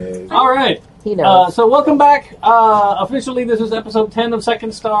All right. He knows. So welcome back. Officially, this is episode 10 of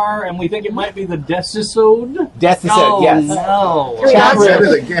Second Star, and we think it might be the Decisode. Decisode, yes.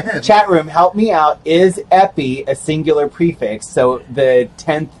 No. Chat room, help me out. Is epi a singular prefix? So the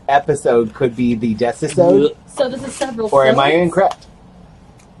 10th episode could be the Decisode? So this is several. Or am I incorrect?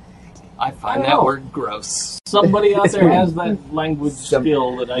 I find that word gross. Somebody out there has that language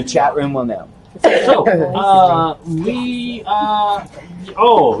skill that I The chat room will know. So,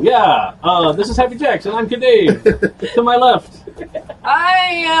 this is Happy Jacks, and I'm Kadave. To my left.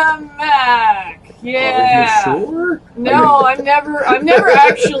 I am Mac. Yeah. Are you sure? No, I'm never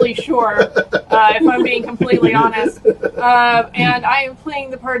actually sure, if I'm being completely honest. And I am playing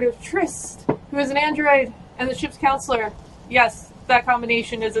the part of Trist, who is an android and the ship's counselor. Yes, that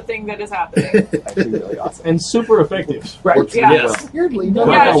combination is a thing that is happening. Actually, really awesome. And super effective. Right. Yes. Weirdly, Like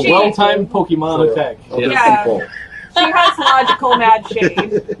Yeah, a well-timed Pokemon attack. Yeah. She has logical mad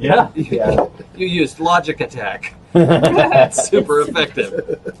shade. Yeah. Yeah. You used logic attack. That's super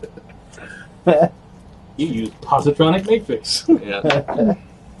effective. You use Positronic Matrix. Yeah.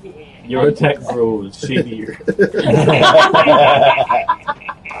 Your attack grows shadier.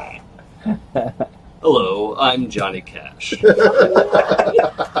 Hello, I'm Johnny Cash.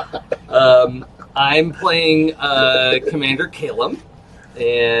 I'm playing Commander Calum,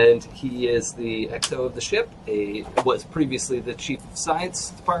 and he is the XO of the ship. Was previously the chief of science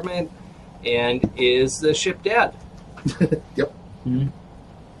department, and is the ship dad. Yep. Mm-hmm.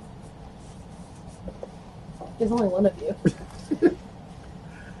 There's only one of you.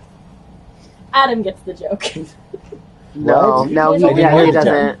 Adam gets the joke. No, he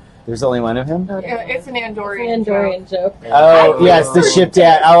doesn't. There's only one of him? Oh, no. Yeah, it's an Andorian. It's an Andorian joke. Oh, yes, the ship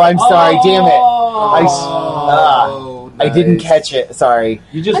dad. Oh, I'm sorry. Damn it. Oh, I didn't nice. catch it. Sorry.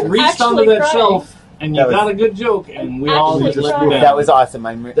 You just I'm reached onto actually that crying. shelf, and you That was- got a good joke, and we all actually just let crying. you down. That was awesome.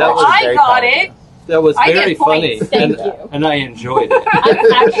 I'm That actually was- I very got proud of it. you. That was I very get funny, points. Thank you. and I enjoyed it.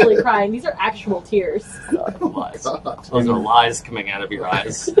 I'm actually crying. These are actual tears. Lies. Those are lies coming out of your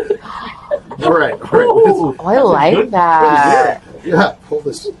eyes. All right. Oh, I like that. Yeah, hold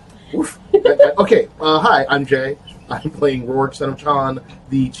this. Oof. Okay, hi, I'm Jay. I'm playing Rourke, son of Chan,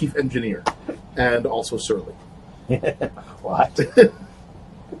 the chief engineer, and also Surly. What?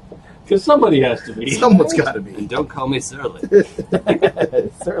 Because somebody has to be. Someone's got to And be. don't call me Surly.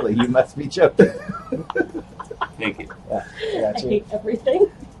 Surly, you must be joking. Thank you. Yeah, I I got you. hate everything.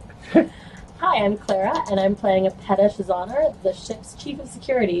 Hi, I'm Clara, and I'm playing a Peta Shazana, the ship's chief of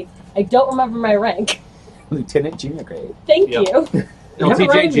security. I don't remember my rank. Lieutenant junior grade. Thank Yep. you. You have it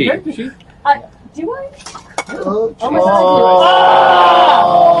right in your LTJG. character sheet. Do I? Oh, Oh my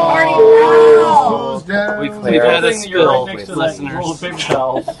Who's down? We've Good had a thing that you're spill right next with to that roll of listeners. paper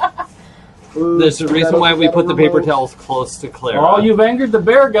towels. There's a reason why we put the paper towels close to Clara. Oh, you've angered the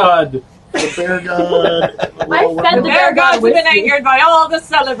bear god. The bear god. I fed The the bear gods have with been you. angered by all the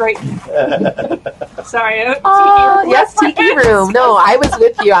celebrating. Sorry. Oh, yes, Tiki Room. No, I was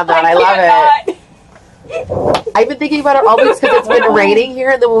with you on that. I love it. I've been thinking about it all week because it's been raining here,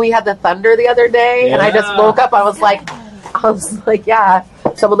 and then when we had the thunder the other day, and I just Yeah. woke up, I was like, yeah,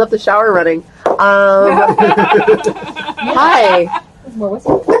 someone left the shower running. Hi. There's more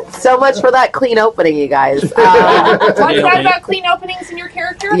whiskey. So much for that clean opening, you guys. What's that about clean openings in your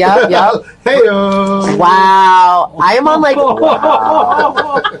character? Yep. Hey-o. Wow. I'm on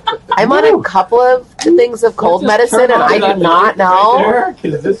I'm on a couple of things of cold Let's just medicine, turn and I on that do not light know. right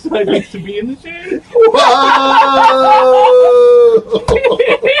there, 'cause this side needs to be in the shade. Whoa!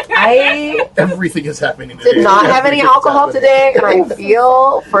 I Everything is happening today. did not have any Everything's alcohol happening. today, and I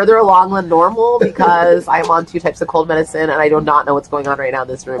feel further along than normal because I'm on 2 types of cold medicine, and I do not know what's going on right now in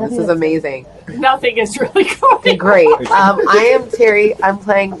this room. This is amazing. Nothing is really going. Great. I am Terry. I'm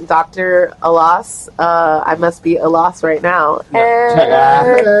playing Dr. Alas. I must be Alas right now.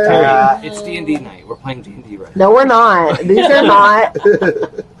 It's D&D night. We're playing D&D right No, we're not. These are not.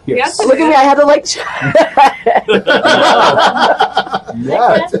 Yes, Look at me. I had to like.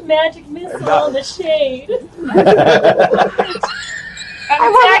 I cast magic missile in the shade.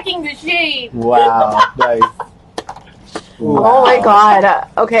 I'm attacking the shade. Wow. Nice. Oh my god.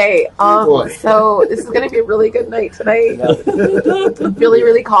 Okay. Boy. So this is gonna be a really good night tonight. I'm really,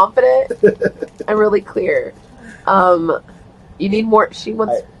 really confident. I'm really clear. You need more. She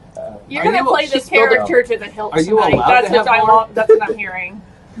wants. You're Are gonna you- play this she's still character to the hilt Are you tonight. allowed to have more? That's what I'm hearing.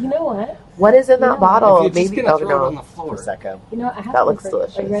 You know what? What is in that If bottle? you're just Maybe. gonna Oh throw it on no. the floor. Prosecco. You know what? I have That one looks for you.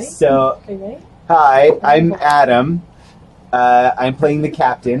 delicious. Are you ready? So, Are you ready? hi, I'm Adam. I'm playing the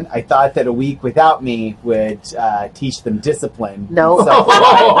captain. I thought that a week without me would teach them discipline. No.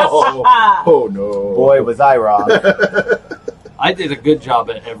 Self-reliance. Oh no. Boy, was I wrong. I did a good job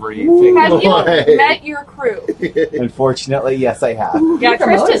at everything. Have Boy. you met your crew? Unfortunately, yes, I have. Yeah,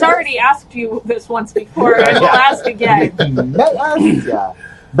 Trish has already asked you this once before, and will ask again. Met us? Yeah.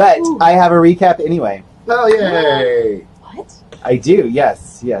 But I have a recap anyway. Oh, yay! What? I do,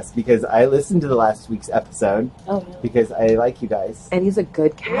 yes, because I listened to the last week's episode Oh no. because I like you guys. And he's a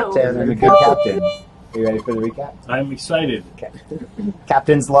good And I'm captain. a good captain. Are you ready for the recap? I'm excited.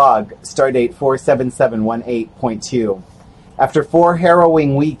 Captain's log, stardate 47718.2. After 4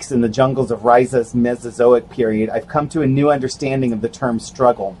 harrowing weeks in the jungles of Ryza's Mesozoic period, I've come to a new understanding of the term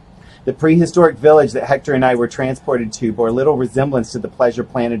struggle. The prehistoric village that Hector and I were transported to bore little resemblance to the pleasure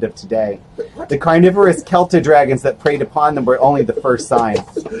planet of today. The carnivorous Kelta dragons that preyed upon them were only the first sign.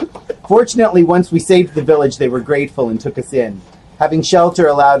 Fortunately, once we saved the village, they were grateful and took us in. Having shelter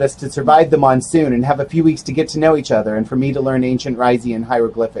allowed us to survive the monsoon and have a few weeks to get to know each other and for me to learn ancient Ryzian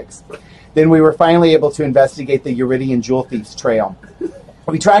hieroglyphics. Then we were finally able to investigate the Euridian jewel thief's trail.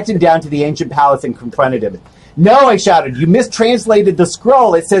 We tracked him down to the ancient palace and confronted him. "No," I shouted, "you mistranslated the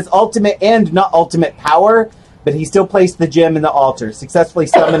scroll. It says ultimate end, not ultimate power." But he still placed the gem in the altar, successfully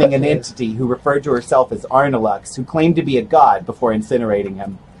summoning an entity who referred to herself as Arnalux, who claimed to be a god before incinerating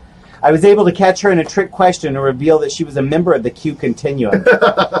him. I was able to catch her in a trick question and reveal that she was a member of the Q Continuum.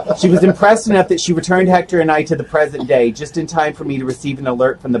 She was impressed enough that she returned Hector and I to the present day, just in time for me to receive an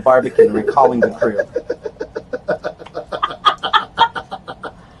alert from the Barbican recalling the crew.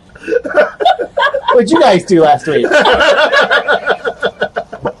 What'd you guys do last week?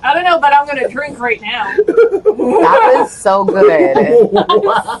 I don't know, but I'm going to drink right now. That was so good. And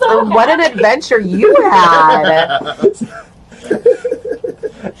what an adventure you had.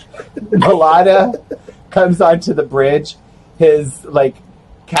 Malada comes onto the bridge. His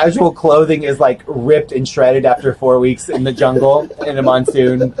casual clothing is ripped and shredded after 4 weeks in the jungle in a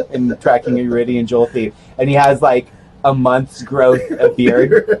monsoon and tracking a Euridian jewel thief, and he has a month's growth of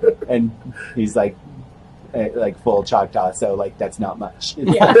beard, and he's full Choctaw, so that's not much.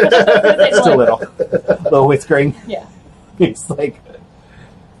 It's Yeah. just a little whiskering. Yeah. He's like,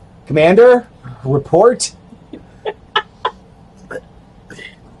 "Commander, report."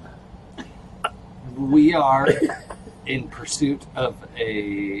 We are in pursuit of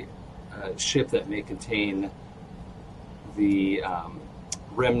a ship that may contain the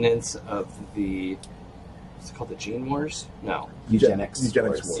remnants of the, what's it called, the Gene Wars? No. Eugenics.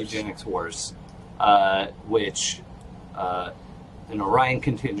 Eugenics Wars, which an Orion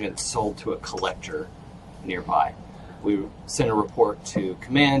contingent sold to a collector nearby. We sent a report to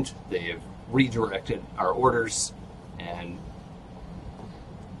command. They have redirected our orders, and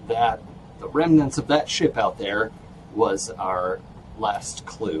the remnants of that ship out there was our last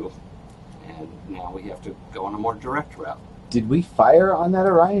clue, and now we have to go on a more direct route. Did we fire on that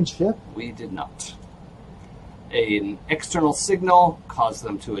Orion ship? We did not. An external signal caused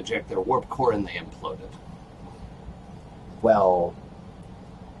them to eject their warp core, and they imploded. Well,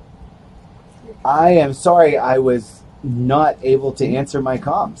 I am sorry I was not able to answer my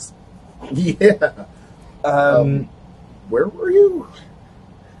comms. Yeah. Where were you?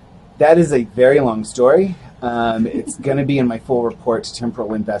 That is a very long story. It's going to be in my full report to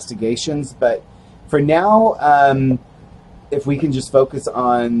Temporal Investigations, but for now, if we can just focus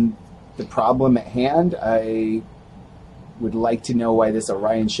on the problem at hand, I would like to know why this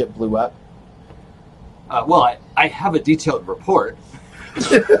Orion ship blew up. Well, I have a detailed report.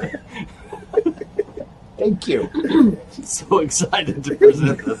 Thank you. I'm so excited to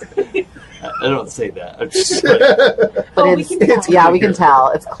present this. I don't say that. I'm just But we can tell. yeah, we can tell.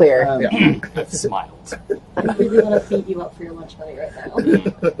 It's clear. I've smiled. I really want to beat you up for your lunch money right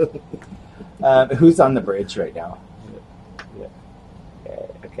now. Who's on the bridge right now?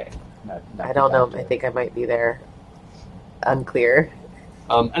 Okay. Not I don't know. the I think I might be there. Unclear.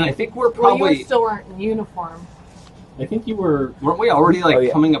 And I think we're Well, probably... you still weren't in uniform. I think you were. Weren't we already Oh,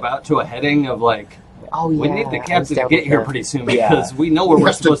 yeah. coming about to a heading of Oh yeah. we need the I was captain to down get with here that. pretty soon Yeah. because we know where We we're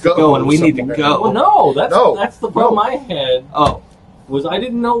have to supposed to go go and we need to somewhere. go. Well, no, No. that's the problem I had. Oh, Was I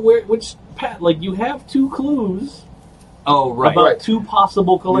didn't know which path. You have 2 clues oh, right. about Right. 2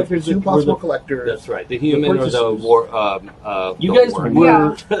 possible collectors. Two that were possible the- collectors. That's right. The human or the purchasers. war. You the guys war. were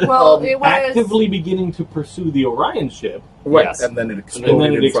Yeah. Well, it was actively beginning to pursue the Orion ship, Right, Yes. and then it and exploded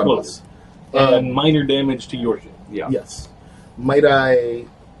then it in front of explodes, us. and minor damage to your ship. Yeah. Yes. Might I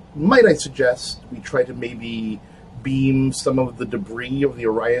suggest we try to maybe beam some of the debris of the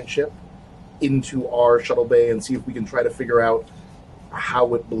Orion ship into our shuttle bay and see if we can try to figure out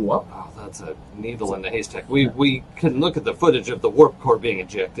how it blew up? Oh, that's a needle in the haystack. We can look at the footage of the warp core being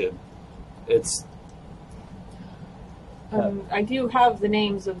ejected. It's I do have the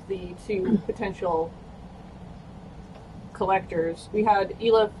names of the 2 potential collectors. We had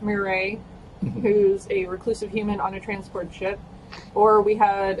Elif Mirai, who's a reclusive human on a transport ship, or we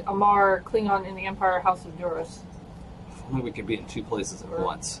had Amar, Klingon in the Empire House of Duras. If only we could be in two places at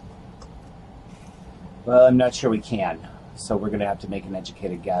once. Well, I'm not sure we can, so we're going to have to make an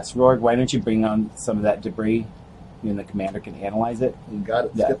educated guess. Rorg, why don't you bring on some of that debris? You and the commander can analyze it. You got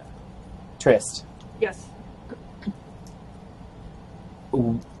it. Yeah. Skip. Trist, Yes.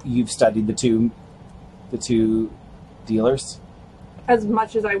 you've studied the two dealers. As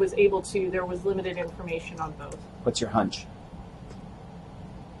much as I was able to, there was limited information on both. What's your hunch?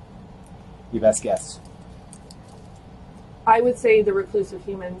 Your best guess. I would say the reclusive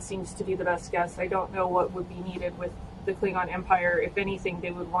human seems to be the best guess. I don't know what would be needed with the Klingon Empire. If anything,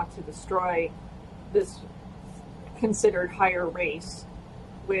 they would want to destroy this considered higher race,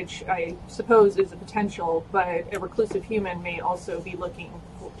 which I suppose is a potential, but a reclusive human may also be looking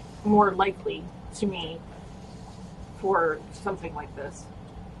more likely to me for something like this.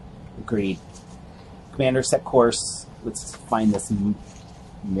 Agreed. Commander, set course. Let's find this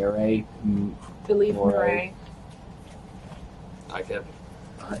Mirai. Elif Or- Mirai. I can.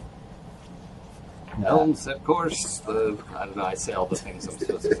 No. Helm, set course. I don't know. I say all the things I'm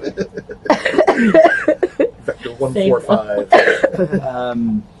supposed to say. Vector 145.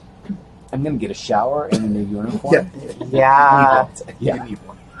 I'm going to get a shower and a new uniform. Yeah. Yeah. You need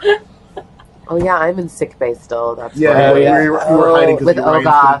one. Oh yeah, I'm in sick bay still. That's Yeah, why. you were hiding With because Ryan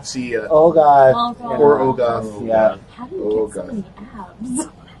Ogoth. couldn't see you. Oh, God. Oh, God. Or Ogoth. Yeah. How do you Oh, get so God.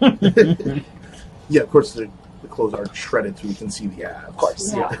 many abs? Yeah, of course the clothes are shredded so we can see the abs. Of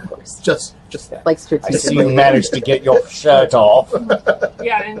course. Yeah. Of course. Just that. Like I see you strategically. managed to get your shirt off.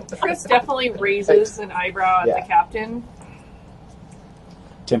 Yeah, and Chris definitely raises an eyebrow at Yeah. the captain.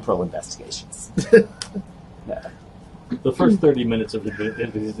 Temporal investigations. Yeah. The first 30 minutes of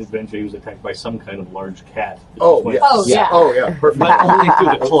his adventure, he was attacked by some kind of large cat. that Oh, just went- yeah. Oh, yeah. Oh, yeah. Perfect. But only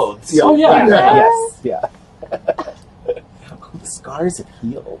through the clothes. Yeah. Oh, yeah. Yes. Yeah. The scars have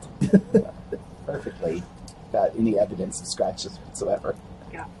healed perfectly without any evidence of scratches whatsoever.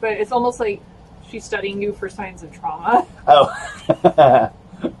 Yeah, but it's almost like she's studying you for signs of trauma. Oh.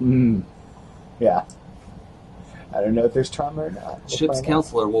 Yeah. I don't know if there's trauma or not. We'll Ship's find out.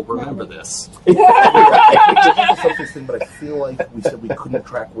 counselor will remember this. It's a subspace thing, but I feel like we said we couldn't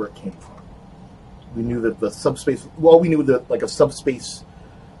track where it came from. We knew that the subspace. Well, we knew that like a subspace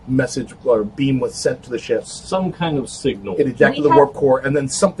message or beam was sent to the ship. Some kind of signal. It ejected We the have- warp core, and then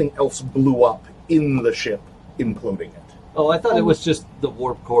something else blew up in the ship, imploding it. Oh, I thought it was just the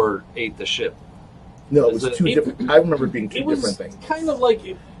warp core ate the ship. No, it was Is it- two different. I remember it being two It was different things. kind of like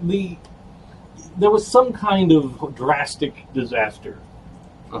there was some kind of drastic disaster.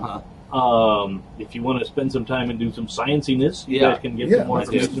 Uh-huh. If you want to spend some time and do some scienciness, you Yeah. guys can get Yeah, some more let's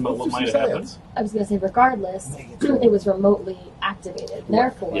do information about what some might have happened. science. I was going to say, regardless, it was remotely activated.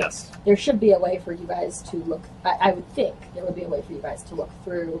 Therefore, Yes. there should be a way for you guys to look. I would think there would be a way for you guys to look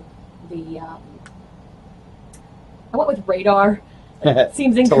through the. I went with radar. It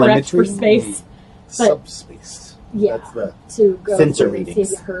seems incorrect for Telemetry? space. But- Subspace. Yeah, That's the to go Sensor through and see if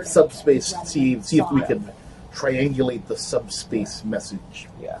readings. you heard subspace. anything rather See than if we saw can triangulate the subspace message.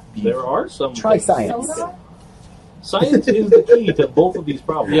 Yeah. There are some. Try things. science. Sonar? Science is the key to both of these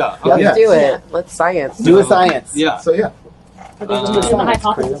problems. Yeah. Yeah. Let's Yeah. do it. Let's science. Do a science. Yeah. So yeah, But there's Uh, the science,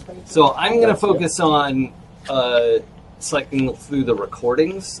 hypothesis for you. So I'm going to That's good. focus on cycling through the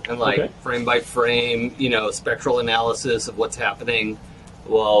recordings and like Okay. frame by frame, spectral analysis of what's happening.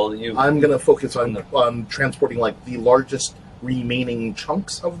 Well, I'm gonna focus on transporting like the largest remaining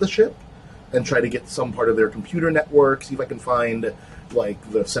chunks of the ship, and try to get some part of their computer network. See if I can find like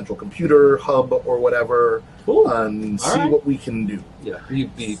the central computer hub or whatever, Cool. and All see right. what we can do.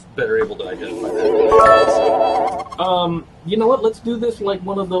 you'd be better able to identify that. You know what? Let's do this like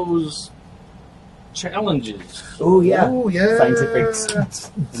one of those challenges. Oh, yeah. Oh yeah, Scientific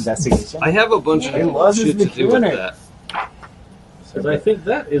investigation. I have a bunch I of love shit this to do with mechanic. that. Because I think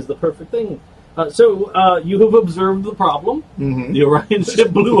that is the perfect thing. So you have observed the problem. Mm-hmm. The Orion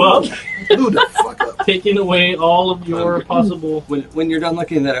ship blew up, Blew the fuck up. taking away all of your possible. When you're done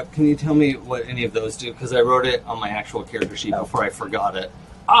looking that up, can you tell me what any of those do? Because I wrote it on my actual character sheet before I forgot it.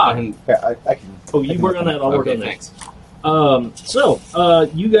 And, Yeah, I can. Oh, you work on that. I'll work okay, on that. thanks. So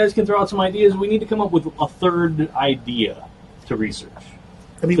you guys can throw out some ideas. We need to come up with a third idea to research.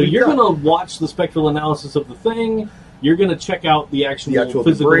 I mean, So we've you're got- going to watch the spectral analysis of the thing. You're going to check out the actual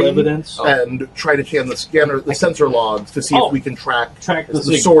physical debris, evidence. and try to scan the sensor logs to see Oh. if we can track Track the the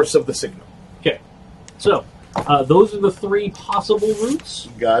signal. source of the signal. Okay. So those are the three possible routes.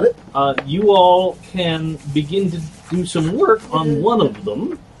 Got it? You all can begin to do some work on one of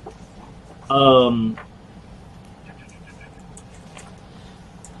them.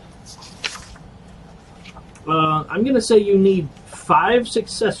 I'm going to say you need 5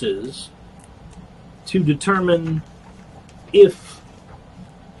 successes to determine an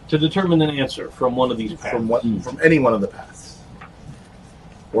answer from one of these paths. From any one of the paths,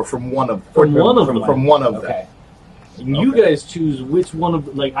 or from one of From one of them. From one of them. Okay. And you guys choose which one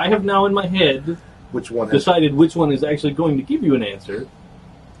of I have now in my head Which one? decided which one is actually going to give you an answer.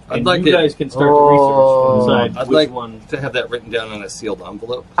 I'd And like you it- guys can start to research and decide I'd which like one. to have that written down on a sealed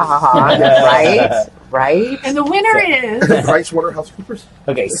envelope. Right? And the winner is. PricewaterhouseCoopers.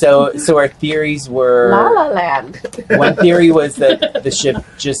 Okay, so our theories were La La Land. one theory was that the ship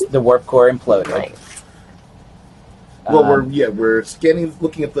the warp core imploded. Right. Well, Um, we're scanning,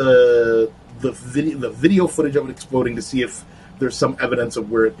 looking at the video footage of it exploding to see if there's some evidence of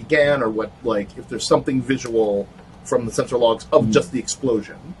where it began, or what, if there's something visual from the sensor logs of just the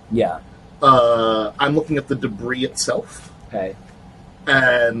explosion. yeah. I'm looking at the debris itself, Okay.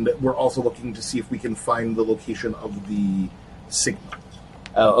 and we're also looking to see if we can find the location of the signal.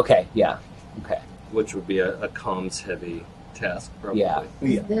 Oh, okay. Yeah. Okay. Which would be a comms heavy task, probably. Yeah.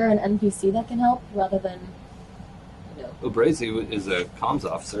 Is Yeah. there an NPC that can help rather than, Ubrazi is a comms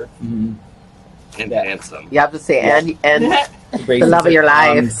officer Mm-hmm. and Yeah. handsome. You have to say, and The love of your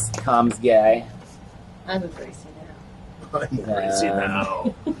life. Comms guy. I'm a Gracie now. I'm crazy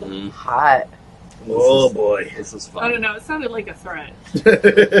now. Mm, Hot. Oh boy. this is I fun. don't know. It sounded like a threat.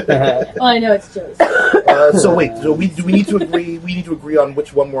 Oh, I know it's Joe's. So wait. So we need to agree. We need to agree on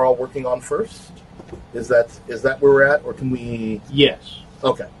which one we're all working on first. Is that where we're at, or can we? Yes.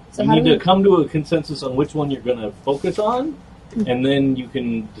 Okay. So You how need do to come to a consensus on which one you're going to focus on, Mm-hmm. and then you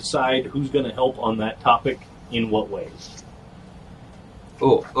can decide who's going to help on that topic in what ways.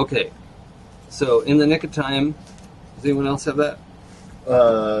 Oh, okay. So, in the nick of time, does anyone else have that?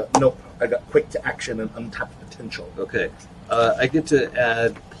 Nope. I got quick to action and untapped potential. Okay. I get to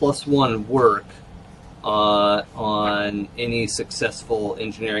add +1 work on any successful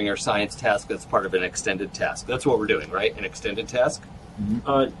engineering or science task that's part of an extended task. That's what we're doing, right? An extended task?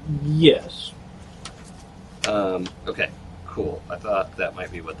 Yes. Okay, cool. I thought that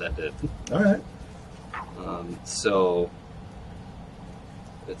might be what that did. All right. So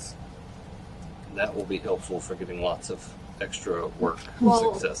that will be helpful for getting lots of extra work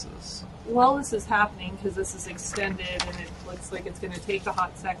Well- successes. While this is happening, because this is extended and it looks like it's going to take a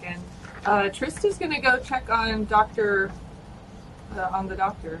hot second, Trista's going to go check on the doctor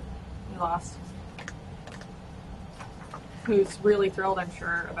we lost, who's really thrilled, I'm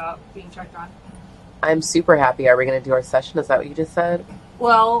sure, about being checked on. I'm super happy. Are we going to do our session? Is that what you just said?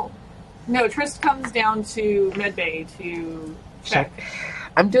 Well, no, Trist comes down to Medbay to check.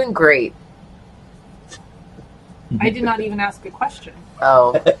 I'm doing great. I did not even ask a question.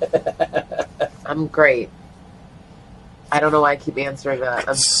 Oh. I'm great. I don't know why I keep answering that.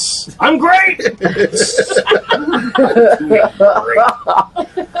 I'm great!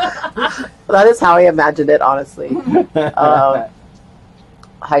 That is how I imagined it, honestly.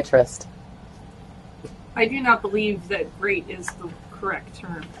 Hi, Trist. I do not believe that great is the correct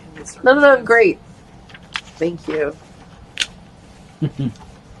term in this circumstance. No, I'm great. Thank you. Do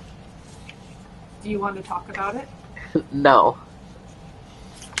you want to talk about it? No.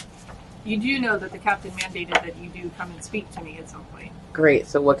 You do know that the captain mandated that you do come and speak to me at some point. Great.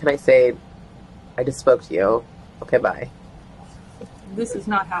 So what can I say? I just spoke to you. Okay, bye. This is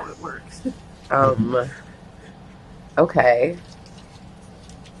not how it works. Okay.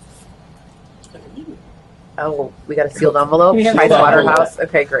 Oh, we got a sealed envelope? We have Price a sealed Waterhouse?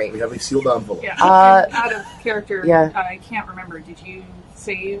 Okay, great. We have a sealed envelope. Yeah, out of character. yeah. I can't remember. Did you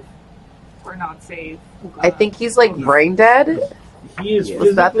save or not save? I think he's like brain dead. He is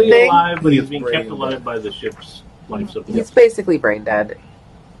Was that the physically thing? alive, but he's He's being brain kept alive dead. by the ship's life support. He's basically brain dead.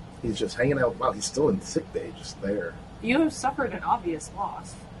 He's just hanging out. Wow, he's still in sick bay, just there. You have suffered an obvious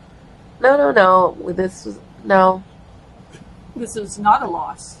loss. No. This was no. This is not a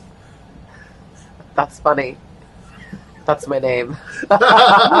loss. That's funny. That's my name.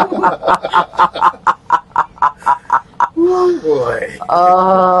 Oh boy.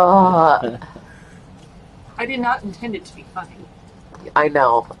 I did not intend it to be funny. I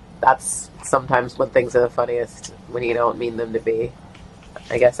know. That's sometimes when things are the funniest, when you don't mean them to be.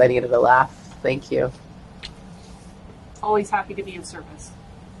 I guess I needed a laugh. Thank you. Always happy to be of service.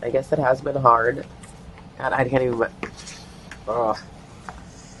 I guess it has been hard. God, I can't even. Oh.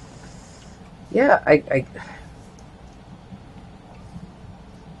 Yeah, I.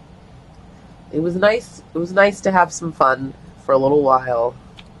 It was nice. It was nice to have some fun for a little while.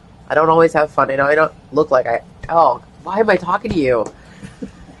 I don't always have fun. I know I don't look like I. Oh, why am I talking to you?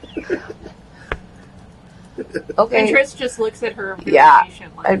 And Okay. Trish just looks at her very Yeah.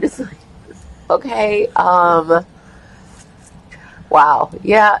 patiently. I'm just like, Okay. Wow.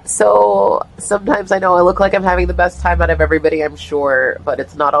 Yeah. So sometimes I know I look like I'm having the best time out of everybody, I'm sure, but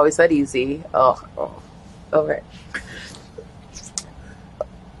it's not always that easy. Oh. Okay.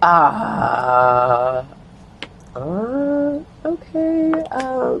 Okay.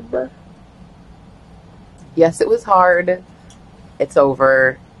 Yes, it was hard. It's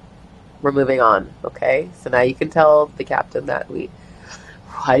over. We're moving on. Okay. So now you can tell the captain that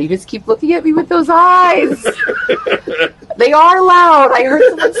why do you just keep looking at me with those eyes? They are loud. I heard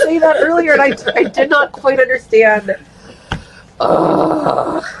someone say that earlier, and I did not quite understand.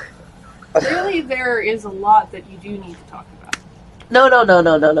 Really, there is a lot that you do need to talk about.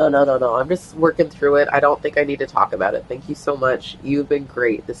 No. I'm just working through it. I don't think I need to talk about it. Thank you so much. You've been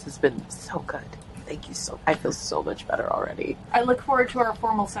great. This has been so good. Thank you so. I feel so much better already. I look forward to our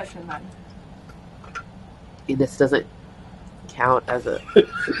formal session then. This doesn't count as a.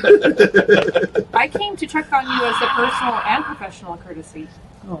 I came to check on you as a personal and professional courtesy.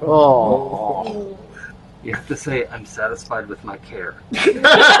 Oh. You have to say, I'm satisfied with my care. That's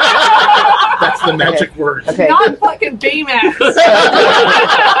the magic word. Okay. Not fucking Baymax.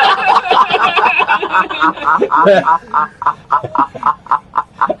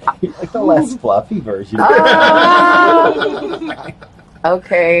 Like the less fluffy version.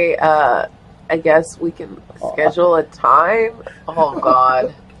 Okay. I guess we can schedule a time. Oh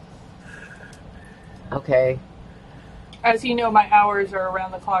God. Okay. As you know, my hours are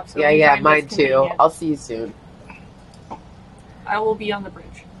around the clock. So Yeah, anytime mine that's too. convenient. I'll see you soon. I will be on the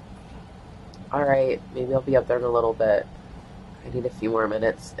bridge. All right. Maybe I'll be up there in a little bit. I need a few more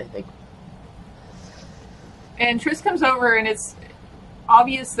minutes, I think. And Triss comes over, and it's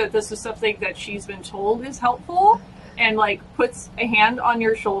obvious that this is something that she's been told is helpful, and like puts a hand on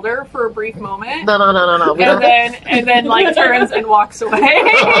your shoulder for a brief moment. No. We don't, And then like turns and walks away.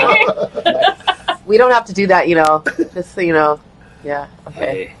 we don't have to do that, just so you know. Yeah.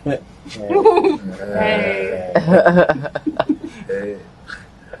 Okay. Hey, Hey.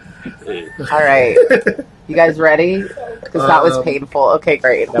 All right. You guys ready? Because that was painful. Okay,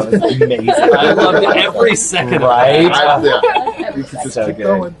 great. That was amazing. I loved every second. Right? Yeah. You can just So keep good.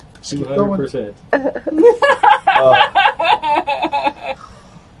 going. Keep going. 200%. Oh,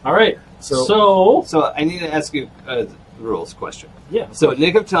 All right. So- So I need to ask you a rules question. yeah. So at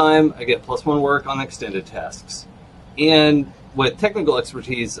Nick of Time, I get +1 work on extended tasks. And with technical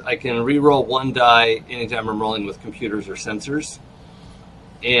expertise, I can re-roll 1 die anytime I'm rolling with computers or sensors.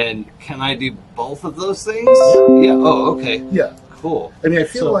 And can I do both of those things? Yeah. Oh, okay. Yeah. Cool. I mean, I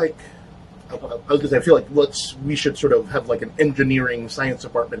feel So- like I was gonna say, I feel like we should sort of have like an engineering science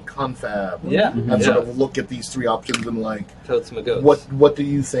department confab Yeah. and sort of look at these 3 options and like Totes my goats. what do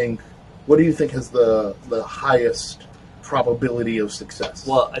you think? What do you think has the highest probability of success?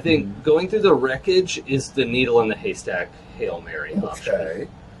 Well, I think going through the wreckage is the needle in the haystack Hail Mary option. Okay,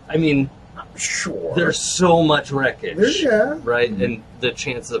 I mean, sure. there's so much wreckage, Yeah. right? And the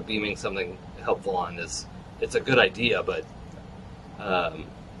chances of beaming something helpful on it's a good idea, but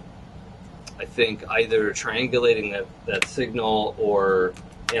I think either triangulating that signal or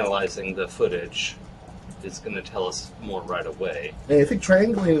analyzing the footage is going to tell us more right away. And I think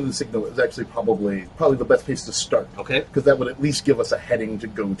triangulating the signal is actually probably the best place to start, Okay? because that would at least give us a heading to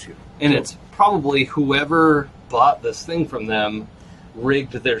go to. And it's probably whoever bought this thing from them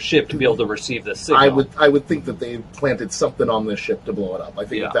rigged their ship to be able to receive this signal. I would think that they planted something on this ship to blow it up. I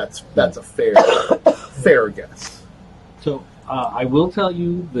think Yeah. that's a fair guess. So I will tell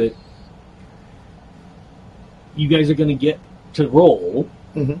you that you guys are going to get to roll,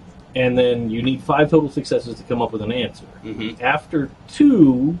 Mhm. and then you need 5 total successes to come up with an answer. Mhm. After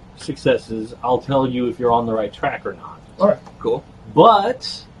 2 successes, I'll tell you if you're on the right track or not. All right. Cool.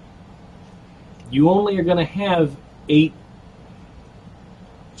 But you only are going to have 8.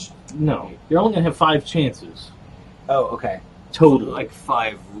 No, you're only going to have 5 chances oh, okay. total. Like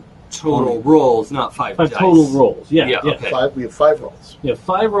 5 total rolls, not 5 5 dice. total rolls. Yeah, Yeah, yeah. okay. We have 5 rolls. You have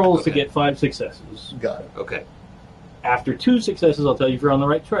 5 rolls to Okay. get 5 successes. Got it. Okay. After 2 successes, I'll tell you if you're on the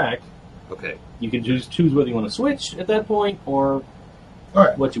right track. Okay. You can choose whether you want to switch at that point or All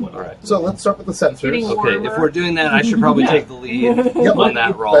right. what you want to All do. right. So let's start with the sensors. Getting Okay, warmer. if we're doing that, I should probably take the lead Yep. on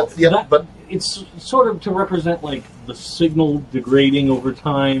that roll. That's, yep, That- but It's sort of to represent like the signal degrading over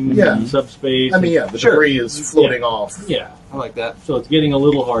time Yeah. in subspace. I mean, yeah, the Sure. debris is floating off. Yeah. I like that. So it's getting a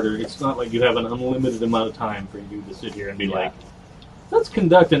little harder. It's not like you have an unlimited amount of time for you to sit here and be like, let's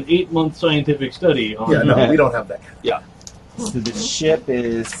conduct an 8-month scientific study on. Yeah, no, we don't have that. So the ship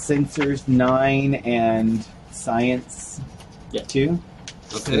is sensors 9 and science Yeah. 2.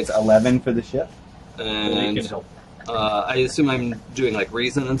 So Okay. it's 11 for the ship. They can And help. I assume I'm doing like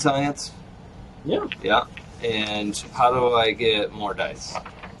reason and science. Yeah. Yeah. And how do I get more dice?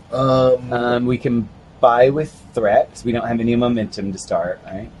 We can buy with threat. 'Cause we don't have any momentum to start,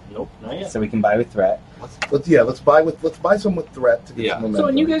 right? Nope, not yet. So we can buy with threat. Let's buy some with threat to get Yeah. some momentum. So,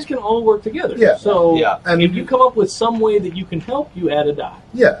 and you guys can all work together. Yeah. So, Yeah. And if you come up with some way that you can help, you add a die.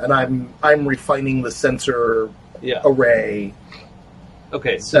 yeah, and I'm refining the sensor Yeah. array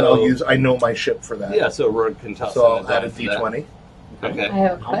Okay, that I'll so use. I know my ship for that. yeah, so Rogue can toss So in I'll add a die for that. D20. Okay. I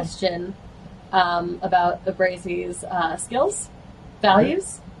have a question about Abrazy's skills,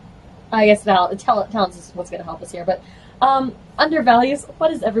 values. I guess talents is what's going to help us here. But under values,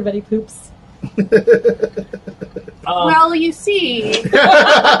 what is everybody poops? Well, you see,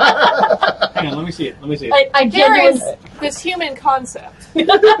 hang on, let me see it. I there genuinely, is this human concept.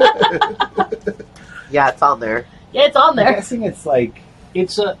 Yeah, it's on there. yeah, it's on I'm there. guessing it's like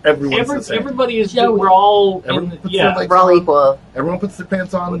It's a Everyone's the same. everybody is. Joey. We're all Everyone in, puts yeah. their legs We're all on. equal. Everyone puts their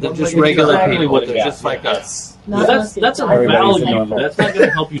pants on. They're one just leg regular exactly people. what it They're is, just like yeah. us. Not that's a Everybody's a value. normal. That's not going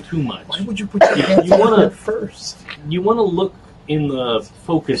to help you too much. Why would you put your pants You on wanna- first? You want to look in the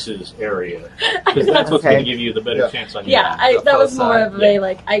focuses area because that's what's Okay. going to give you the better Yeah. chance on Yeah, your that was foci, more of yeah. a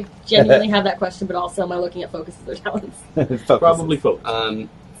like. I genuinely have that question, but also am I looking at focuses or talents? focus. probably focus.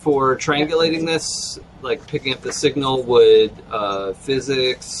 For triangulating this, like picking up the signal, would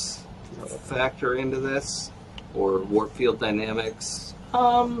physics factor into this, or warp field dynamics?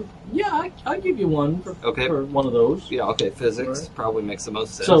 Yeah, I'll give you one for, Okay. for one of those. Yeah, okay, physics Alright. probably makes the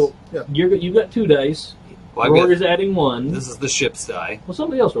most sense. So Yeah. you got 2 dice. well, I've got- Rory's adding 1. this is the ship's die. Well,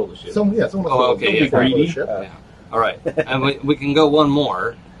 somebody else roll the shit. Someone else. Oh, okay, Don't yeah. be greedy. Greedy. Ship. Yeah. All right, and we can go one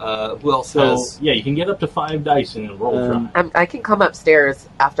more. Who else So has? yeah, you can get up to 5 dice in a roll try. I can come upstairs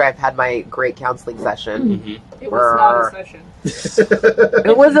after I've had my great counseling session. Mhm. It was not a session.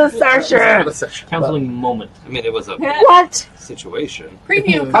 It was a Not a session. session. Counseling moment. I mean, it was a What? situation.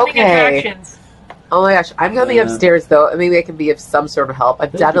 Preview coming Okay. attractions. Oh my gosh, I'm coming upstairs though. Maybe I can be of some sort of help. I've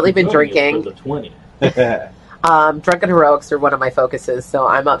Thank you definitely for been joining us drinking. for the 20. Drunken heroics are one of my focuses, so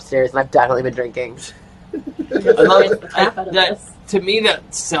I'm upstairs and I've definitely been drinking. I love the crap out of that. this. To me, that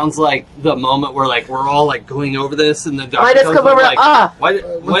sounds like the moment where like we're all like going over this, and the doctor I just comes come up, over. like,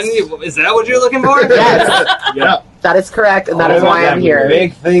 let's- is that what you're looking for? Yes, Yeah. that is correct, and that is Oh, why that I'm here.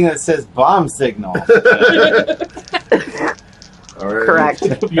 Big thing that says bomb signal. All right. Correct.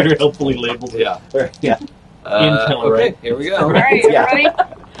 The computer helpfully labeled it. Yeah. yeah. Intel, okay, right? here we All go. right, Yeah. everybody.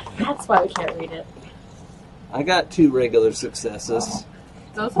 That's why we can't read it. I got 2 regular successes.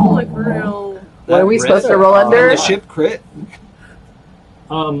 Those all look real. What are we That supposed to red- roll and under? the ship crit.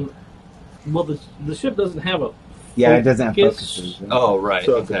 Well, the ship doesn't have a. Yeah, it doesn't have Focus. focuses. Oh, right.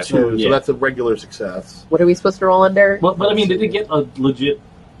 So it's Okay. a 2. Yeah. So that's a regular success. What are we supposed to roll under? But I mean, did it get a legit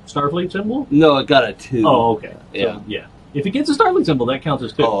Starfleet symbol? No, it got a 2. Oh, okay. Yeah. So, yeah. If it gets a Starfleet symbol, that counts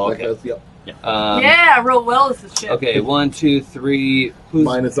as 2. Oh, Like okay. that's, yep. Yeah, real well as the ship. Okay, 1, 2, 3. Who's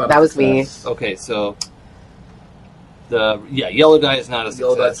Mine is not. That a was me. success. okay? So yellow die is not a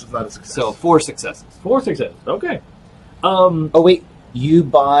Yellow dice success. is not a success. So 4 successes. 4 successes. Okay. Oh wait, you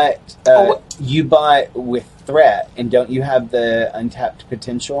bought with threat, and don't you have the untapped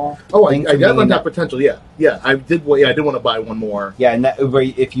potential? oh, thing I for got being that potential. Yeah, yeah. I did. Well, yeah, I did want to buy one more. Yeah, and that, where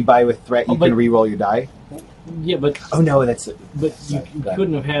if you buy with threat, you Oh, but- can re-roll your die. Yeah, but Oh no, that's you Sorry, go ahead.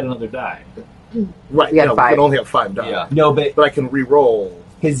 couldn't have had another die. Right. We had no, 5. we can only have 5 die. Yeah. no, but But I can re-roll.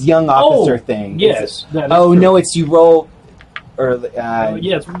 his young officer thing. is- Yes. that is Oh true. no, it's you roll. Or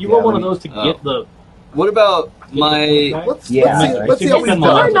Yes, you yeah, roll one let of me- those to Oh. get the. What about my? Let's Yeah, let's see, right. let's see how If you we've get them all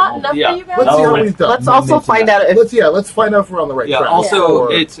Are done. not enough Yeah. for you guys? Let's see how right. we've done. Let's also Momentum. find out if Let's find out if we're on the right Yeah. track. Also,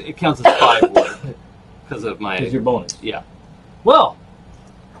 Or- it counts as 5 worth because of my. Is your bonus. Yeah. Well,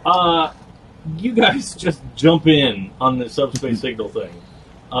 you guys just jump in on the subspace signal thing.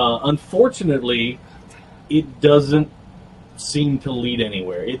 Unfortunately, it doesn't seem to lead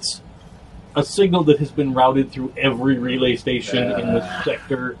anywhere. It's a signal that has been routed through every relay station in the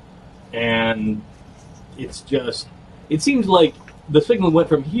sector, and it's just. It seems like the signal went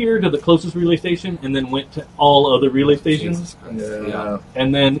from here to the closest relay station, and then went to all other relay stations, Jesus Christ. Yeah.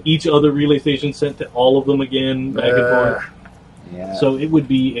 and then each other relay station sent to all of them again, back and forth. yeah. So it would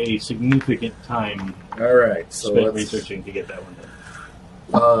be a significant time All right. So spent let's. researching to get that one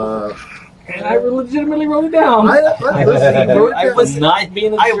done. Uh, And I legitimately wrote it down. I was not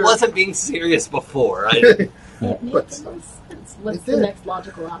being a I jerk. wasn't being serious before. I, What's It the did. next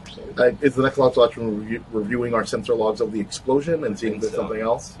logical option? is the next logical option reviewing our sensor logs of the explosion and seeing if there's so. something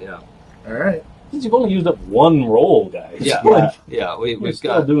else? yeah. All right. Since you've only used up one roll, guys. Yeah. Like, Yeah. we're We've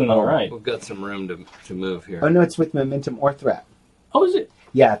still got doing all right. We've got some room to move here. Oh no, it's with momentum or threat. Oh, is it?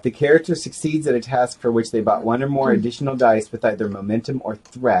 Yeah, if the character succeeds at a task for which they bought 1 or more additional dice with either momentum or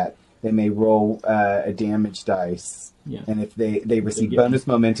threat, they may roll a damage dice, Yeah. and if they receive get- bonus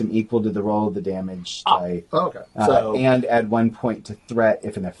momentum equal to the roll of the damage die, Oh, okay. So and add 1 point to threat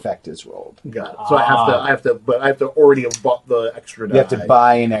if an effect is rolled. got it. So I have to already have bought the extra die. You have to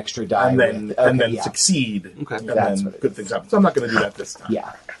buy an extra die and then with- and okay, then yeah. succeed. Okay. And That's then what it good is. things happen. So I'm not going to do that this time.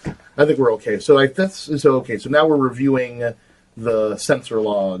 Yeah. I think we're okay. So okay. So now we're reviewing the sensor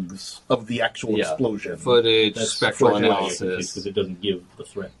logs of the actual Yeah. explosion. Footage, That's spectral because analysis. it doesn't give the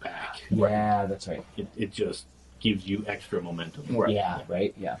threat back. Yeah, that's right. It just gives you extra momentum. Right. Yeah,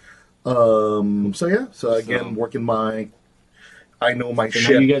 right. Yeah. So again, working I know my So now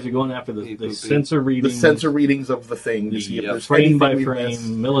ship. you guys are going after the sensor The readings. sensor readings of the thing to see if the there's frame by anything we frame, missed.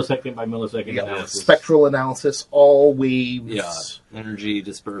 millisecond by millisecond Yeah, analysis. spectral analysis, all waves. Yeah, energy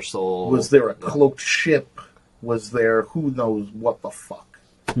dispersal. Was there a cloaked ship? Was there who knows what the fuck?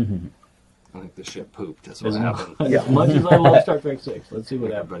 I think the ship pooped. That's what As, happened. Yeah. as much as I love Star Trek 6, let's see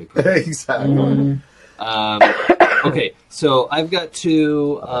what happens. Everybody pooped. Exactly. Okay, so I've got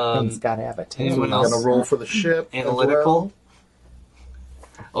two Things gotta have a tail. anyone I'm else gonna roll for the ship. as analytical.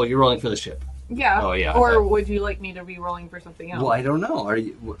 Oh, you're rolling for the ship. Yeah. Oh, yeah, Or okay. would you like me to be rolling for something else? Well, I don't know.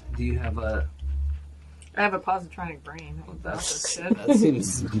 Do you have a? I have a positronic brain. That's shit. That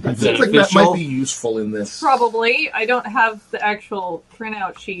seems well. Seems like that might beneficial. be useful in this. Probably. I don't have the actual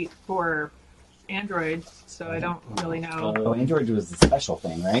printout sheet for Android, so I don't really know. Oh, Android was a special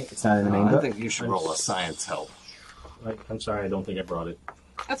thing, right? It's not in the main I book. think you should roll a science help. I'm sorry, I don't think I brought it.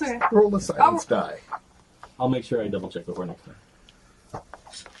 That's okay. Roll a science die. I'll make sure I double check before next time.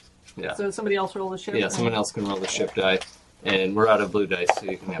 Yeah, So somebody else roll the ship? yeah. Someone else can roll the ship die, and we're out of blue dice, so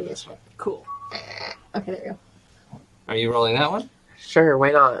you can have this one. Cool. Okay, there you go. Are you rolling that one? Sure,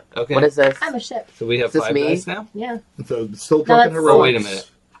 why not? Okay. What is this? I'm a ship. So we have Is this 5 me? dice now. Yeah. So still No, drunken that's- heroics. Oh, wait a minute.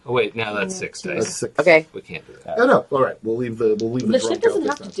 Oh wait, now that's 6 That's dice. 6. Okay. We can't do that. Oh no. All right. We'll leave the The drunk ship doesn't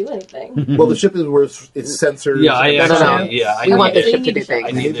out have this to do anything. time. Well, the ship is where it's sensors. Yeah, I and- No, no, no. actually, yeah, I We want the need ship it. to do I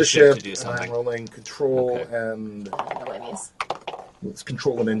things. need the ship to do and I'm something. rolling control Okay. and No whammies. it's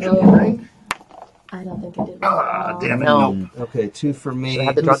control and engineering. I don't think I did. Ah, damn it! No. Nope. Okay, 2 for me. Should've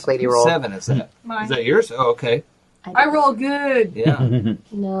had the drunk lady roll. 7 is that? Mine. Is that yours? Oh, okay. I roll good. Yeah.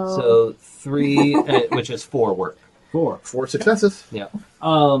 No. So 3, which is 4 work. 4. 4 successes. Yeah.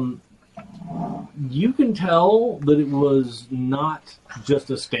 You can tell that it was not just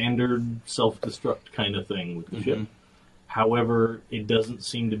a standard self-destruct kind of thing with the ship. However, it doesn't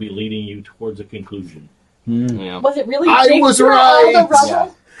seem to be leading you towards a conclusion. Yeah. Was it really I big was through all the right! rubble?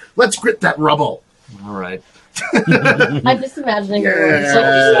 Yeah. Let's grit that rubble. All right. I'm just imagining everyone just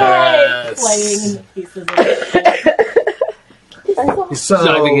Yes. like playing in the pieces of it. So,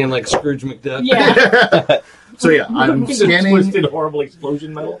 Diving in like Scrooge McDuck. Yeah. so yeah, I'm scanning. Twisted, horrible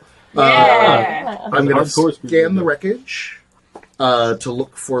explosion metal. Yeah. I'm going to Hardcore scan the screwdriver. wreckage to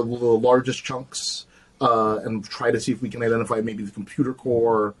look for the largest chunks and try to see if we can identify maybe the computer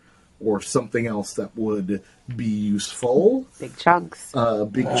core or something else that would be useful. Big chunks.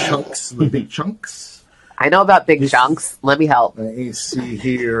 Big chunks, the big chunks. I know about big chunks. Let me help. Let me see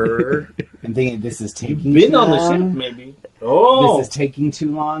here. I'm thinking this is You've taking been too on the long. ship, maybe. Oh! This is taking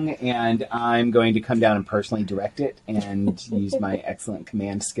too long, and I'm going to come down and personally direct it and use my excellent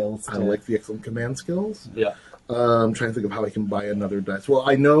command skills. I To, like the excellent command skills. Yeah. I'm trying to think of how I can buy another dice. Well,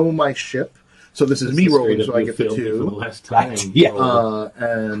 I know my ship, so this is This me is rolling, straight so up I you get the failed me for the 2. last time. Right, yeah.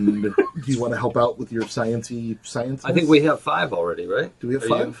 And do you want to help out with your sciencey science? I think we have 5 already, right? Do we have Are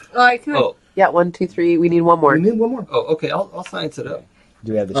you- 5? Oh, I could. Oh, Yeah, 1, 2, 3. We need one more. We need one more. oh, okay. I'll science it up.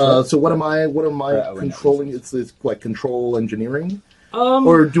 do we have the ship? So what am I Oh, no, controlling? It's like control engineering, Um,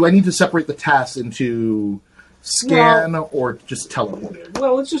 or do I need to separate the tasks into scan or just teleport?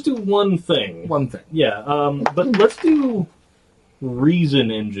 well, let's just do one thing. One thing: Yeah, but let's do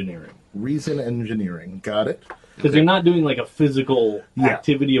reason engineering. reason engineering. Got it. Because you're not doing like a physical Yeah.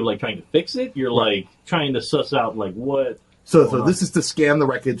 activity of like trying to fix it. You're like trying to suss out like what, So this is to scan the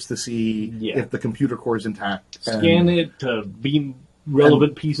wreckage to see Yeah. if the computer core is intact. and- scan it to beam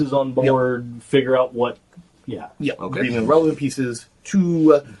relevant pieces on board, figure out what. Yeah. Yeah, Okay. bringing relevant pieces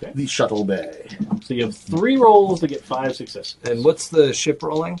to Okay. the shuttle bay. So you have 3 rolls to get 5 successes. And what's the ship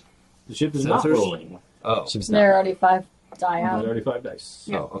rolling? The ship is not Sensors? rolling. Oh. Ship's There are not. already 5 die There's out. already 5 dice.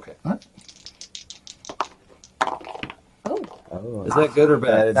 Oh, okay. Oh. Oh, Is that good or that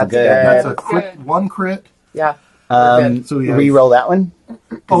bad? is That's good. good. That's a That's crit, good. 1 crit. Yeah. So we have- re-roll that one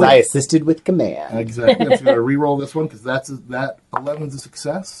because Oh, I yeah. assisted with command. Exactly. I'm going to re-roll this one because that 11's a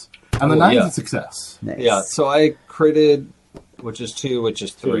success, and the Oh, 9's yeah. a success. Nice. Yeah, so I critted, which is 2, which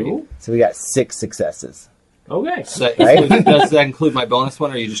is 3. 2. So we got 6 successes. Okay. So that Right? does that include my bonus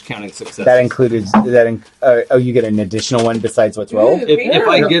one, or are you just counting success? That included you get an additional one besides what's rolled. If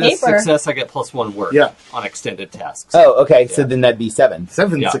I get a Paper. success, I get +1 work Yeah. on extended tasks. Oh, okay. So then that'd be 7.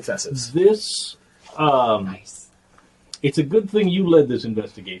 7 Yeah. successes. This, Nice. it's a good thing you led this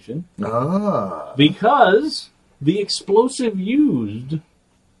investigation Ah. because the explosive used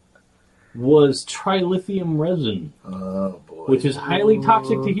was trilithium resin, Oh, boy. which is highly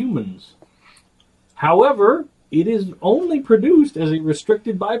toxic to humans. However, it is only produced as a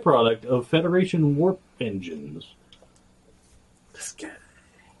restricted byproduct of Federation warp engines. This guy.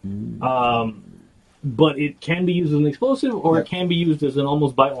 But it can be used as an explosive, or Yep. it can be used as an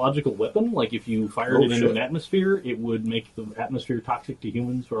almost biological weapon. Like if you fired Oh, it into shit. an atmosphere, it would make the atmosphere toxic to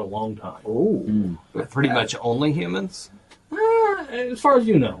humans for a long time. Oh. Pretty much only humans. As far as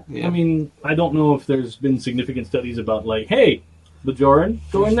you know. Yeah. I mean, I don't know if there's been significant studies about, like, hey, Bajoran,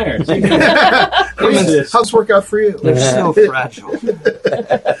 go in there. See How's this. how's work out for you? They're so fragile.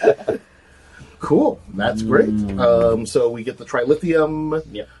 Cool. That's great. So we get the trilithium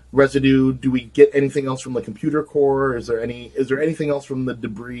Yep. residue. Do we get anything else from the computer core? Is there anything else from the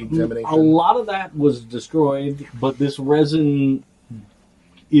debris examination? A lot of that was destroyed, but this resin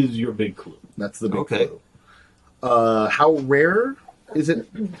is your big clue. That's the big Okay. clue. How rare is it?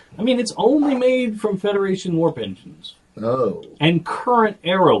 I mean, it's only made from Federation warp engines Oh. and current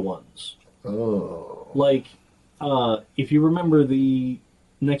era ones. Oh. Like, if you remember the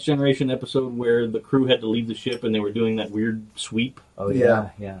Next Generation episode where the crew had to leave the ship and they were doing that weird sweep, Oh Yeah.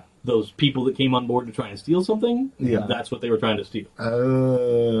 yeah. those people that came on board to try and steal something, Yeah. that's what they were trying to steal.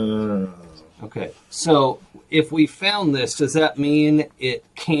 Okay. So if we found this, does that mean it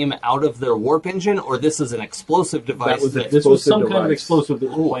came out of their warp engine, or this is an explosive device? That was that- This was some Explosive kind of device. explosive that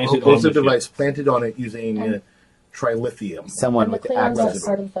was planted on Explosive the ship. device planted on it using trilithium. Someone And the with Klingons aren't access.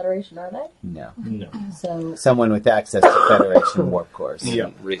 part of the Federation, are they? No. No. So Someone with access to Federation warp cores.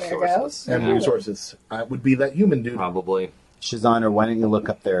 Yeah. resources. And Yeah, resources. Would be that human dude. probably. Shazana, why don't you look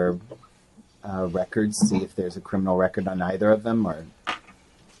up their records, see if there's a criminal record on either of them, or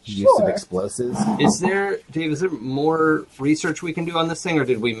use of Sure. explosives? Is there, Dave? Is there more research we can do on this thing, or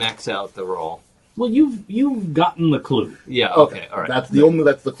did we max out the roll? Well, you've gotten the clue. Yeah. Okay. All right. That's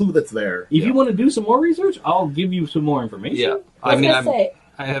the clue that's there. If you want to do some more research, I'll give you some more information. Yeah. I was gonna say,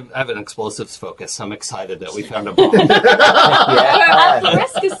 I have an explosives focus. I'm excited that we found a bomb. at the Yeah.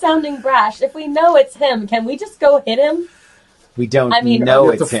 risk of sounding brash, if we know it's him, can we just go hit him? We don't I mean- know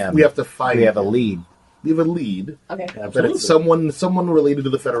We have it's to- him. we have to find We have a him. lead. We have a lead Okay. that Absolutely. it's someone related to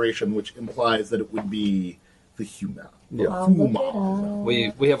the Federation, which implies that it would be the human. Yeah. I'll look it Fuma.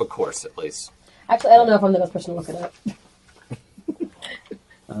 up. we have a course at least. Actually, I don't know if I'm the best person to look it up.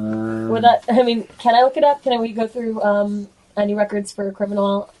 Would that? I mean, can I look it up? Can we go through any records for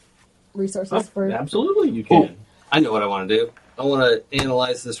criminal resources for? Absolutely, you can. I know what I want to do. I want to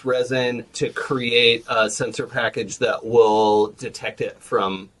analyze this resin to create a sensor package that will detect it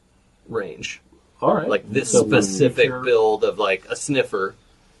from range. All right. Like this So specific future- build of like a sniffer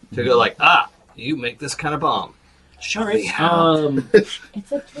to go like, you make this kind of bomb. Show me how. It's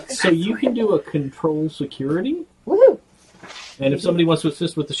a. So you can do a control security, Woohoo! and if somebody wants to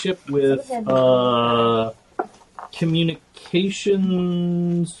assist with the ship with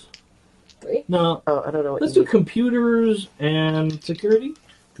communications, 3. no, Oh, I don't know what let's you do computers and security.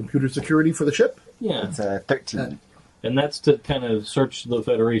 Computer security for the ship? Yeah, It's a 13. and that's to kind of search the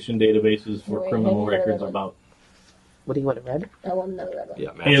Federation databases for Wait, criminal maybe records another one. about What do you want to read? I want another red one.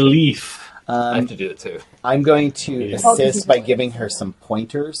 Yeah, man. Elif. I have to do it too. I'm going to Yeah. assist by giving her some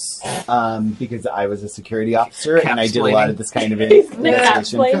pointers because I was a security officer and I did a lot of this kind of He's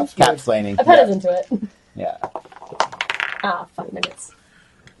investigation. capsplained. Capsplaining. I've had us into it. Yeah. 5 minutes.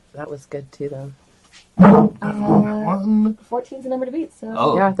 That was good too, though. 14's the number to beat. So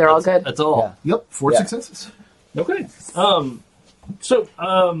Oh, Yeah, they're all that's- good. That's all. Yeah. Yep, 4 Yeah. successes. Okay.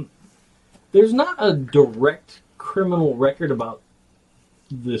 There's not a direct criminal record about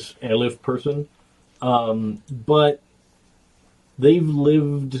this Elif person, but they've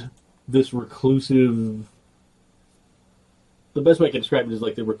lived this reclusive. The best way I can describe it is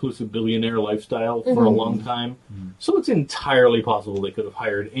like the reclusive billionaire lifestyle for a long time. So it's entirely possible they could have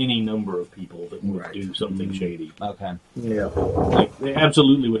hired any number of people that would Right. do something shady. Okay. Yeah. Like they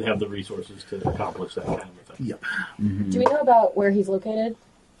absolutely would have the resources to accomplish that kind of a thing. Yep. do we know about where he's located?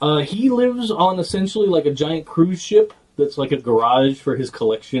 He lives on essentially like a giant cruise ship that's like a garage for his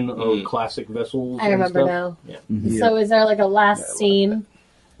collection of classic vessels. I and remember stuff. now. Yeah. So is there like a last scene?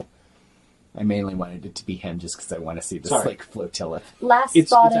 I mainly wanted it to be him just because I want to see this Sorry. like flotilla. Last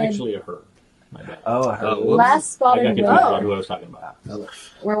It's spotted. actually a her. My bad. Oh, I heard. whoops. Last I spotted. got confused Will. about who I was talking about.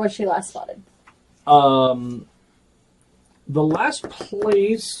 Where was she last spotted? The last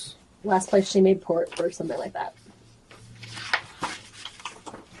place. Last place she made port or something like that.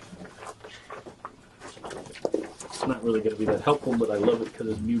 It's not really going to be that helpful, but I love it because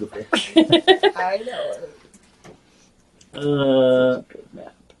it's beautiful. I know.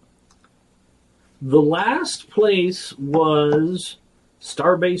 The last place was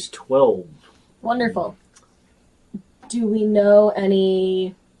Starbase 12. Wonderful. Do we know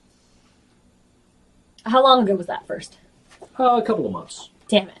any... How long ago was that first? A couple of months.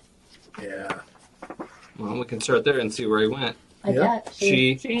 Damn it. Yeah. Well, we can start there and see where he went. I Yeah. bet.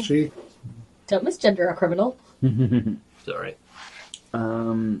 She. Don't misgender a criminal. It's all right.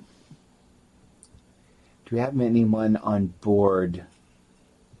 Do we have anyone on board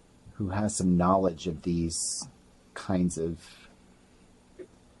who has some knowledge of these kinds of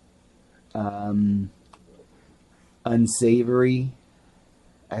unsavory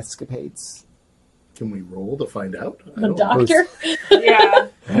escapades? Can we roll to find out? I The don't- doctor? Yeah.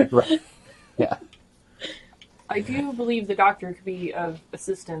 Right. Yeah. I do believe the doctor could be of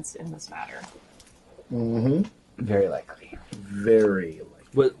assistance in this matter. Mhm. Very likely. Very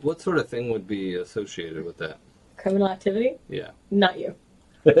likely. What sort of thing would be associated with that? Criminal activity? Yeah. Not you.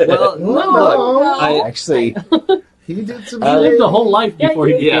 Well, No. I, Actually, He did some. He lived a whole life Yeah, before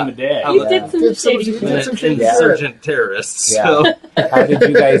he yeah. became a dad. I You was- did some Did some- shady he shit. did some shady Yeah. insurgent terrorists. Yeah. So how did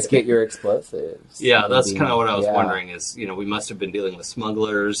you guys get your explosives? yeah, that's Maybe- kind of what I was yeah. wondering. Is we must have been dealing with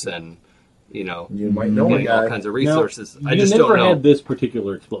smugglers and You might know a getting all guy. kinds of resources. No, I you just never don't know. had this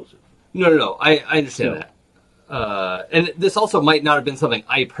particular explosive. No. I understand So- that. And this also might not have been something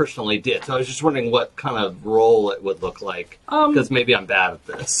I personally did. So I was just wondering what kind of role it would look like. Because maybe I'm bad at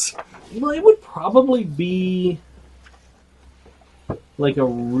this. Well, it would probably be like a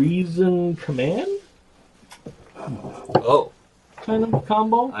reason command Oh, kind of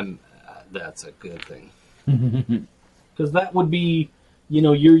combo. that's a good thing. Because that would be,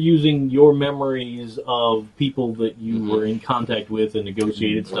 you're using your memories of people that you were in contact with and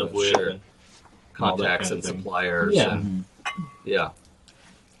negotiated stuff with. Sure. And all that Contacts kind and of thing. suppliers. Yeah. And, yeah.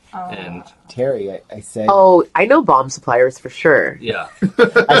 And Terry, I said. Oh, I know bomb suppliers for sure. yeah.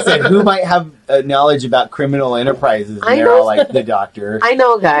 I said, who might have knowledge about criminal enterprises? And I they're know- all like, the doctor. I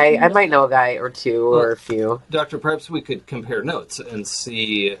know a guy. I might know a guy or two or a few. Doctor, perhaps we could compare notes and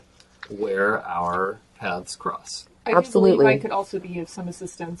see where our paths cross. I do Absolutely. believe I could also be of some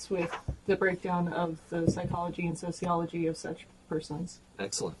assistance with the breakdown of the psychology and sociology of such persons.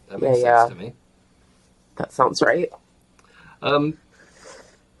 Excellent. That makes Yeah, sense to me. That sounds right.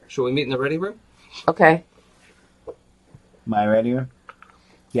 Shall we meet in the ready room? Okay. My ready room?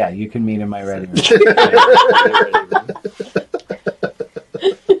 Yeah, you can meet in my ready room.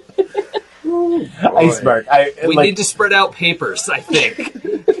 I smirk. We need to spread out papers, I think.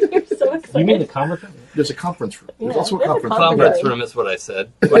 You're so excited. You mean the conference room? There's a conference room. There's Yeah, also a there's a conference Conference room is what I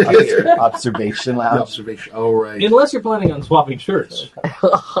said. observation lounge. Observation. Oh, right. Unless you're planning on swapping shirts.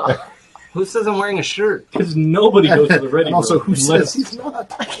 Who says I'm wearing a shirt? Because nobody goes to the ready And also, room who unless says he's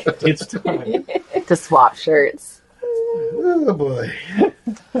not? it's time. To swap shirts. Oh, boy.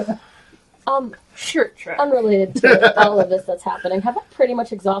 Shirt trap. Unrelated to all of this that's happening, have I pretty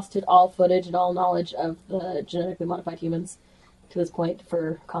much exhausted all footage and all knowledge of the genetically modified humans to this point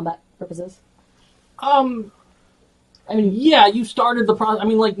for combat purposes? I mean, yeah, you started the process. I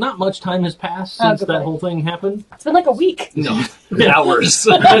mean, like, not much time has passed Oh, since good that point. whole thing happened. It's been like a week. No. Hours.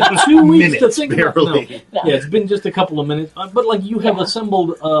 2 weeks to Minutes, think about. No. barely. No. Yeah, it's been just a couple of minutes. But, like, you have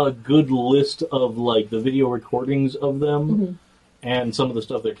assembled a good list of, like, the video recordings of them and some of the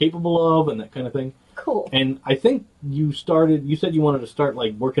stuff they're capable of and that kind of thing. Cool. And I think you said you wanted to start,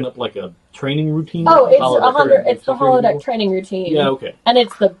 like, working up, like, a training routine. Oh, it's Holodeck it's the holodeck training routine. Yeah, okay. And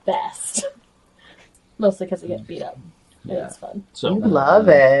it's the best. Mostly because I get beat up. And Yeah. it's fun. So, Love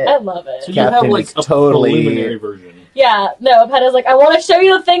it. I love it. so you have, Captain like, is a totally- preliminary version. Yeah, no, Petta's like, I want to show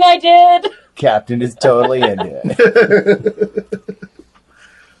you the thing I did. Captain is totally into it.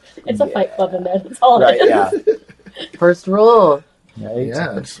 It's a fight club in there. That's all Right, it is. yeah. First rule. Right?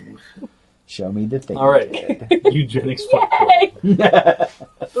 Yeah. Show me the thing. All right. you did. Eugenics Fight Club. Yay!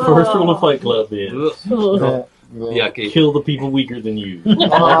 First rule of Fight Club is Ugh. Yucky. kill the people weaker than you.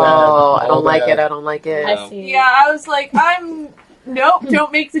 Oh, I don't like bad. it. I don't like it. I see. Yeah, I was like, nope,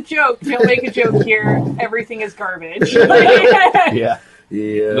 don't make the joke. Don't make a joke here. Everything is garbage. Yeah,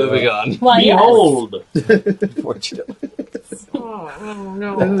 Yeah. Moving on. Why, yes. Behold. unfortunately. oh,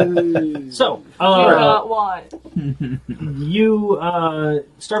 no. So, Do not want. you,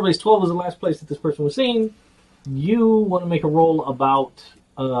 Starbase 12 was the last place that this person was seen. You want to make a roll about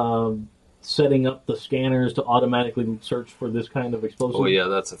setting up the scanners to automatically search for this kind of explosive? Oh yeah,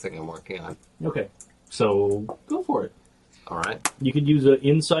 that's the thing I'm working on. Okay, so go for it. All right. You could use an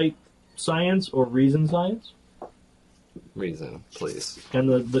insight science or reason science, Reason, please.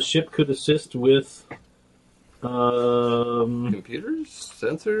 and the ship could assist with. Computers,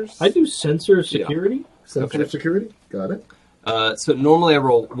 sensors. I do sensor security. Sensor Okay. security. Got it. So normally I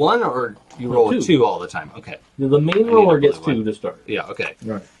roll 1, or you roll a Two. 2 all the time. Okay. The main I roller need a gets blue 2 one. to start. Yeah. Okay.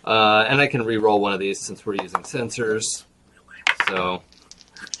 Right. And I can re-roll one of these since we're using sensors. So,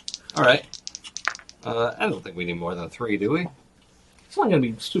 all right. I don't think we need more than 3, do we? It's not going to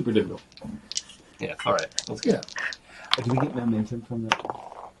be super difficult. Yeah. All right. Let's go. Yeah. Do we get momentum from the?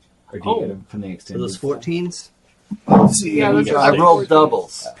 Or do you Oh. get them from the For extended? those 14s, Let's see. Yeah, we those got are I rolled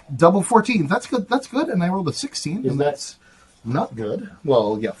doubles. double 14. That's good. That's good. And I rolled a 16, Is and that- that's not good.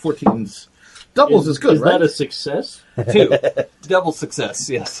 Well, yeah, 14s. Doubles is good, Is right? that a success? 2. Double success.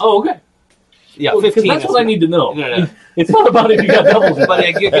 Yes. Oh, okay. Yeah. Well, 'cause 15. that's is what I need to know. No. It's not about if you got doubles. or But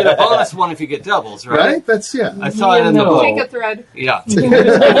not. you get a bonus 1 if you get doubles, right? right? That's yeah. I saw it in the No. book. Take a thread. Yeah.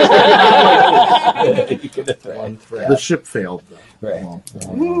 One thread. The ship failed. Though.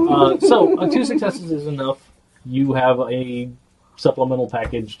 Right. So 2 successes is enough. You have a supplemental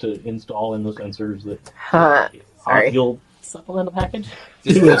package to install in the sensors that Sorry. you'll Supplemental package.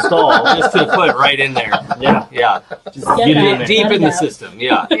 Just to install. just to put it right in there. Yeah. Yeah. Just Get get it that. in there. Deep Let in it the out. system.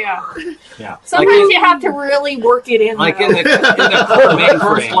 Yeah. Yeah. Yeah. Sometimes you have to really work it in. Like though. in the mainframe.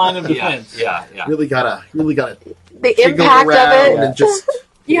 First line of Yeah, defense. Yeah. Yeah. Really gotta The jiggle impact around of it. and just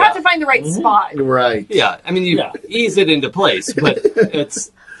you have to find the right spot. right. Yeah. I mean, you Yeah. ease it into place, but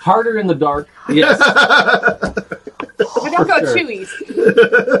it's Harder in the dark. yes. But don't go sure. too easy.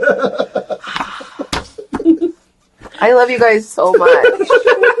 I love you guys so much.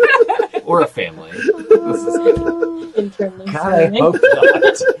 Or a family. This is good. Internally God, I screaming. hope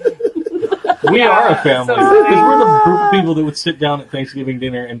not. We are a family. so Because nice. we're the group of people that would sit down at Thanksgiving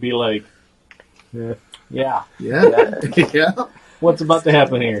dinner and be like, yeah, Yeah. Yeah. what's about to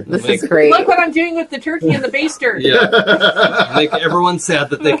happen here? This Like- is great. Look what I'm doing with the turkey and the baster. Yeah. Make everyone sad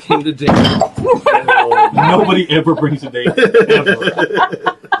that they came to dinner. Nobody ever brings a date. Ever.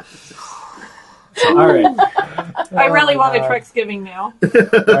 All right. I really want a Trexgiving now.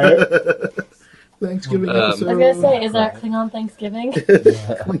 Thanksgiving Um, episode. I was gonna say, is that Klingon Thanksgiving?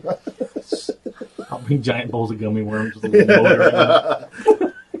 I'll bring giant bowls of gummy worms with a little motor in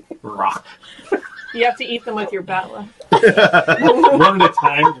them. Rock. You have to eat them with your batla. One at a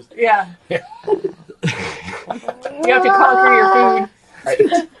time. Just, Yeah. You have to conquer your food.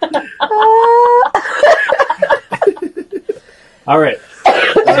 all right.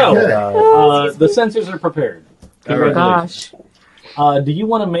 So, the sensors are prepared. All right. Congratulations. Gosh. Do you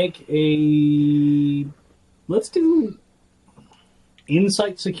want to make a... Let's do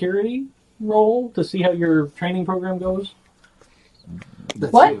insight security roll to see how your training program goes?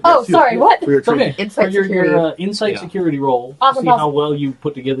 What? Oh, sorry, what? We were It's okay. Insight For your security. insight Yeah. security roll, to Awesome, see how awesome. well you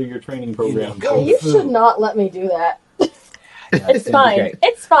put together your training program. Yeah, you should not let me do that. It's gonna be fine. great.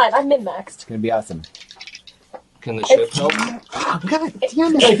 It's fine. I'm min-maxed. It's gonna be awesome. Can the ship help? God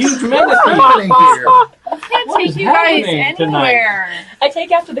damn A it. huge menace. Happening here. Can't What take is you guys happening tonight? anywhere. I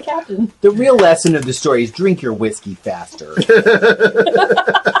take after the captain. The real lesson of the story is drink your whiskey faster. Do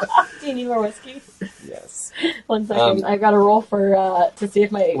you need more whiskey? Yes. 1 second. I've got to roll for to see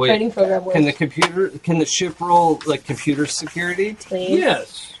if my Wait, training program works. Can the ship roll like computer security? Please.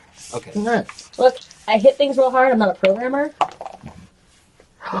 Yes. Okay. All right. Look, I hit things real hard. I'm not a programmer.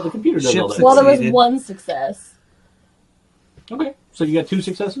 Well, the computer does all Ships that. Well, there was Succeeded. 1 success. Okay. So you got 2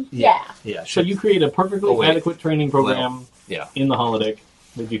 successes? Yeah. Yeah. So you create a perfectly Oh, wait. adequate training program yeah. in the holodeck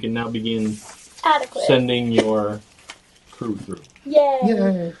that you can now begin Adequate. sending your crew through. Yay.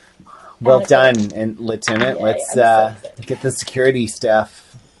 Yay. Well Adequate. done, and Lieutenant. Yeah, Let's I'm so excited. get the security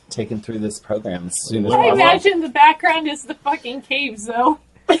staff taken through this program as soon as I possible. imagine the background is the fucking caves, though.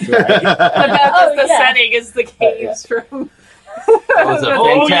 Right. The yeah. setting is the caves from. That was a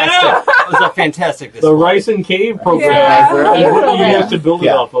Oh, fantastic. yeah. That was a fantastic. The display. Rice and Cave program. Yeah. is what you have to build it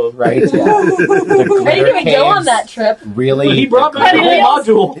Yeah. off of. Right? Yeah. The I didn't even glitter go on caves that trip. Really? But he brought back the But it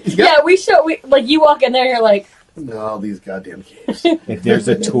whole module. Yeah, we like you walk in there, you're like, No, these goddamn caves. If there's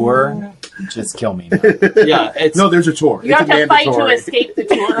a tour, just kill me. Now. Yeah. It's No, there's a tour. You it's have a to fight to mandatory. escape the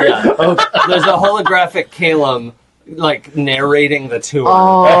tour. yeah. There's a holographic Calum like narrating the tour.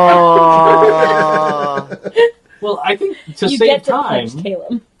 Oh. Well, I think to you save get to time, punch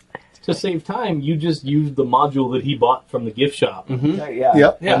Caleb. you just used the module that he bought from the gift shop, Mm-hmm. Yeah.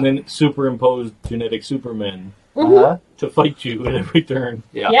 Yep. Yeah. and then superimposed genetic supermen Uh-huh. to fight you at every turn.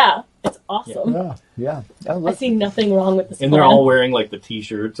 Yeah. Yeah. It's awesome. Yeah. Oh, I look. see nothing wrong with this And they're plan. all wearing like the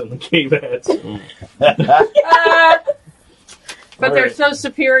t-shirts and the cave hats. But they're Alright. so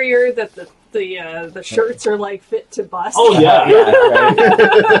superior that the shirts are like fit to bust. Oh yeah, Right.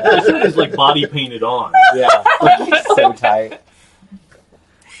 the shirt is like body painted on Yeah. So tight.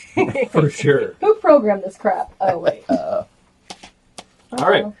 for sure. Who programmed this crap? Oh wait. All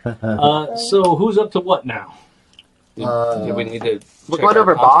right. So who's up to what now? Do we need to? We're check going our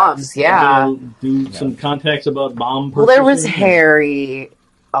over contacts? bombs, yeah. We'll do some contacts about bomb. Well, there was purchasing. Harry.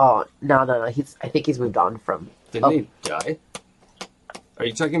 Oh, no. I think he's moved on from. Didn't he die? Are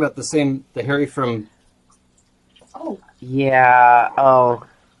you talking about the Harry from? Oh, Yeah. Oh.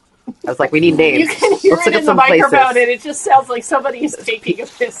 I was like, we need names. You can hear Let's it look at in the some microphone, places. and it just sounds like somebody is taking a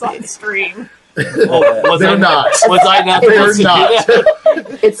piss on stream. Oh, was They're I not. Was I not? They're supposed to do not.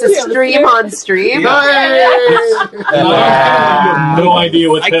 that? It's a stream on stream. You have no idea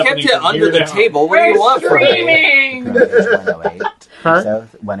what's I happening. kept it from under here the down. table. What do you want from me? Streaming! 108. Huh? So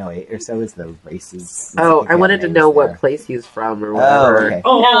 108 or so is the races. Oh, I wanted to know what there. place he's from or Oh, whatever. okay.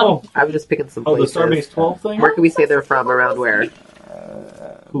 Oh, I was just picking some oh, the places. Starbase 12 thing. Where can we say they're from? Around where?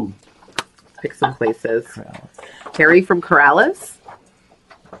 Who? Pick some places. Harry from Corrales?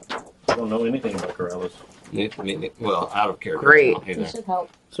 I don't know anything about Corrales. Well, out of character. Great. Hey this there. should help.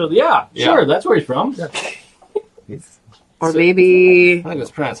 So yeah, Yeah. sure, that's where he's from. It's- Or maybe... I think it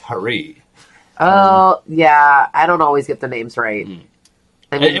was pronounced Harry. Oh, yeah. I don't always get the names right. Mm.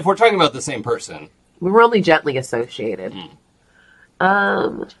 I mean, If we're talking about the same person, we were only gently associated.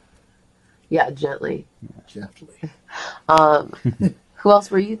 Mm. Yeah, gently. Gently. Who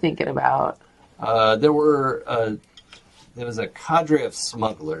else were you thinking about? there was a cadre of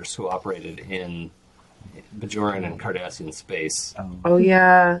smugglers who operated in Bajoran and Cardassian space, Oh,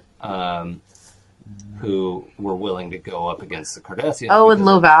 yeah. who were willing to go up against the Cardassians. Oh, and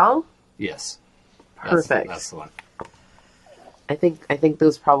because of- Loval? Yes. Perfect. That's the one. I think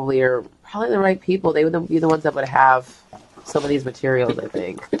those probably are the right people. They would be the ones that would have some of these materials, I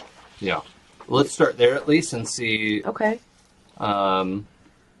think. Yeah. Let's start there at least and see. Okay. I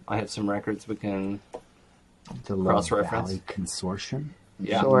have some records we can. The Low Cross-reference. Valley Consortium.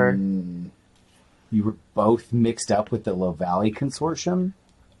 Yeah. Sure. You were both mixed up with the Low Valley Consortium?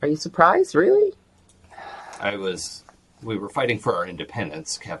 Are you surprised? Really? We were fighting for our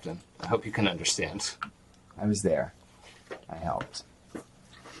independence, Captain. I hope you can understand. I was there. I helped.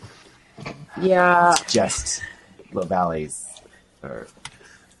 Yeah. Just Low Valley's. Or,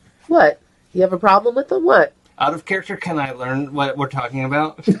 What? You have a problem with them? What? Out of character, can I learn what we're talking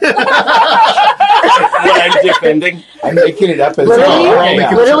about? What I'm defending? I'm making it up as Literally, well.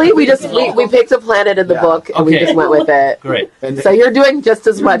 Yeah. literally, we picked a planet in the Yeah. book and we Okay. just went with it. Great. And So you're doing just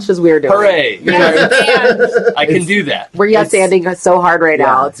as much as we're doing. Hooray! I can do that. We're yes anding so hard right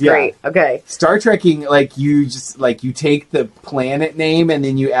now. Yeah, It's yeah. great. Okay. Star Trekking, you take the planet name and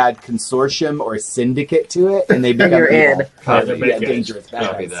then you add consortium or syndicate to it, and they become you're evil. in. Yeah, they're bad Yeah, guys. dangerous bad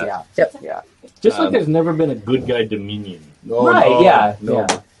Copy guys. that. Yeah, Yep. yeah. Just like there's never been a good guy Dominion, No, Right, no, yeah, no. yeah.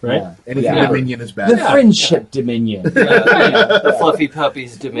 right? Yeah. Anything Yeah. Dominion is bad. The friendship dominion. The Fluffy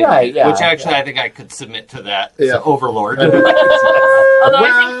Puppies Dominion. Right, yeah. Which actually I think I could submit to that. Yeah. So Overlord. Although I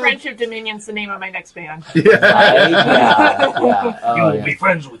Well- think Friendship Dominion's the name of my next band. Right? Yeah, yeah. You will be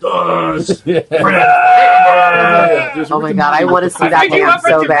friends with us. Oh my god, I want to see that I do band have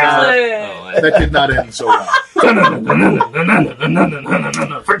so Friendship bad. Bracelet. Oh, That did not end so well.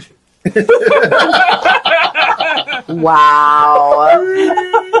 Friendship. Wow.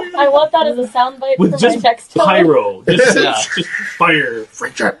 I want that as a soundbite With for just my text tone. pyro, just, Yeah. just fire.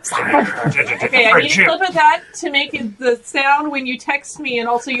 Friendship. Okay, I need a clip of that to make it the sound when you text me, and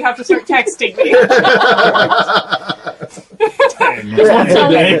also you have to start texting me. Just once a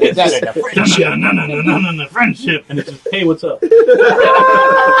day. It's That's just, a friendship. friendship, and it's just, hey, what's up? That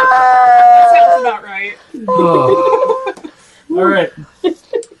sounds about right. All right.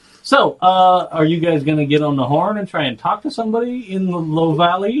 So, are you guys going to get on the horn and try and talk to somebody in the Low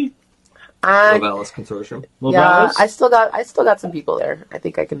Valley? Lovalis Consortium. Low Yeah, Vallis? I still got some people there. I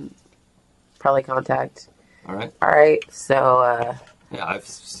think I can probably contact. All right. All right. So Yeah, I have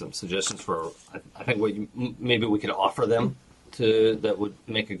some suggestions for. I think maybe we could offer them to that would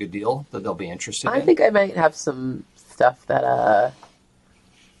make a good deal that they'll be interested I in. think I might have some stuff that I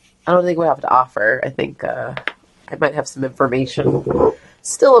don't think we have to offer. I think I might have some information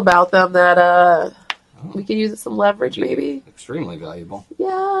still about them that we could use as some leverage, maybe. Extremely valuable.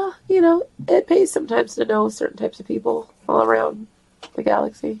 Yeah, it pays sometimes to know certain types of people all around the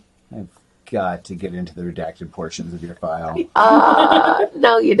galaxy. I've got to get into the redacted portions of your file.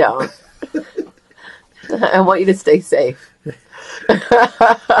 No, you don't. I want you to stay safe.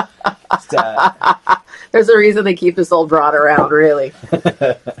 Just, There's a reason they keep this old broad around, really.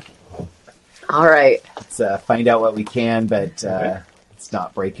 All right. let's find out what we can, but Okay. let's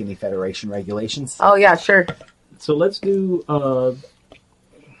not break any Federation regulations. Oh, yeah, sure. So let's do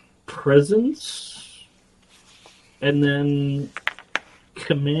presence, and then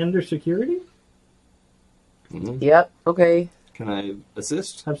commander security. Mhm. Yep. Okay. Can I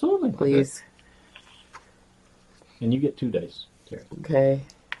assist? Absolutely. Please. And you get 2 dice, Terry, Okay.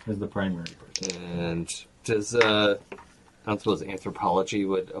 as the primary person. And does I don't suppose anthropology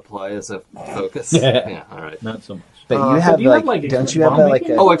would apply as a focus? Yeah. Yeah. All right. Not so much. But So you have do you have, like, like, don't you have bomb like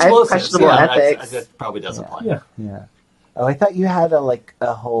making? a Oh, explosives. questionable Yeah, ethics. that probably does apply. Yeah. yeah? Oh, I thought you had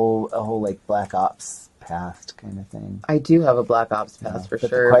a whole like Black Ops past kind of thing. I do have a Black Ops pass for But the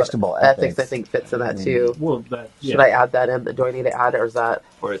sure. but questionable ethics, I ethics. think, fits in that Mm. too. Well, that Should I add that in? Do I need to add it, or is that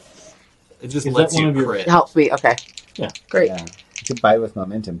Or it just Is lets that one you of your- crit. helps me? Okay. Yeah. Great. Yeah, you could buy with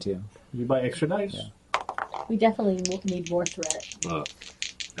momentum too. You buy extra dice. Yeah. We definitely need more threat. Oh,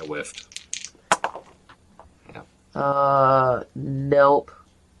 I whiffed. Nope.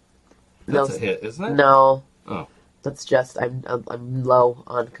 That's No. a hit, isn't it? No. Oh. That's just I'm low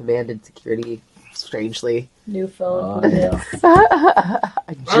on command and security. Strangely, New phone. Oh, no.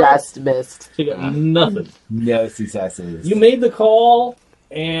 I just missed. So you got nothing. No successes. You made the call,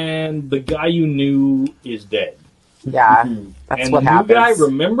 and the guy you knew is dead. Yeah, that's and what the happens. new guy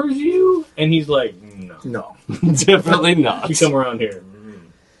remembers you, and he's like, no. No. Definitely not. You come around here.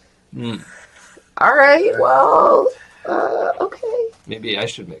 Mm. All right. Well, okay. Maybe I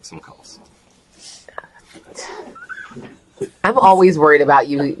should make some calls. I'm always worried about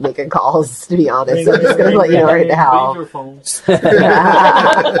you making calls. To be honest, I'm just gonna let you know right now. Your phone.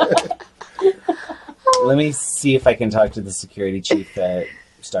 Let me see if I can talk to the security chief at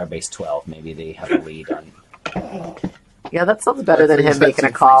Starbase 12. Maybe they have a lead on. Yeah, that sounds better than That's him making a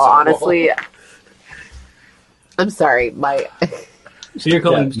pretty call. reasonable. Honestly, I'm sorry. My So you're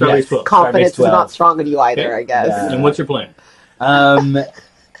calling Yeah, Starbase yes. 12. confidence is 12. not strong in you either. Okay. I guess. Yeah. And what's your plan?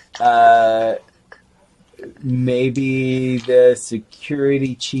 Maybe the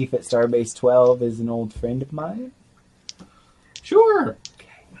security chief at Starbase 12 is an old friend of mine. Sure.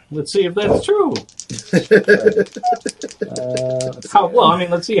 Let's see if that's true. Let's How, see. well, I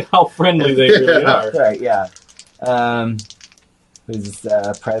mean, let's see how friendly they really Yeah. are. Right, yeah. Who's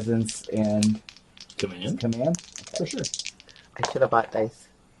presence and Command? command? For sure. I should have bought dice.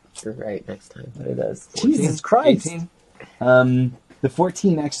 You're right. Next time. There it is. 14? Jesus Christ. 18? The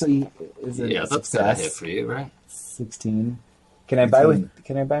 14 actually is a Yeah, that's gonna hit success. for you, right? 16. Can I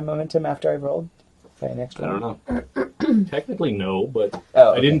buy momentum after I rolled? By an I extra? don't know. Technically, no, but Oh,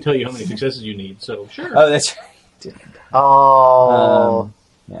 I okay. didn't tell you how many successes you need, so sure. Oh, that's right. Oh,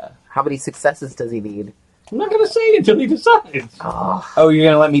 Yeah. how many successes does he need? I'm not going to say until he decides. Oh, Oh, you're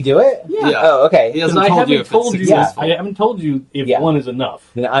gonna let me do it? Yeah. Oh, okay. He Because hasn't I told you haven't if told it's you. successful. I haven't told you if Yeah. one is enough.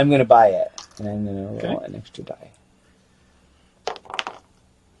 Then I'm gonna buy it, and I'm gonna roll Okay. an extra die.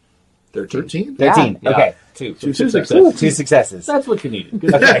 13? 13? 13. Yeah. Okay. Two. Two successes. successes. 2 successes. That's what you needed.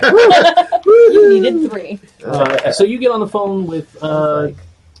 Good. Okay. You needed 3. So you get on the phone with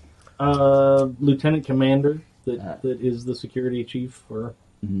Lieutenant Commander that is the security chief for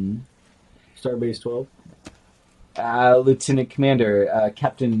Mhm. Starbase 12. Lieutenant Commander,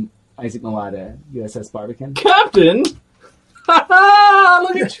 Captain Isaac Malata, USS Barbican. Captain! Ha ha!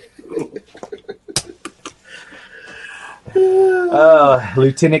 Look at you! Oh,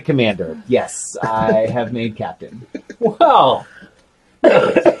 Lieutenant Commander. Yes, I have made captain. Wow.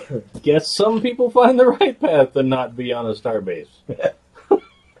 Guess some people find the right path and not be on a starbase.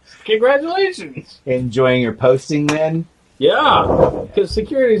 Congratulations! Enjoying your posting then? Yeah, because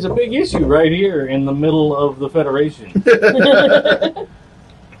security is a big issue right here in the middle of the Federation.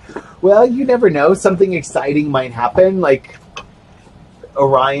 Well, you never know. Something exciting might happen, like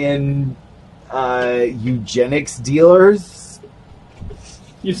Orion eugenics dealers.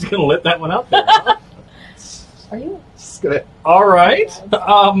 You're just gonna let that one out there. Huh? Are you? Just gonna. All right.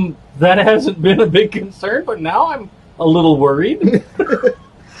 That hasn't been a big concern, but now I'm a little worried.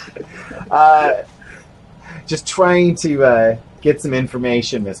 Just trying to get some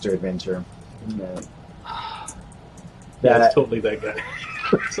information, Mr. Adventure. That's totally that guy.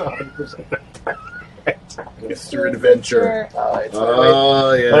 It's 100% that guy. Mr. Adventure. Oh, it's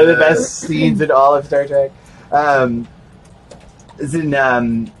Oh, yeah. one of the best scenes in all of Star Trek. Is in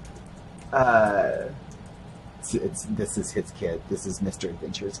this is his kid. This is Mr.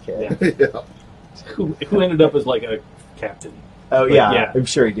 Adventure's kid. Yeah. Who ended up as like a captain. Oh But yeah, yeah. I'm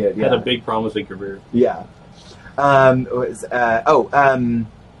sure he did. Had Yeah, a big promising career. yeah.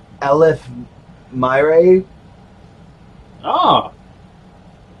 Elif Myra, Ah.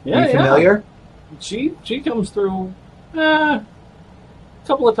 Yeah, you familiar? She comes through a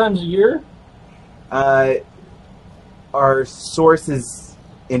couple of times a year. Our sources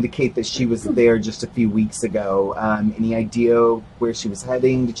indicate that she was there just a few weeks ago. Any idea where she was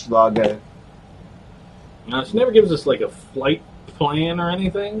heading? Did she log a... She never gives us like a flight plan or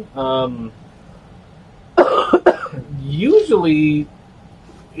anything. Usually,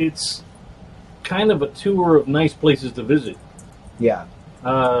 it's kind of a tour of nice places to visit. Yeah.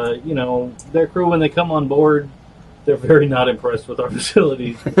 Their crew, when they come on board, they're very not impressed with our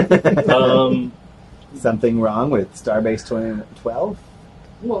facilities. Something wrong with Starbase 2012?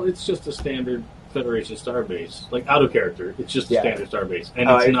 Well, it's just a standard Federation starbase. Like, out of character, it's just a Yeah. standard starbase. And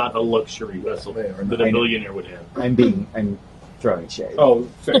Oh, it's not a luxury vessel They are that a millionaire would have. I'm throwing shade. Oh,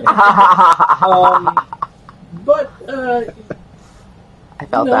 fair. But, I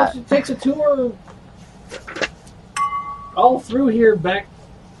felt that. it takes a tour all through here back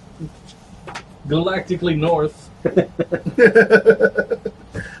galactically north.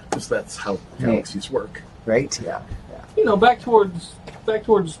 Because that's how galaxies work. Right? Yeah. Back towards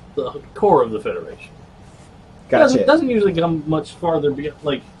the core of the Federation. Gotcha. Doesn't usually come much farther beyond,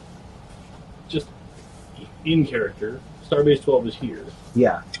 like, just in character. Starbase 12 is here.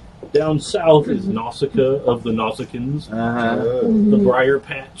 Yeah. Down south is Nausicaa of the Nausicans, Uh-huh. the Briar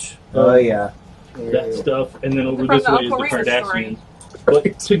Patch, Oh, yeah. that stuff, and then over From this the way is the Uncle Remus Cardassians. story.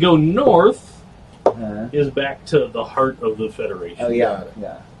 But to go north Uh-huh. is back to the heart of the Federation. Oh, yeah.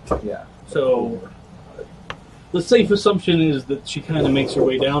 Yeah. So the safe assumption is that she kind of makes her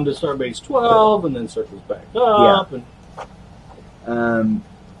way down to Starbase 12 and then circles back up. And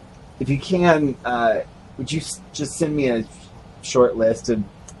If you can, would you just send me a short list of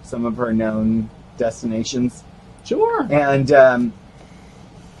some of her known destinations? sure. And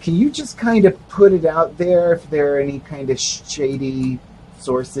can you just kind of put it out there if there are any kind of shady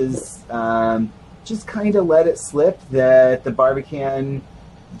sources? Just kind of let it slip that the Barbican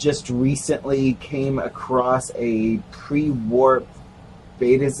just recently came across a pre-warp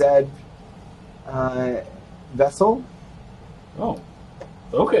Beta Z vessel. Oh,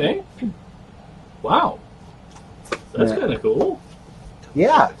 okay. Wow. That's Yeah. kind of cool.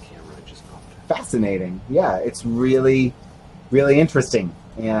 Yeah, The camera just popped. fascinating. Yeah, it's really, really interesting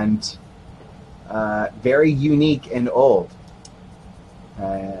and very unique and old.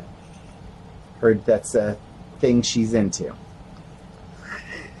 Heard that's a thing she's into.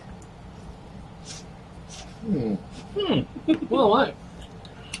 Well, what?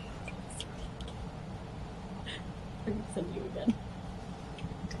 I'm gonna send you again.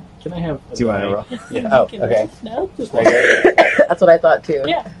 Can I have a Do you want to die? roll? Yeah. Oh, Can okay. No? Just That's what I thought too.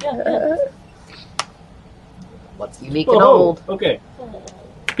 Yeah. What's unique and old? Okay.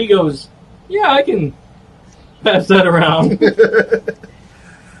 He goes, yeah, I can pass that around.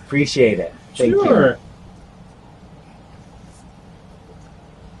 Appreciate it. Thank Sure.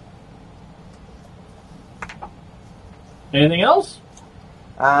 Anything else?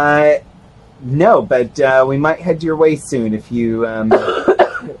 you. No, but we might head your way soon if you.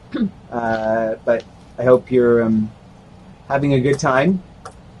 But I hope you're having a good time.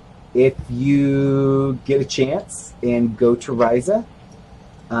 If you get a chance and go to Ryza,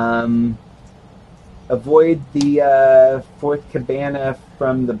 avoid the fourth cabana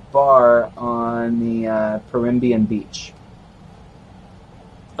from the bar on the Perimbian beach.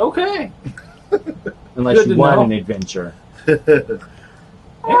 Okay. Unless Good you to want know. an adventure.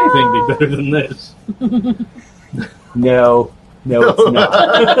 Anything be better than this. No, it's not.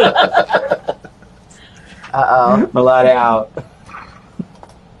 Uh-oh. Malata out.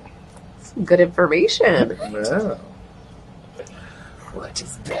 Some good information. Wow. What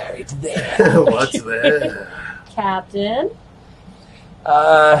is buried there? What's there? Captain.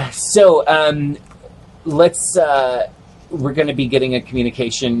 Let's. We're going to be getting a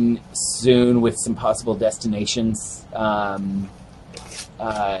communication soon with some possible destinations.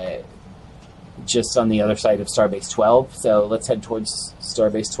 Just on the other side of Starbase 12. So let's head towards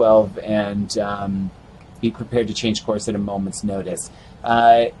Starbase 12 and be prepared to change course at a moment's notice.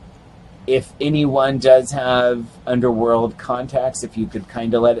 If anyone does have underworld contacts, if you could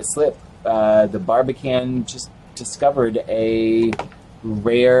kind of let it slip. The Barbican just discovered a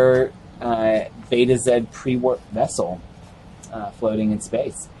rare Beta Z pre-warp vessel floating in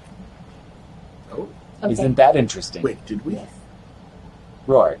space. Oh, Okay. Isn't that interesting? wait, did we?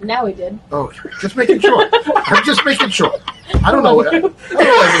 Roar. Now we did. Oh, just making sure. I'm just making sure. I don't know what happened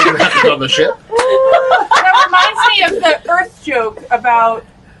on the ship. That reminds me of the Earth joke about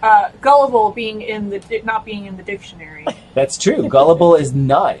Gullible being in the not being in the dictionary. That's true. Gullible is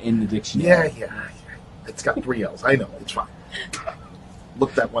not in the dictionary. Yeah. It's got 3 L's. I know. It's fine.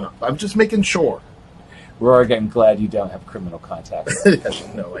 Look that one up. I'm just making sure. Rourke, I'm glad you don't have criminal contacts.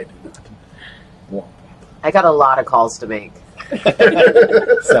 No, I do not. Womp. I got a lot of calls to make.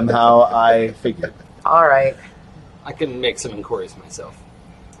 Somehow I figured. All right. I can make some inquiries myself.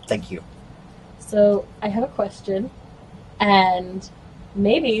 Thank you. So I have a question, and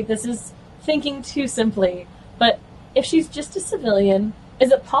maybe this is thinking too simply, but if she's just a civilian,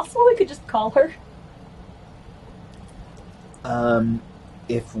 is it possible we could just call her?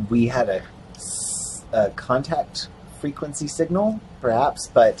 If we had a contact frequency signal, perhaps,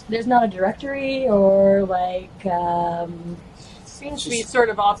 but There's not a directory or like Seems to be sort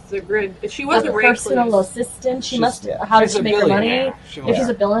of off the grid. She was a a personal recluse. assistant. She She's- must. yeah. How does She's she a make her money? billionaire. She If wants- she's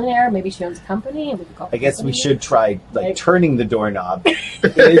a billionaire, maybe she owns a company, and we could call. I guess we company. should try Like- turning the doorknob.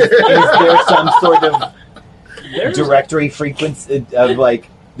 Is there some sort of There's directory frequency of like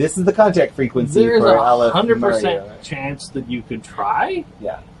this is the contact frequency there's for a Aleph 100% Mario? chance that you could try.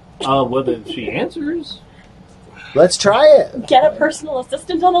 Yeah. Whether she answers. Let's try it. Get a personal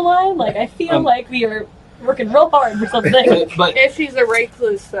assistant on the line. Like I feel like we are working real hard for something. But If she's a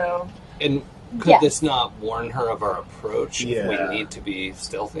recluse, though. and could Yes. this not warn her of our approach? If Yeah. we need to be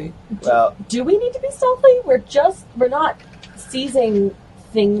stealthy. Well, Do we need to be stealthy? We're not seizing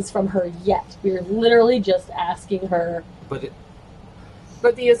things from her yet. We're literally just asking her. But it,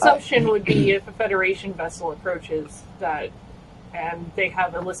 But the assumption would be if a Federation vessel approaches that, and they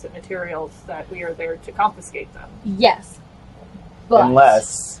have illicit materials, that we are there to confiscate them. Yes, but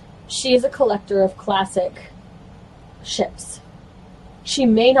unless she is a collector of classic ships. She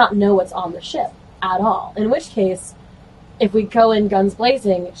may not know what's on the ship at all. In which case, if we go in guns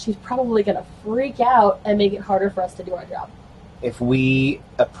blazing, she's probably going to freak out and make it harder for us to do our job. if we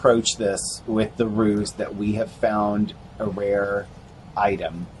approach this with the ruse that we have found a rare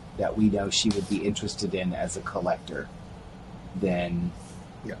item that we know she would be interested in as a collector, then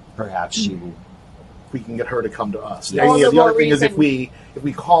Yeah. perhaps she will. We can get her to come to us. Yeah. All And, the the other more thing is, reason- if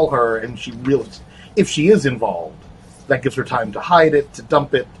we call her and if she is involved, that gives her time to hide it, to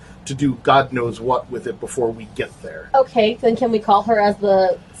dump it, to do God knows what with it before we get there. Okay, then can we call her as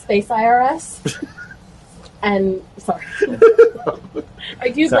the Space IRS? And, sorry. I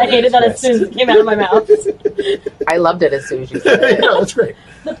do Sorry. I hated that as soon as it came out of my mouth. I loved it as soon as you said it. Yeah, that's great.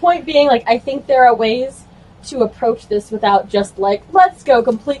 The point being, like, I think there are ways to approach this without just, like, let's go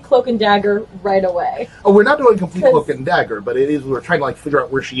complete cloak and dagger right away. Oh, we're not doing complete 'Cause- cloak and dagger, but we're trying to figure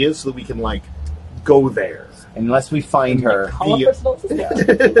out where she is so that we can go there. Unless we find her, Call The- a personal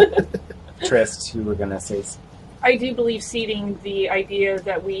assistant. Trist, who we're gonna say. I do believe seeding the idea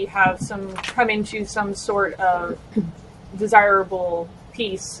that we have come into some sort of desirable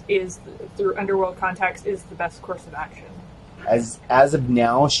peace through underworld contacts is the best course of action. As of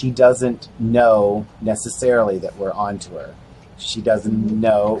now, she doesn't know necessarily that we're onto her. She doesn't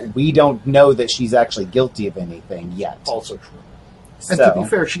know. We don't know that she's actually guilty of anything yet. Also true. And to be So,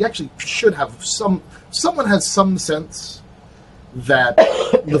 fair, she actually should have someone has some sense that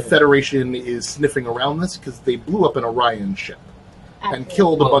the Federation is sniffing around this because they blew up an Orion ship and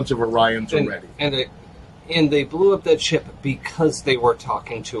killed a Well, bunch of Orions and, already. and they blew up that ship because they were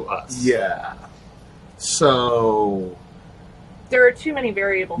talking to us. Yeah. So There are too many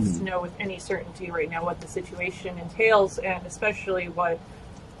variables to know with any certainty right now what the situation entails, and especially what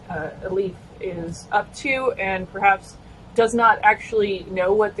Elif is up to, and perhaps does not actually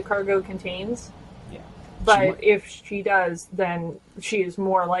know what the cargo contains. Yeah. But if she does, then she is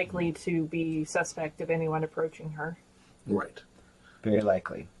more likely to be suspect of anyone approaching her. right. very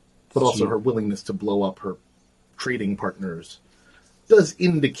likely. But also She- her willingness to blow up her trading partners does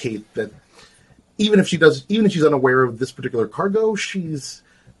indicate that even if she's unaware of this particular cargo, she's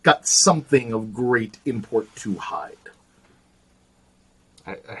got something of great import to hide.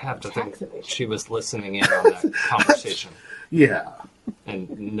 I have to Tax think evasion. she was listening in on that conversation Yeah. and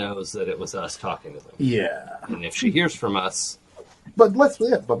knows that it was us talking to them. Yeah. And if she hears from us, But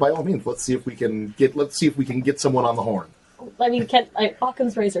but by all means, let's see if we can get someone on the horn. I mean,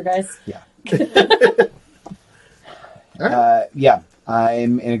 Occam's razor, guys. Yeah,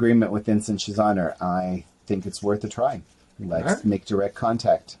 I'm in agreement with Vincent Shizana. I think it's worth a try. Let's Alright. make direct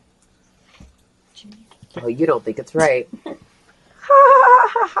contact. Oh, you don't think it's right.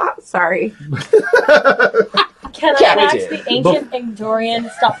 Sorry. Can I Captain. match the ancient Angdorian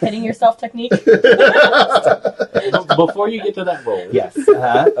stop hitting yourself technique? Before you get to that roll, Yes.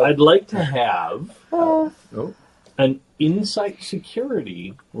 I'd like to have Oh. an insight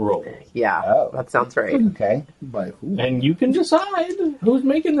security roll. Yeah, Oh. that sounds right. Okay. By who? And you can decide who's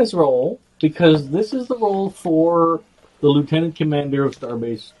making this roll, because this is the roll for the Lieutenant Commander of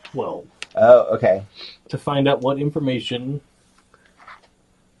Starbase 12 Oh, okay. to find out what information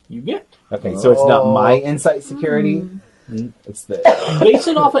you get. Okay, so it's not Oh. my insight security. It's the Base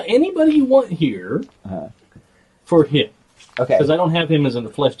it off of anybody you want here for him, okay. because I don't have him as a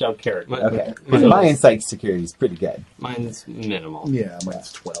fleshed out character. Okay, because my insight security is pretty good. Mine's minimal. Yeah,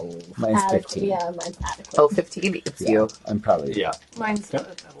 mine's 12. Mine's Adequate. 15. Yeah, mine's adequate. Oh, 15? It's Yeah, you. I'm probably Yeah. Mine's Yep.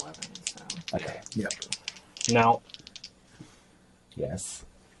 at 11. So. okay. Yep. Now, Yes.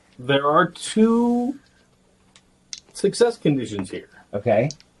 there are 2 success conditions here. Okay.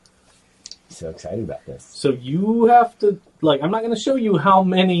 So excited about this. So you have to, I'm not going to show you how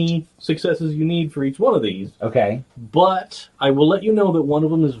many successes you need for each one of these, Okay. but I will let you know that one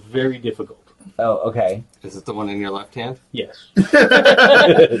of them is very difficult. Oh, okay. Is it the one in your left hand? Yes.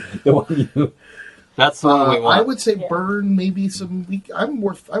 The one you. That's the one we want. I would say Yeah. burn maybe some weak.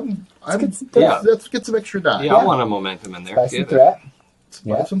 Let's get some let's get some extra die. Yeah, I want a momentum in there. Spice Give and it. threat.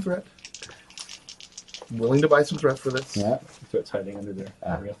 Buy Yeah. some threat. Willing to buy some threat for this. Yeah. Threat's hiding under there.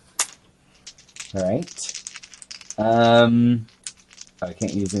 Ah. There we go. All right. I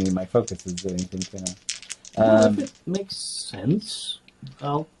can't use any of my focuses or anything, can I? If it makes sense,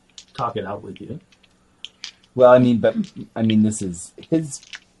 I'll talk it out with you. Well, this is his.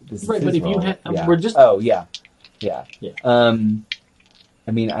 This is Right, his but if you role. had- yeah. we're just- Oh, yeah. Yeah. Yeah.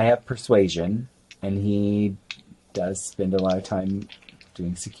 I have persuasion, and he does spend a lot of time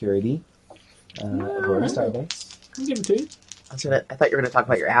doing security aboard Starbase. I'll give it to you. I thought you were going to talk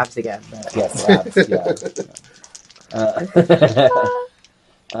about your abs again. Yes, abs, yeah.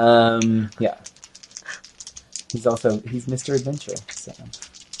 Yeah. He's Mr. Adventure. So.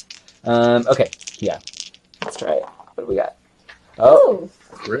 Okay, yeah. Let's try it. What do we got? Oh,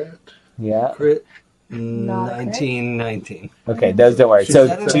 Threat. yeah. Crit. Not a crit. 19. Okay, those don't worry. So Is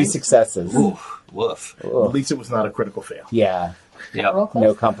that 2 a- successes. Oof. Woof. At Ugh. least it was not a critical fail. Yeah, Yep. Roll close.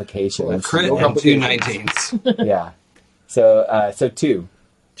 no complications. Crit No and 2 complications. 19s. Yeah. So 2.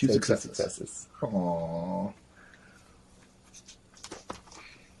 Two So successes. Aww.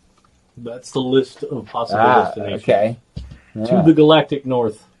 That's the list of possible destinations. Okay. To Yeah. the galactic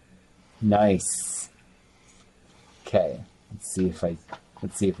north. Nice. Okay. Let's see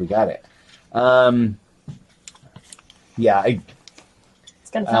if we got it. Yeah. It's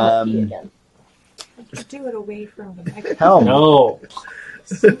gonna sound like pee Um, again. Just do it away from the microphone. Helm. No.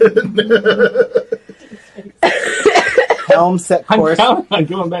 Helm set I'm course. counting on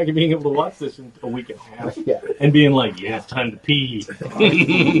going back and being able to watch this in a week and a half. Yeah. And being like, yeah, it's time to pee.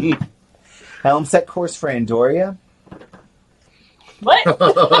 Helm set course for Andoria. What?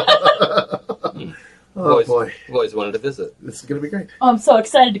 Oh boy, I've always wanted to visit. this is gonna be great. Oh, I'm so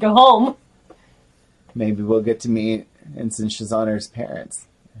excited to go home. Maybe we'll get to meet Ensign Shazaner's parents.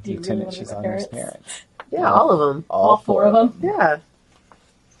 Do you really Lieutenant wanna meet Shazaner's the parents? Yeah, all of them. All 4 of them. Yeah.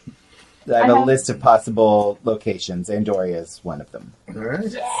 I have I a have- list of possible locations. Andoria is one of them. All right.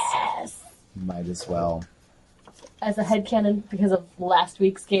 Yes. Might as well. As a headcanon, because of last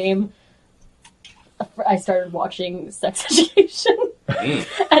week's game, I started watching Sex Education.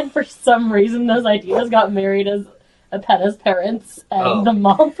 And for some reason, those ideas got married as Apena's parents and Oh. the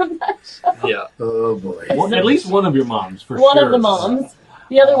mom from that show. Yeah. Oh boy. Well, at least one of your moms, for One sure. of the moms.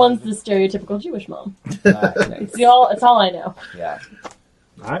 The other one's the stereotypical Jewish mom. Nice. It's all I know. Yeah.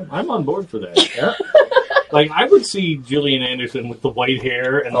 I'm on board for that. Yeah. I would see Gillian Anderson with the white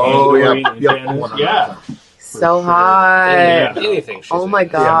hair and the Oh yeah. Andorian Yep. antennas. 100%. Yeah. So hot. Yeah. Anything. She's Oh my in.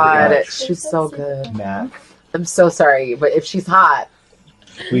 god, Yeah. she's so good. Matt, I'm so sorry, but if she's hot,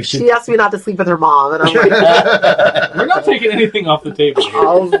 we should. she asked me not to sleep with her mom, and I'm like, We're not taking anything off the table here.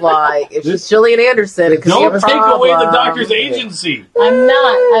 I was like, if she's Gillian Anderson, it could be a Don't take away the problem. doctor's agency. I'm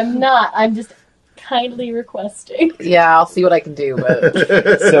not. I'm just kindly requesting. Yeah, I'll see what I can do,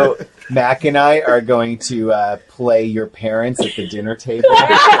 but So Mac and I are going to play your parents at the dinner table.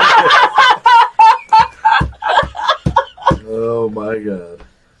 Oh my god.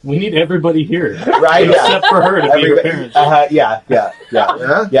 We need everybody here. Right? Yeah. Except for her to be her parents. Yeah.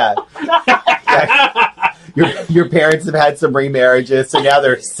 Yeah. Your parents have had some remarriages, so now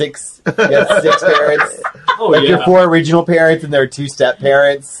there are 6. You have 6 parents. Oh, Like your yeah. 4 original parents, and there are 2 step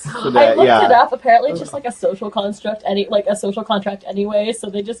parents. So I that, looked yeah. it up. Apparently, it's just like a social construct, a social contract anyway. So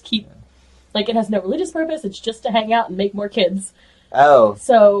they just keep, it has no religious purpose. It's just to hang out and make more kids. Oh,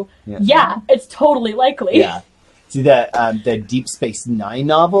 So yeah, it's totally likely. yeah. See that the Deep Space Nine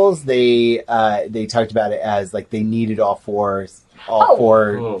novels? They talked about it as like they needed all 4 all Oh,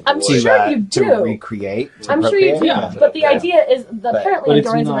 for Oh, I'm boy. to, sure you to do. recreate. to I'm sure you do, procreate. Yeah. but the Yeah. idea is that apparently but it's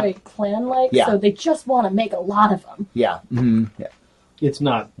Andorians are not- very clan-like, Yeah. so they just want to make a lot of them. Yeah. Mhm. Yeah. It's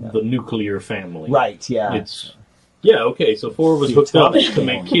not the nuclear family. Right. Yeah. It's okay. So 4 of us The hooked up atomic to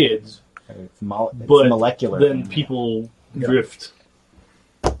make family. kids, It's but molecular. then people drift.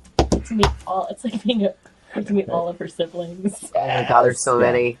 To meet all, it's like to meet all of her siblings. Oh my god, there's so Yeah.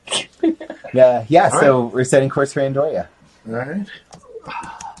 many. Yeah. Yeah. All So we're setting course for Andoria. All right.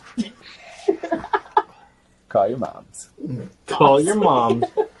 Call your moms. Call your mom.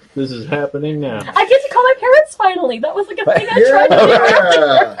 This is happening now. I get to call my parents finally. That was like a thing I tried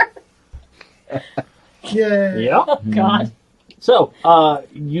to do. Yeah. Yay. Yeah. Oh god. So,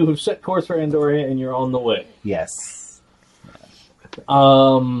 you have set course for Andoria, and you're on the way. Yes.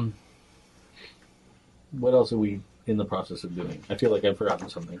 What else are we in the process of doing? I feel like I've forgotten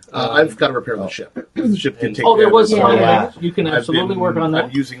something. I've got to repair the ship. The ship can take There was damage. some Yeah. things. You can I've absolutely been- work on that.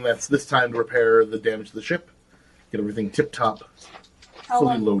 I'm using that this time to repair the damage to the ship, get everything tip top, How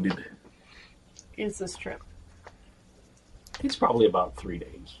fully long loaded. is this trip? It's probably about 3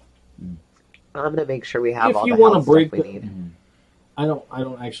 days. I'm gonna make sure we have If all you the wanna health stuff break we the- need. I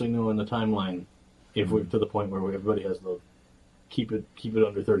don't actually know in the timeline if we're to the point where everybody has the keep it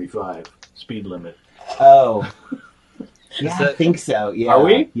under 35 speed limit. Oh. Yeah, I that- think so. Yeah. Are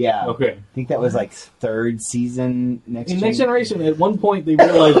we? Yeah. Okay. I think that was like third season. Next In Gen. Next Generation, at one point they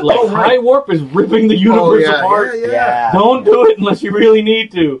realized like Oh, right. high warp is ripping the universe apart. Yeah. Don't do it unless you really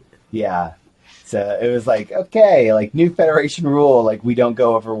need to. Yeah. So it was like, okay, like new Federation rule, like we don't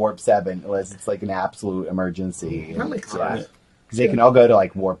go over warp 7 unless it's like an absolute emergency. That makes Yeah. sense. Because they can all go to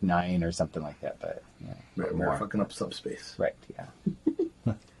like warp 9 or something like that, but yeah. We're fucking up subspace. Right, yeah.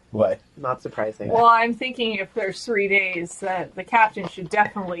 What? Not surprising. Well, I'm thinking if there's 3 days, that the captain should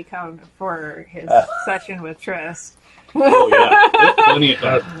definitely come for his session with Triss. Oh yeah, there's plenty of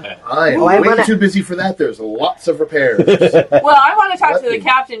time for that. I am Oh, I way wanna- too busy for that. There's lots of repairs. Well, I want to talk to the Nothing.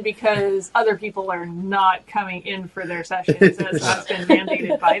 captain because other people are not coming in for their sessions as has been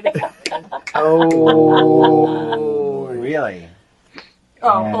mandated by the captain. Oh, really?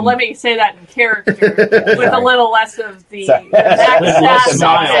 Oh, well, let me say that in character with a Sorry. little less of the Sorry. back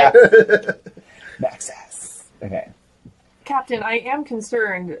Smile. Maxis. Okay. Captain, I am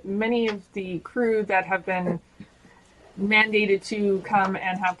concerned. Many of the crew that have been mandated to come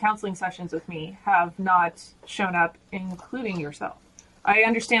and have counseling sessions with me have not shown up, including yourself. I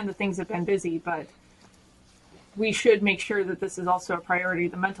understand that things have been busy, but we should make sure that this is also a priority.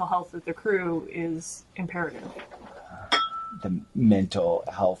 The mental health of the crew is imperative. The mental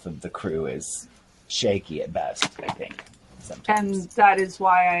health of the crew is shaky at best, I think. And Sometimes. that is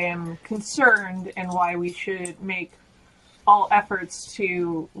why I am concerned and why we should make all efforts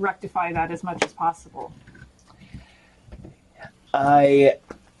to rectify that as much as possible.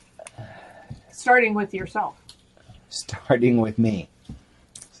 Starting with yourself. Starting with me.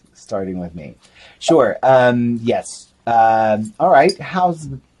 Sure. Yes. All right.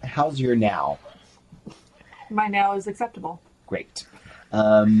 How's your now? My now is acceptable. Great.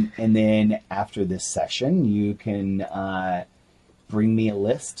 And then after this session, you can bring me a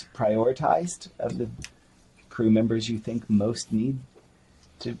list prioritized of the crew members you think most need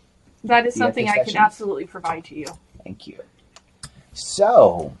to. That is The something I can sessions. absolutely provide to you. Thank you.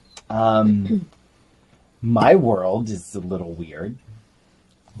 So, my world is a little weird.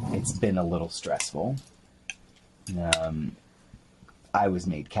 It's been a little stressful. I was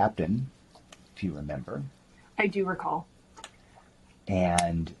made captain, if you remember. I do recall.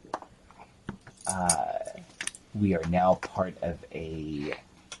 And we are now part of a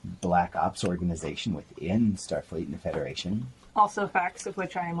Black Ops organization within Starfleet and the Federation. Also facts of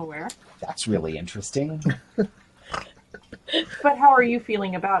which I am aware. That's really interesting. But how are you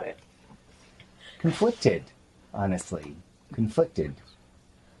feeling about it? Conflicted, honestly. Conflicted.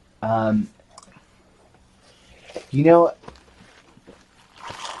 You know,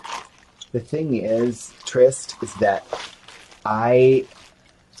 the thing is, Trist, is that I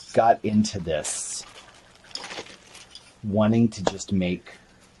got into this wanting to just make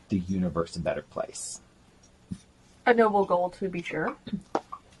the universe a better place. A noble goal, to be sure.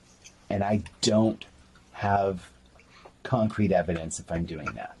 And I don't have concrete evidence if I'm doing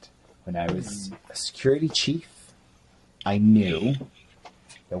that. When I was a security chief, I knew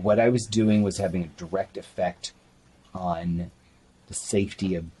that what I was doing was having a direct effect on the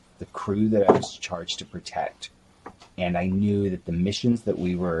safety of the crew that I was charged to protect. And I knew that the missions that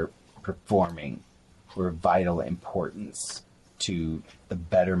we were performing were of vital importance to the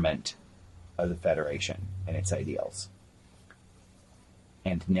betterment of the Federation and its ideals.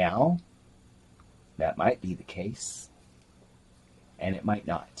 And now, that might be the case. and it might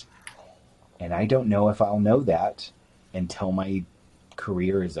not. And I don't know if I'll know that until my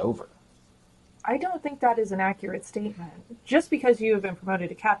career is over. I don't think that is an accurate statement. Just because you have been promoted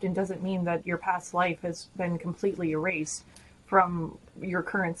to captain doesn't mean that your past life has been completely erased from your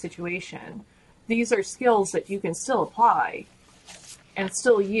current situation. These are skills that you can still apply and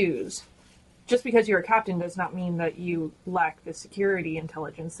still use. Just because you're a captain does not mean that you lack the security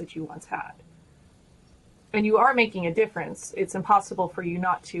intelligence that you once had. And you are making a difference. It's impossible for you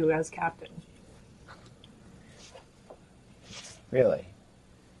not to as captain. Really?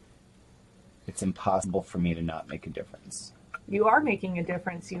 It's impossible for me to not make a difference. You are making a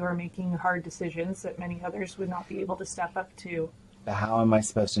difference. You are making hard decisions that many others would not be able to step up to. But how am I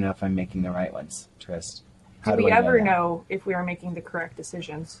supposed to know if I'm making the right ones, Trist? How Do we I ever that? know if we are making the correct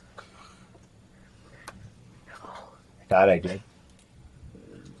decisions? I thought I did.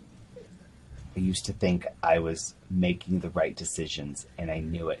 I used to think I was making the right decisions, and I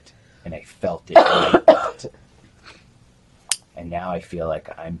knew it, and I felt it, and I felt it. And now I feel like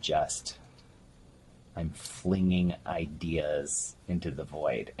I'm flinging ideas into the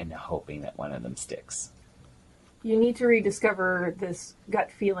void and hoping that one of them sticks. You need to rediscover this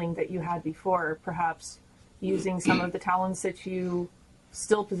gut feeling that you had before. Perhaps using some of the talents that you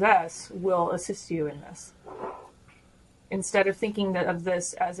still possess will assist you in this. Instead of thinking of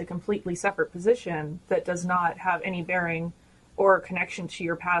this as a completely separate position that does not have any bearing or connection to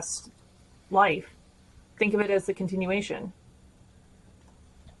your past life, think of it as the continuation.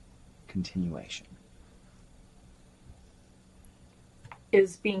 Continuation.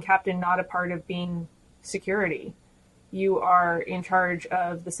 Is being captain not a part of being security? You are in charge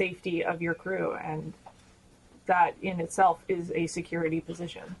of the safety of your crew, and that in itself is a security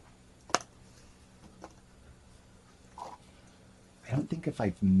position. I don't think if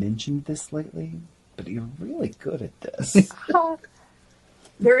I've mentioned this lately, but you're really good at this.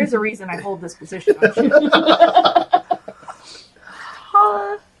 There is a reason I hold this position.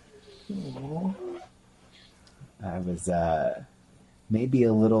 I was maybe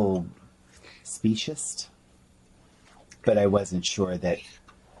a little specious, but I wasn't sure that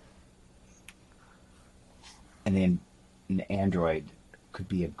an android could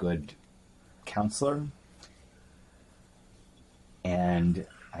be a good counselor. And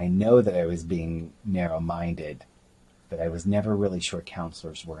I know that I was being narrow-minded, but I was never really sure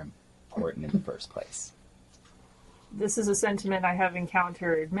counselors were important in the first place. This is a sentiment I have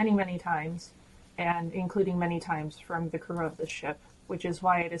encountered many, many times, and including many times from the crew of the ship, which is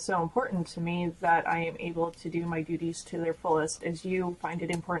why it is so important to me that I am able to do my duties to their fullest, as you find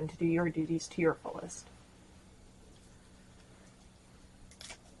it important to do your duties to your fullest.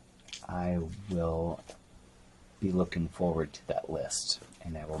 I will be looking forward to that list,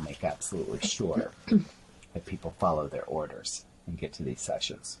 and I will make absolutely sure that people follow their orders and get to these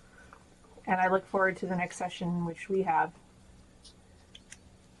sessions. And I look forward to the next session, which we have.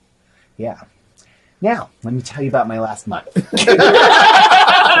 Yeah. Now, let me tell you about my last month.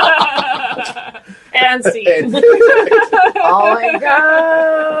 And scene. Oh my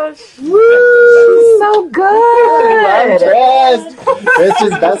gosh. Woo! So good. This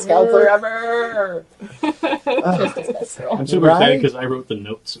is best counselor ever. I'm super excited because I wrote the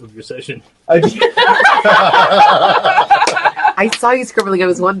notes of your session. I saw you scribbling. I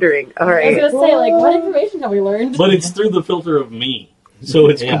was wondering. All I was right. going to say, like, what information have we learned? But it's through the filter of me. So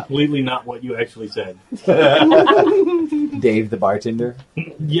it's completely not what you actually said. Dave the bartender.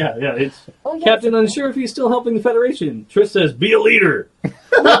 Yeah, it's Oh, yes. Captain unsure if he's still helping the Federation. Trish says, be a leader.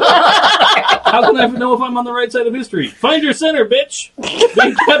 How can I know if I'm on the right side of history? Find your center, bitch.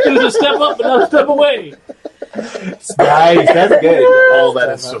 Being captain is a step up, but not a step away. Nice, that's good. All that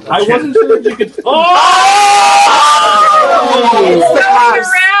is so much. I wasn't sure if you could... It's going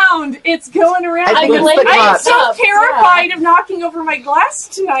around. It's going around. I think it's the I'm cup. so terrified of knocking over my glass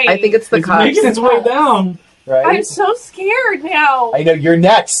tonight. I think it's the It's cups. making its way down. Right? I'm so scared now. I know, you're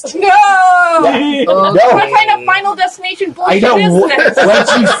next. No. Okay. No. What kind of Final Destination I bullshit know. is this?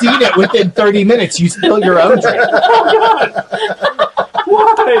 Once you've seen it, within 30 minutes, you spill your own drink.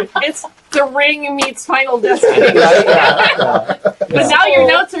 Why? It's The Ring meets Final Destiny. Yeah. But now your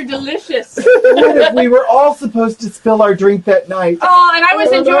notes are delicious. What if we were all supposed to spill our drink that night? Oh, and I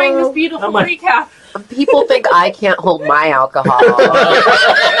was enjoying this beautiful recap. People think I can't hold my alcohol.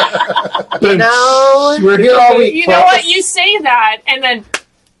 You know? We're here all week. You know what? You say that, and then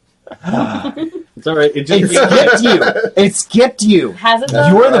It's all right. It It just skipped you. It skipped you. Has it though?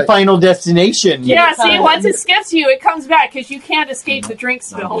 You're the final destination. yeah. See, once it skips you, it comes back because you can't escape the drink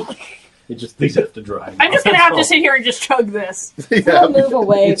spill. It just these have to dry. I'm just gonna have to sit here and just chug this. I'll move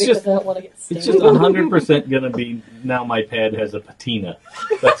away It's because just- I don't want to get stained. It's just 100% going to be now my pad has a patina.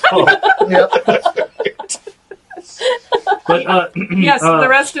 That's all. Yep. But, Yes, the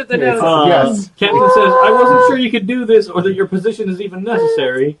rest of the notes. Yes. Captain says, I wasn't sure you could do this or that your position is even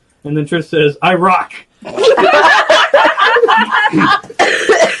necessary. And then Trish says, I rock.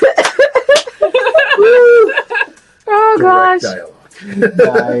 Oh gosh. Dialogue.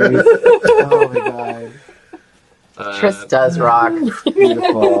 Nice. Oh my god. Tris does rock.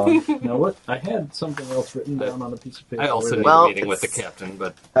 Beautiful. Now what? I had something else written down on a piece of paper. I also need Well, a meeting with the it's- captain,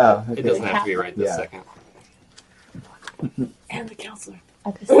 but Oh, it okay. doesn't have to be right this Yeah. second. And the counselor.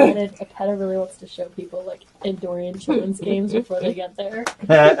 I've decided Apeta really wants to show people like Endorian children's games before they get there,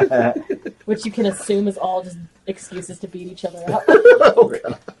 which you can assume is all just excuses to beat each other up.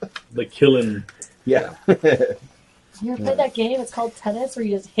 The killing. Yeah. You ever played that game? It's called tennis, where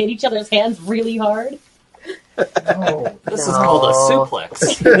you just hit each other's hands really hard. This is No. called a suplex.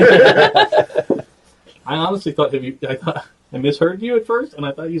 I honestly thought, I thought I misheard you at first, and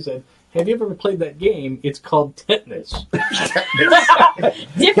I thought you said, have you ever played that game? It's called tetanus.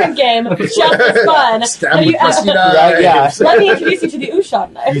 Different game, just as fun. Stab Have with you rusty ever- knives. Yeah. Let me introduce you to the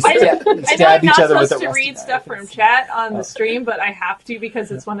Ushan knife. You I know stab I'm each not other with supposed a to rusty read knife. stuff from chat on the stream, but I have to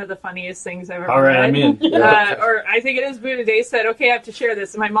because it's one of the funniest things I've ever All right, read. I'm in. Or I think it is Buddha Day said, okay, I have to share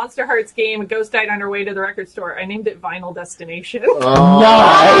this. In my Monster Hearts game, a ghost died on her way to the record store. I named it Vinyl Destination.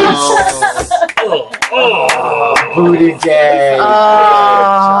 Booty day.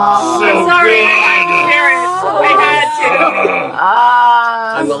 Oh. I'm sorry, I had to share it. I had to. I'm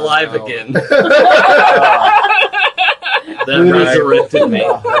Ah. alive again. That Booty- resurrected me.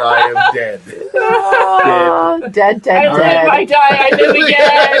 But I am dead. Oh, dead, I dead, live, I dead. die, I live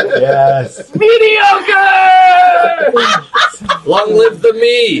again. Yes. Mediocre! Long live the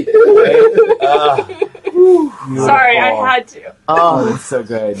me! Sorry, I had to. Oh, Oh, that's so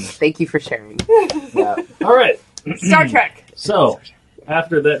good. thank you for sharing. Yeah. All right. Star Trek. So,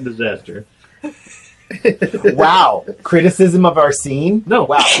 after that disaster, Wow. Criticism of our scene? no,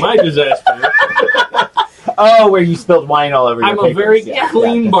 Wow. my disaster. Oh, where you spilled wine all over your I'm a papers. very Yeah,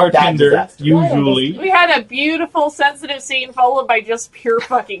 clean that bartender, disaster. usually. We had a beautiful, sensitive scene followed by just pure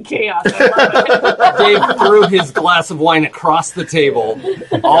fucking chaos. I love it. Dave threw his glass of wine across the table.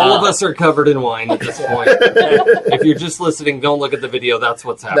 All of us are covered in wine at this point. If you're just listening, don't look at the video. That's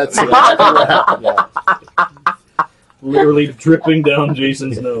what's happening. That's right. Yeah. Literally dripping down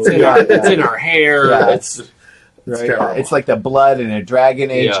Jason's nose. It's in our hair. Yeah. It's Right. terrible. It's like the blood in a Dragon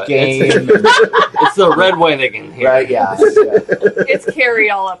Age Yeah, game. it's the red wedding in here. Right, yeah. It's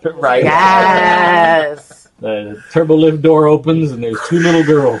Carrie all up. Right. Yes. The turbo lift door opens and there's two little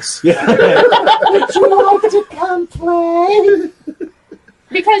girls. Yeah. Would you like to come play?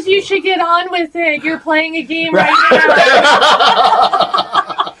 Because you should get on with it. You're playing a game right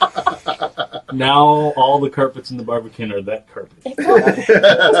Now all the carpets in the Barbican are that carpet. It got, now.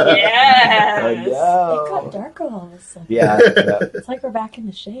 Yes. it got Oh, no. darker all of a sudden. Yeah. Yeah. It's like we're back in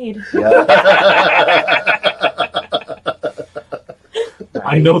the shade. Yeah.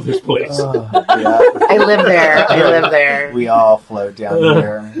 I know this place. Oh, yeah. I live there. I live there. We all float down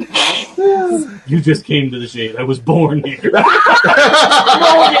here. You just came to the shade. I was born here. Molded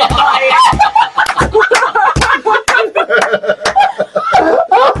by it.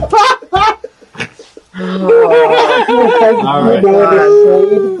 All right.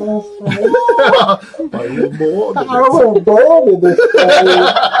 Are you more than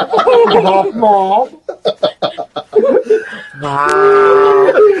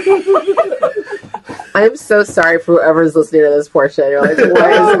Wow. I'm so sorry for whoever's listening to this portion. You're like,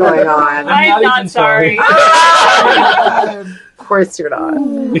 what is going on? I'm not not even sorry. Of course you're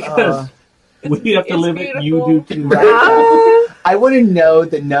not. Because we have to It's live it. You do too. I want to know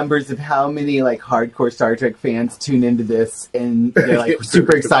the numbers of how many like hardcore Star Trek fans tune into this and they're like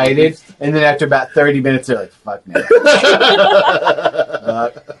super excited, and then after about 30 minutes they're like, "Fuck me."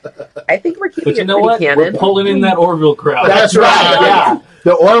 I think we're keeping But you it know pretty what? canon. We're pulling in that Orville crowd. That's right. Yeah,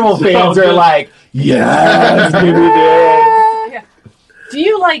 the Orville fans are like, "Yes, give me this." Do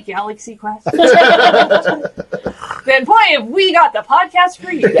you like Galaxy Quest? Then boy, have we got the podcast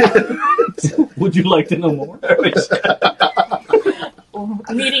for you. Would you like to know more?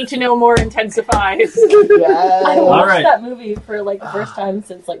 Needing to know more intensifies. I Yes. All watched right. that movie for like the first time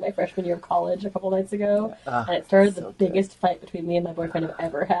since like my freshman year of college a couple nights ago, and it started the biggest fight between me and my boyfriend I've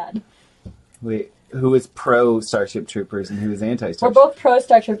ever had. Wait, who is pro Starship Troopers and who is anti We're Starship? both pro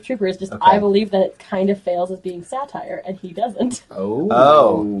Star Trek Troopers, just Okay. I believe that it kind of fails as being satire, and he doesn't.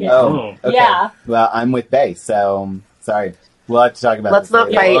 Oh, Yeah. oh, okay. Yeah. Well, I'm with Bay, so sorry. We'll have to talk about Let's this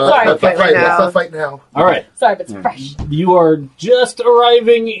not later. fight. Sorry. Let's not fight Let's now. not fight now. All right. Sorry, but it's fresh. You are just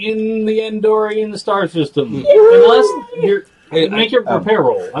arriving in the Andorian star system. Unless you're... Make your repair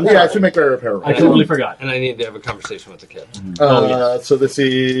roll. I'm Yeah, I sorry. should make my repair roll. I totally forgot. And I need to have a conversation with the kid. So this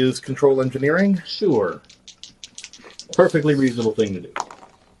is control engineering. Sure. Perfectly reasonable thing to do.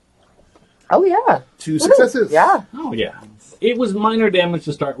 Oh yeah. 2 successes. Yeah. Oh, yeah. It was minor damage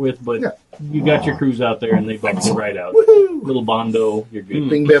to start with, but Yeah. you got your crews out there and they bumped you right out. Woohoo! Little Bondo, you're good.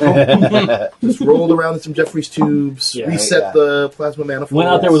 Bing bam. Just rolled around in some Jeffries tubes, Yeah, reset yeah. the plasma manifold. Went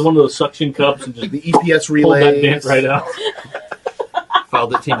out there with one of those suction cups and just the EPS pulled that relays. dent right out. Filed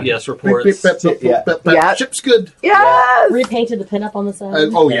the TPS Beep, beep, reports. beep, beep, Yeah. beep, beep. Yeah. Ship's good. Yes. Repainted the pinup on the side.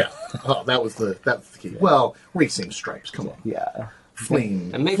 Oh yeah. Oh, that was the key. Well, racing stripes. Come on. Yeah. Flame.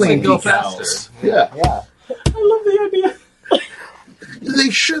 It makes flame it go decals. faster. Yeah. Yeah. I love the idea. They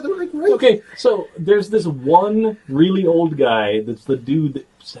should. They're like right. Okay, so there's this one really old guy that's the dude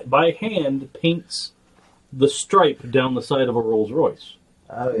that by hand paints the stripe down the side of a Rolls Royce.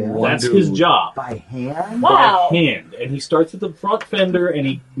 Oh, yeah. That's his job. By hand? Wow. By hand. And he starts at the front fender and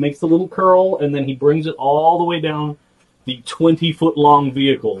he makes the little curl and then he brings it all the way down the 20-foot long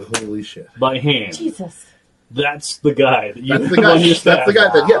vehicle Holy shit. by hand. Jesus. That's the guy that you That's the have guy. on your That's staff. the guy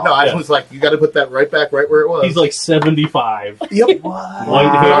that. Yeah. No, I Yeah. was like, you got to put that right back, right where it was. He's like 75. yep. What? White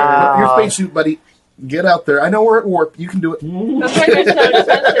Put hair. on your spacesuit, buddy. Get out there. I know we're at warp. You can do it. That's why they're so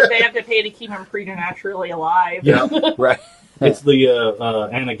expensive. They have to pay to keep him preternaturally alive. Yeah. Right. It's the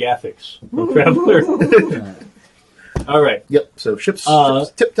Anagathics from Traveler. All right. Yep. So ship's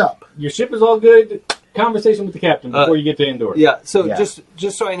tip top. Your ship is all good. Conversation with the captain before you get to Andor. Yeah, so Yeah.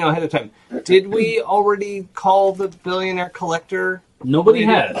 just so I know ahead of time, did we already call the billionaire collector? Nobody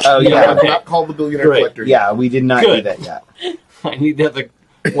has. Oh, Yeah. yeah. I've not called the billionaire Great. collector. Yeah, we did not do Good. that yet. I need to have a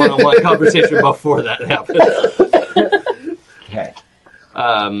one-on-one conversation before that happens. Okay.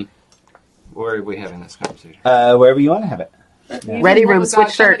 Where are we having this conversation? Wherever you want to have it. Ready room, We've switch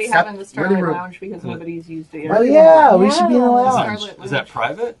got somebody shirts. having the Starlight Ready room. Lounge because nobody's used it yet. Oh, yeah, we should be in the lounge. Starlight Is that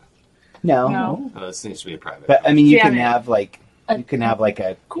private? No. No. Oh, this needs to be a private. But, I mean, you Yeah, can man. have, like,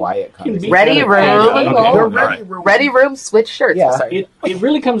 a quiet conversation. Ready room. Okay. They're All ready. right. Ready room, switch shirts. Yeah. Sorry. It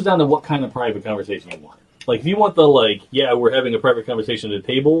really comes down to what kind of private conversation you want. Like, if you want the, we're having a private conversation at a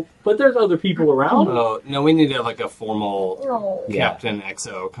table, but there's other people around. Oh, no, we need to have like a formal Oh. Yeah. Captain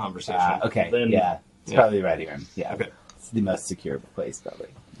XO conversation. Okay, Then- yeah. It's Yeah. probably the ready room. Yeah. Okay. It's the most secure place, probably.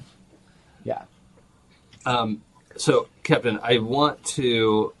 Yeah. So, Captain, I want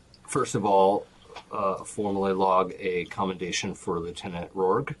to, first of all, formally log a commendation for Lieutenant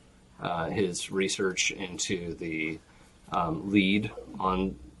Rorg. His research into the lead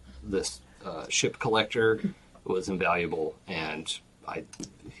on this ship collector was invaluable, and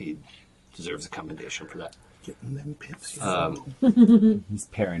he deserves a commendation for that. Getting them pips. His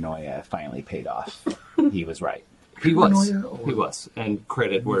paranoia finally paid off. He was right. He was. Paranoia or- He was. And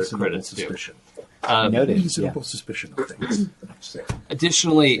credit where Reasonable credit's due. suspicion. Noted. Reasonable suspicion of things. Just saying.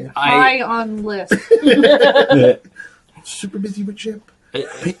 Additionally, High on list. Super busy with ship.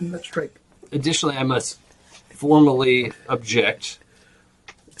 Painting that stripe. Additionally, I must formally object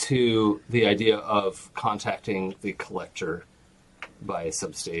to the idea of contacting the collector by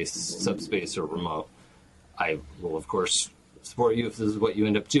subspace or remote. I will, of course, support you if this is what you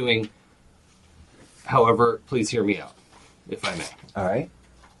end up doing. However, please hear me out, if I may. All right.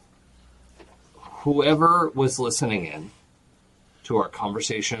 Whoever was listening in to our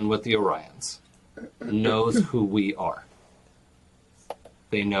conversation with the Orions knows who we are.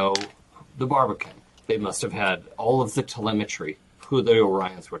 They know the Barbican. They must have had all of the telemetry, who the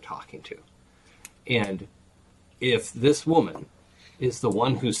Orions were talking to. And if this woman is the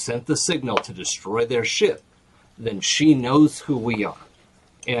one who sent the signal to destroy their ship, then she knows who we are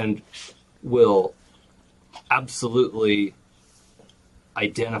and will absolutely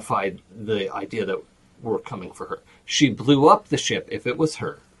identify the idea that we're coming for her. She blew up the ship, if it was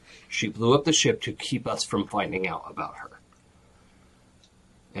her. She blew up the ship to keep us from finding out about her.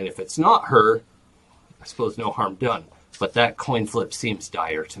 And if it's not her, I suppose no harm done. But that coin flip seems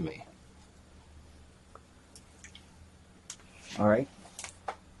dire to me. All right.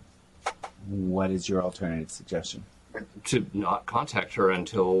 What is your alternative suggestion? To not contact her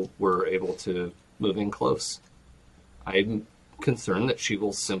until we're able to move in close. I'm concerned that she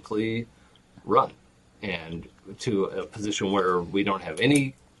will simply run, and to a position where we don't have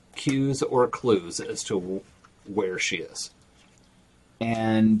any cues or clues as to where she is.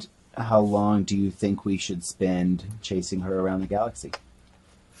 And how long do you think we should spend chasing her around the galaxy?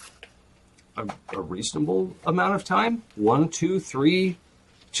 A reasonable amount of time? 1, 2, 3.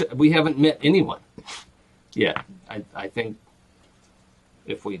 We haven't met anyone yet. I think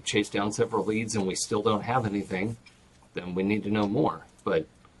If we chase down several leads and we still don't have anything, then we need to know more. But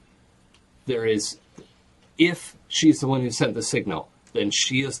if she's the one who sent the signal, then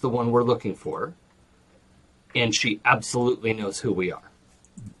she is the one we're looking for, and she absolutely knows who we are.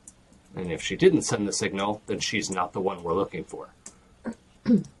 And if she didn't send the signal, then she's not the one we're looking for.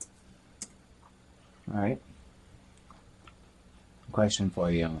 All right. Question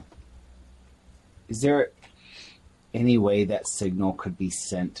for you. Is there any way that signal could be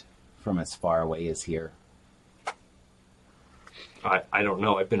sent from as far away as here? I don't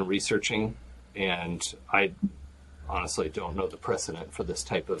know. I've been researching, and I honestly don't know the precedent for this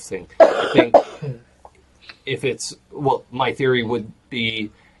type of thing. I think my theory would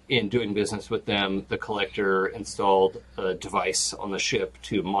be in doing business with them, the collector installed a device on the ship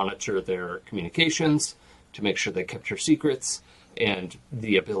to monitor their communications, to make sure they kept her secrets, and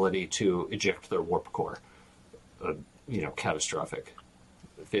the ability to eject their warp core. Catastrophic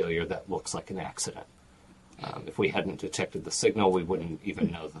failure that looks like an accident. If we hadn't detected the signal, we wouldn't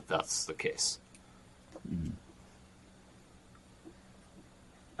even know that that's the case.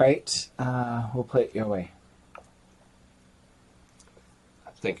 Right. We'll play it your way.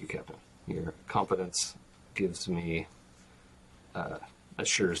 Thank you, Captain. Your confidence assures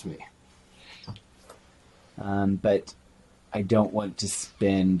me. But I don't want to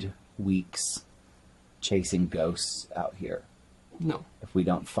spend weeks chasing ghosts out here. No. If we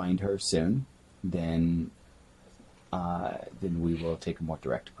don't find her soon, then we will take a more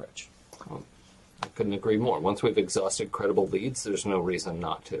direct approach. Well, I couldn't agree more. Once we've exhausted credible leads, there's no reason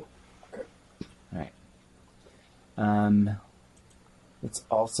not to. All right. Let's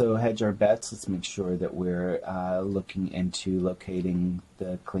also hedge our bets. Let's make sure that we're looking into locating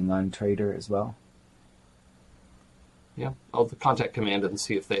the Klingon trader as well. Yeah, I'll contact Command and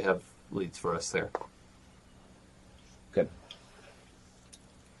see if they have leads for us there. Good.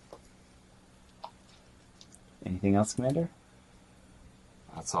 Anything else, Commander?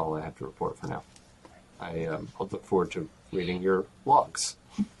 That's all I have to report for now. I'll look forward to reading your logs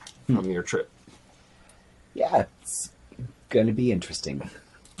from your trip. Yeah, it's going to be interesting.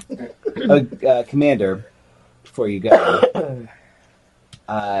 Commander, before you go,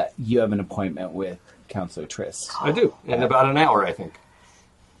 you have an appointment with Counselor Triss. I do, in about an hour, I think.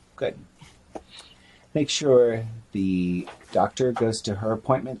 Good. Make sure the doctor goes to her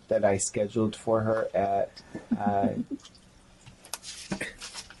appointment that I scheduled for her at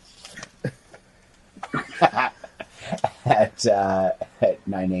at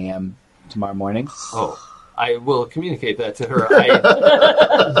 9 a.m. tomorrow morning. Oh, I will communicate that to her.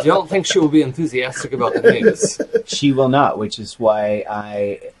 I don't think she will be enthusiastic about the news. She will not, which is why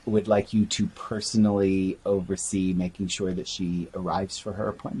I would like you to personally oversee making sure that she arrives for her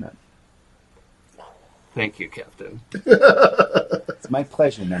appointment. Thank you, Captain. It's my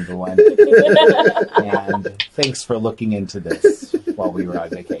pleasure, number one. And thanks for looking into this while we were on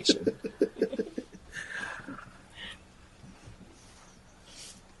vacation.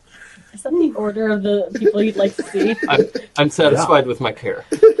 Is that the order of the people you'd like to see? I'm satisfied with my care.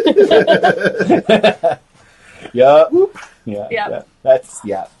 Yeah. Yeah. That's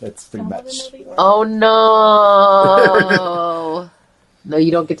pretty much. Oh no! No,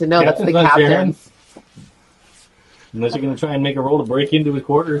 you don't get to know. That's the Captain's not captain. sharing. Unless you're going to try and make a roll to break into his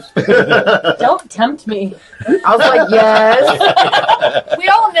quarters. Don't tempt me. I was like, yes. We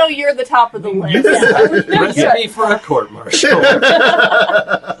all know you're the top of the list. Recipe for a court-martial.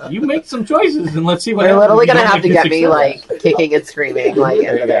 You make some choices and let's see what They're happens. literally if you gonna don't have to make get a me success. like kicking and screaming like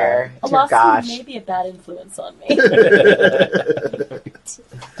into there. Dear Alasi gosh! may be a bad influence on me.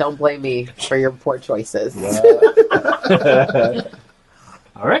 Don't blame me for your poor choices.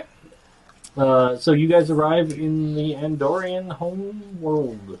 All right. So you guys arrive in the Andorian home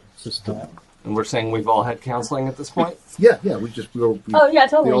world system. And we're saying we've all had counseling at this point? Yeah, we Oh yeah,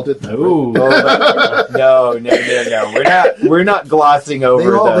 totally. we all did that. Oh, No. We're not glossing over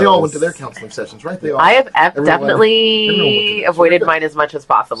those. They all went to their counseling sessions, right? They all. I have everyone went definitely to avoided mine as much as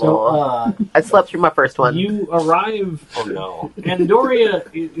possible. so I slept through my first one. you arrive. Oh, no. Andoria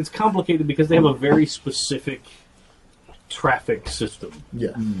is complicated because they have a very specific traffic system.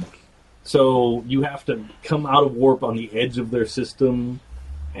 Yeah. So you have to come out of warp on the edge of their system,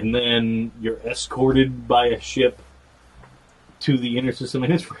 and then you're escorted by a ship to the inner system,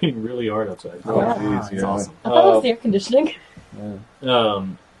 and it's raining really hard outside. It's awesome. I thought it was the air conditioning.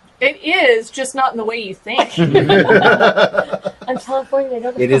 It is, just not in the way you think. I'm California. I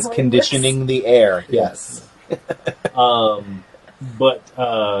don't know It how is it conditioning the air. Yes.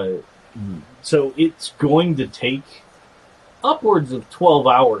 so it's going to take upwards of 12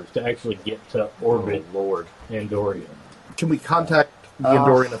 hours to actually get to orbit Lord. Andoria. Can we contact the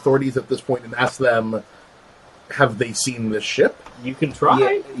Andorian authorities at this point and ask them, have they seen this ship? You can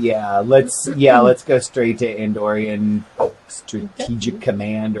try. Let's go straight to Andorian Strategic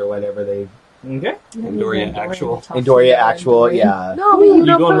Command or whatever they. Okay. Andoria Actual. Andoria Actual, yeah. No, but you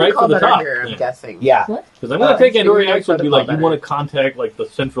know going right for protocol the better top. here, I'm guessing. Yeah. Because I'm going to take so Andorian you're Actual and be like, you better. want to contact like the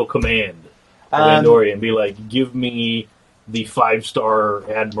central command of Um, Andoria and be like, give me the 5-star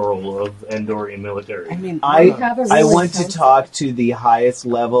admiral of Andorian military. I mean, I have a I really want to fancy- talk to the highest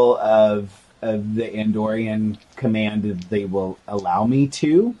level of the Andorian command that they will allow me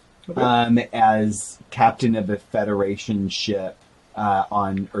to, as captain of a Federation ship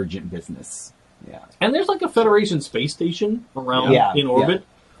on urgent business. Yeah. And there's like a Federation space station around Yeah, in orbit,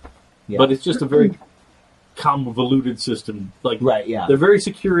 yeah. but it's just a very convoluted system. Like Right. Yeah. they're very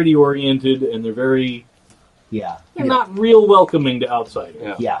security oriented and they're very Yeah. they're not real welcoming to outsiders.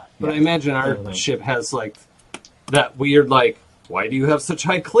 Yeah. Yeah. But I imagine our Yeah. ship has like that weird like. Why do you have such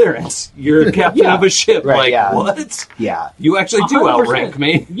high clearance? You're a captain Yeah. of a ship. Right, like yeah. what? Yeah. You actually do 100%. outrank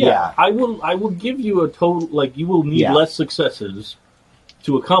me. Yeah. I will give you a total like you will need Yeah. less successes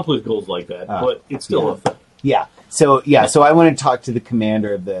to accomplish goals like that, but it's still a thing. Yeah. So I want to talk to the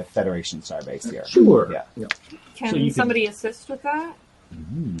commander of the Federation Starbase here. Sure. Yeah. Can So you can- somebody assist with that?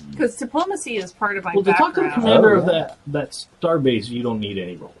 Because diplomacy is part of my Well, to talk to the background. commander Oh, of yeah. that starbase, you don't need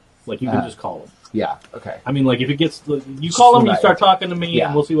any role. Like you can just call him. Yeah. Okay. I mean, like if it gets, you call him, you Right. start talking to me, Yeah.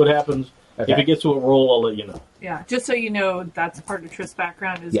 and we'll see what happens. Okay. If it gets to a roll, I'll let you know. Yeah, just so you know, that's part of Trist's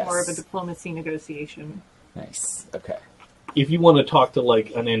background is Yes. more of a diplomacy negotiation. Nice. Okay. If you want to talk to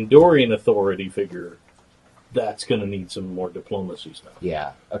like an Andorian authority figure, that's going to need some more diplomacy stuff.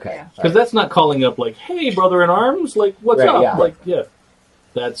 Yeah. Okay. Yeah. Because that's not calling up like, "Hey, brother in arms, like what's Right, up?" yeah. Like, yeah,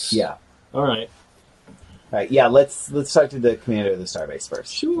 that's Yeah. all right. All right. Yeah. Let's talk to the commander of the Starbase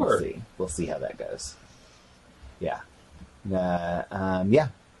first. Sure. We'll see how that goes. Yeah. Yeah.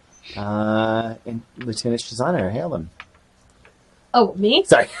 And Lieutenant Shazana, hail him. Oh, me?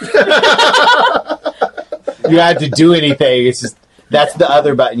 Sorry. You have to do anything. It's just that's the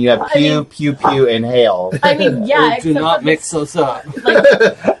other button. You have pew, pew, pew, and hail. I mean, yeah. Do except not for mix those up.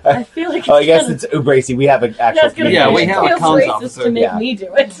 Like, I feel like Oh, I guess kinda- it's Ubracy. We have an I actual. was gonna Yeah, say, we it have a feels comms racist officer. to make Yeah. me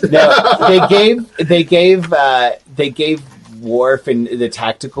do it. No, they gave Worf and the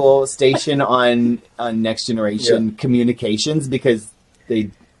tactical station on Next Generation communications because they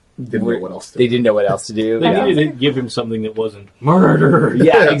Didn't know what else to they do. didn't know what else to do. They Yeah. needed to give him something that wasn't murder.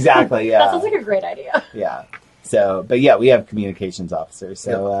 Yeah, exactly. That Yeah, sounds like a great idea. yeah. So, but yeah, we have communications officers.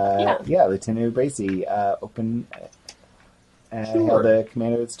 So, Yeah. yeah, Lieutenant Ubracy, open. Hail Sure. the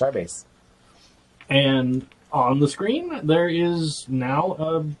commander of the Starbase. And on the screen, there is now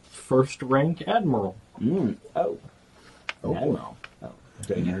a first rank admiral. Oh, Oh. Admiral. Oh,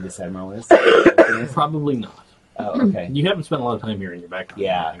 do I know who this Admiral is? Probably not. Oh, okay. You haven't spent a lot of time here in your background.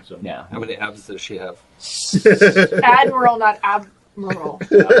 Yeah. I think, so. No. How many abs does she have? Admiral, not admiral.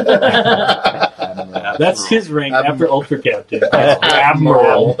 Admiral. That's his rank Admiral. after Ultra Captain.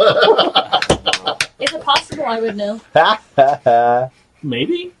 Admiral. Is it possible I would know?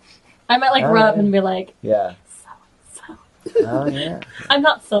 Maybe? I might like run up and be like, Yeah. so. Oh, yeah. I'm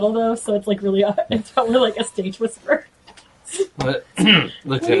not subtle though, so it's like really, it's probably like a stage whisper. What? You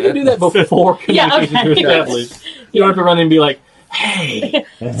Lieutenant. can do that before Yeah, communications are okay. established. You don't have to run in and be like, hey.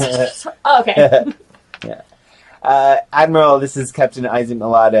 Oh, okay. Admiral, this is Captain Isaac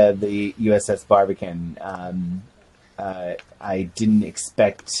Malata, the USS Barbican. I didn't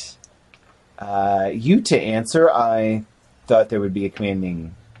expect you to answer. I thought there would be a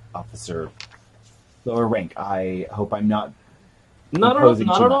commanding officer lower rank. I hope I'm not. Not at Imposing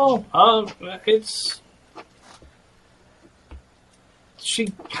too all. It's... She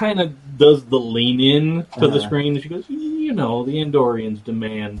kind of does the lean in to the screen. She goes, you know, the Andorians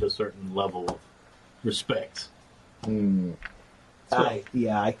demand a certain level of respect.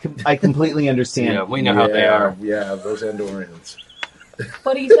 I completely understand. Yeah, we know how they are. Yeah, those Andorians.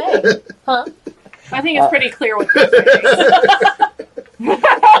 What do you say? Huh? I think it's pretty clear what they're saying.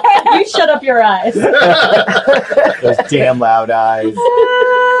 You shut up your eyes. Those damn loud eyes.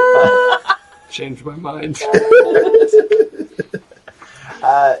 Changed my mind.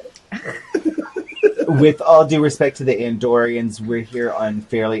 With all due respect to the Andorians, we're here on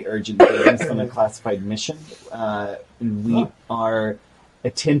fairly urgent business on a classified mission. We are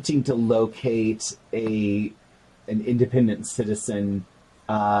attempting to locate an independent citizen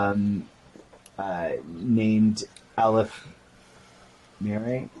named Aleph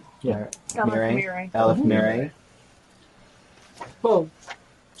Mire. Yeah. Aleph Mire. Well,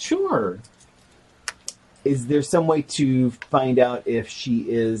 sure. is there some way to find out if she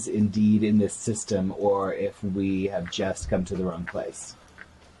is indeed in this system or if we have just come to the wrong place?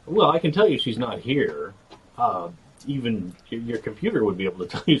 Well, I can tell you she's not here. Even your computer would be able to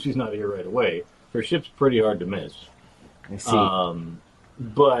tell you she's not here right away. Her ship's pretty hard to miss. I see.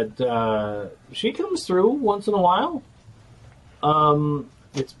 But she comes through once in a while.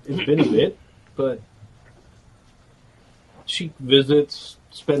 It's been a bit, but she visits,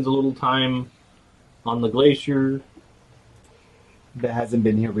 spends a little time on the glacier. That hasn't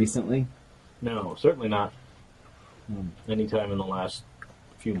been here recently? No, certainly not. Any time in the last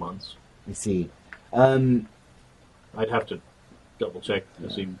few months. I see. I'd have to double check to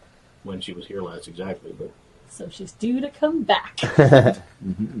see when she was here last exactly, but So she's due to come back.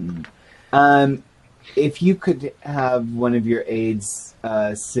 Mhm. If you could have one of your aides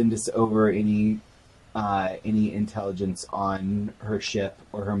send us over any intelligence on her ship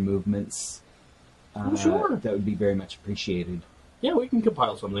or her movements, sure. that would be very much appreciated. yeah, we can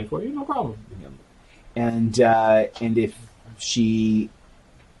compile something for you, no problem. And if she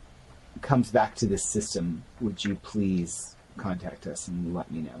comes back to this system, would you please contact us and let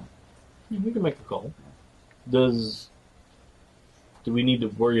me know? Yeah, we can make a call. Do we need to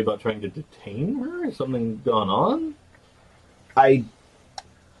worry about trying to detain her? Has something gone on?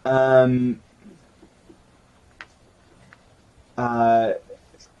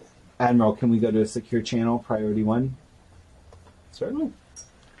 Admiral, can we go to a secure channel, priority 1? Certainly.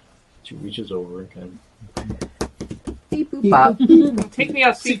 She reaches over and kind Beep boop bop. Take me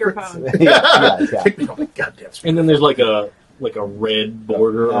off speakerphone. yeah. Take me on my goddamn and then there's like a red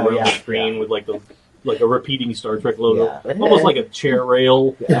border Oh, around yeah, the screen with like a repeating Star Trek logo, Yeah. almost like a chair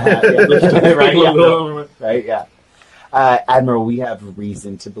rail. The Star Trek right, logo on it. right, yeah. Admiral, we have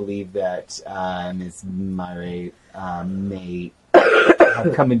reason to believe that Ms. Mare may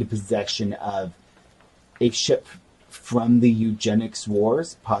have come into possession of a ship from the eugenics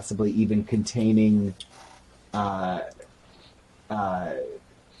wars, possibly even containing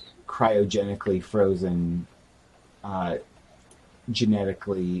cryogenically frozen,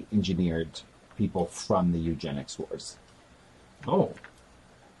 genetically engineered people from the eugenics wars. Oh,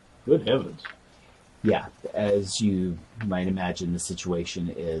 good heavens! Yeah, as you might imagine, the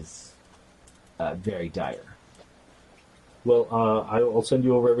situation is very dire. Well, I'll send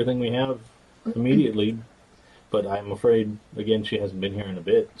you over everything we have immediately, but I'm afraid again she hasn't been here in a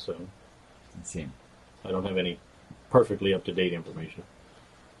bit, so Let's see. I don't have any perfectly up-to-date information.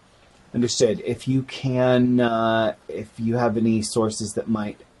 Understood. If you can, if you have any sources that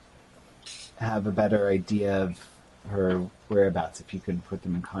might have a better idea of her whereabouts, if you could put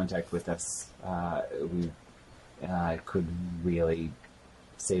them in contact with us, we could really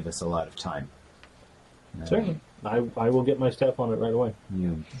save us a lot of time. Certainly. I will get my staff on it right away.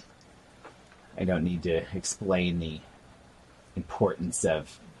 I don't need to explain the importance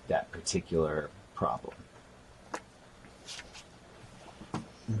of that particular problem.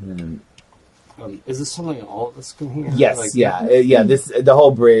 Is this something all of us can hear? Yes, Like, yeah. The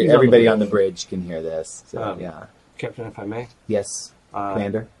whole bridge, He's on the everybody bridge. on the bridge can hear this. So, yeah. Captain, if I may, Yes,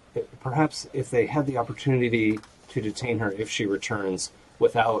 Commander. perhaps if they had the opportunity to detain her if she returns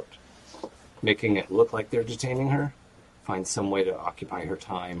without making it look like they're detaining her, find some way to occupy her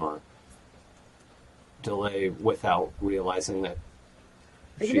time or delay without realizing that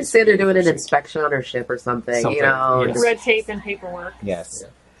I can she's just say they're being doing an pursued. inspection on her ship or something. You Something, know, yes. Red tape and paperwork. Yes.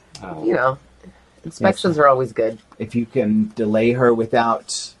 you know, inspections are always good. If you can delay her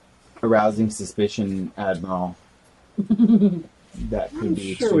without arousing suspicion, Admiral, that could I'm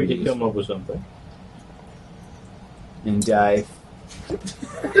be sure we extremely could come useful. up with something. And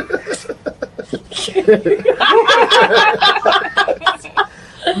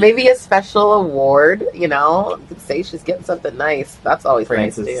Maybe a special award, you know, you could say she's getting something nice. That's always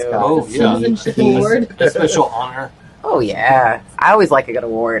Francis nice too. Scott. Oh, yeah. Citizenship He's- award. A special honor. Oh yeah, I always like a good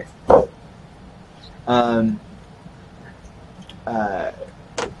award.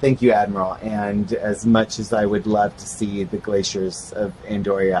 Thank you, Admiral. And as much as I would love to see the glaciers of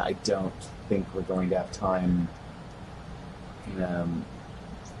Andoria, I don't think we're going to have time.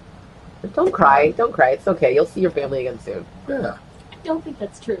 But don't cry, don't cry. It's okay. You'll see your family again soon. Yeah. I don't think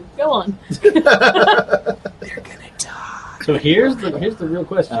that's true. Go on. They're gonna die. So here's the real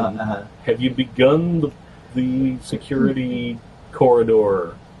question: Uh-huh. Have you begun the security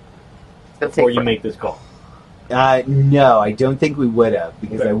corridor It's gonna before take you make this call? No, I don't think we would have,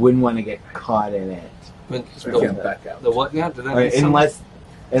 because Okay. I wouldn't want to get caught in it. But So we can't back out. the what? Yeah, did that Or mean something? unless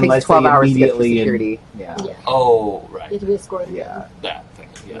takes 12 they hours to get through immediately security. yeah. Yeah. Oh, You right. have to be escorted. Yeah. That thing.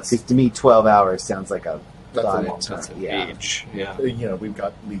 Yes. Because to me, 12 12 hours sounds like a That's a thought long of time. time. Yeah. Age. Yeah. You know, we've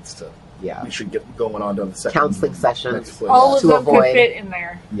got leads to Yeah. we should get going on to the second Counseling sessions. next place. All of To them avoid. could fit in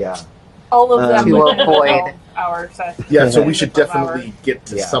there. Yeah. All of them To would fit in avoid. the 12-hour session. Yeah, so we should 12 hour. definitely get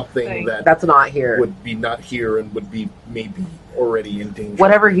to Yeah. something Thing. that That's not here. would be not here and would be maybe already in danger.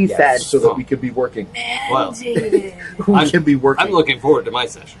 Whatever he Yes. said. So that we could be working. Well, Mandated. We can be working. I'm looking forward to my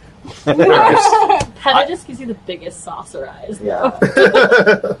session. Heather just gives you the biggest saucer eyes. Yeah.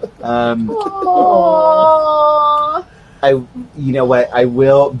 Um, Aww. you know what? I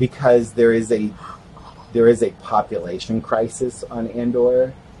will, because there is a population crisis on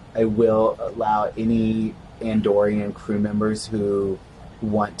Andor. I will allow any Andorian crew members who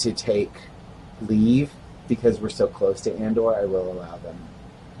want to take leave because we're so close to Andor. I will allow them.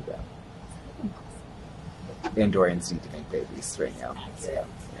 Yeah. Andorians need to make babies right now. Yeah.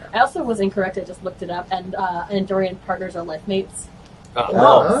 I also was incorrect. I just looked it up, and Andorian partners are life mates.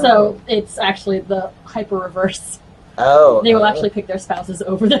 Oh. So it's actually the hyper reverse. Oh. They will actually pick their spouses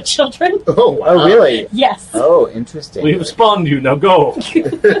over their children. Oh, wow. Oh, really? Yes. Oh, interesting. We have spawned you. Now go. You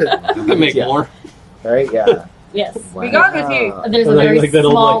can make Yeah. more. Right? Yeah. Yes. We got with you. Wow. And there's a Like- very like that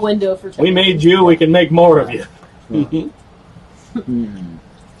old, small like, window for We made you. We can make more of you. Hmm.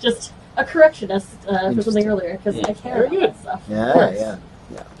 Just a correction as for something Interesting. earlier, because I care Very about good. that stuff. Yeah, yeah.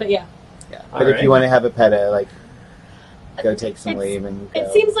 But yeah, Yeah. All But if right. you want to have a peta, like, go take some It's- leave and go.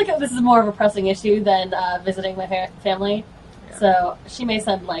 it seems like this is more of a pressing issue than visiting my family. Yeah. So she may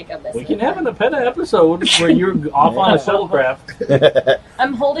send like a message. We can have an Apeta episode where you're off on a shuttlecraft.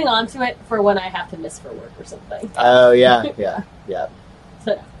 I'm holding on to it for when I have to miss for work or something. Oh, yeah, yeah, yeah,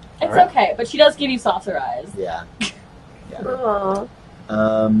 So it's All right. okay, but she does give you saucer eyes. yeah. Aw.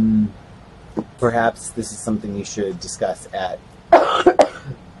 Perhaps this is something you should discuss at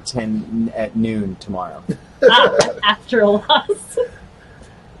 10 at noon tomorrow. After a loss.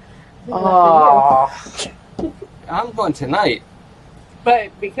 Aw. I'm going tonight.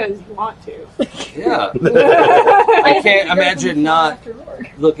 But because you want to. Yeah. I I can't imagine not After work.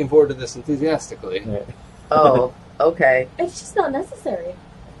 looking forward to this enthusiastically. Oh, okay. It's just not necessary.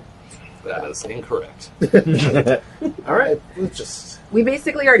 That is incorrect. All right. Let's just We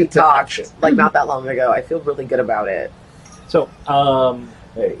basically already to talked, action. like, not that long ago. I feel really good about it. So,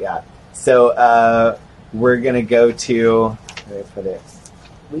 Right, yeah. So we're gonna go to. Where did I put it?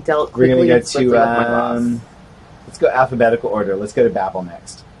 We dealt We're gonna quickly go and swiftly with my boss. to. Let's go alphabetical order. Let's go to Babel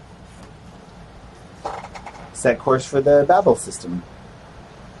next. Set course for the Babel system.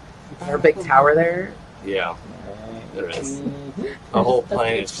 Our big tower there. Yeah. Alright. There is. The whole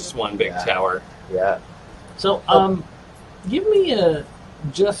planet is just one big Yeah. tower. Yeah. so give me a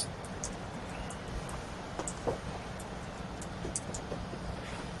just.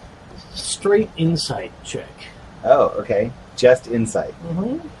 Straight insight check. Oh, okay. Just insight.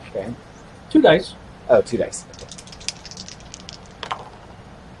 Mm-hmm. Okay. 2 dice. Oh, 2 dice.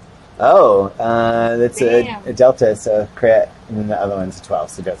 that's Damn. a delta, so crit, and then the other one's a 12,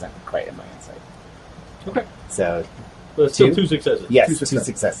 so it doesn't quite hit my insight. Okay. So, But it's still Two? 2 successes. yes, Two 2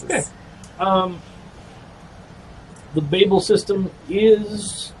 successes. successes. Okay. The Babel system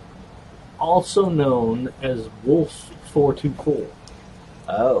is also known as Wolf 424.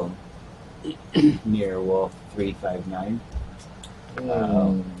 Oh. Near Wolf 359.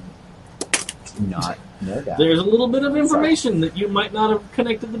 Not know that. There's a little bit of information that you might not have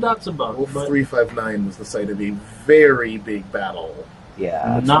connected the dots about, Wolf but 359 was the site of a very big battle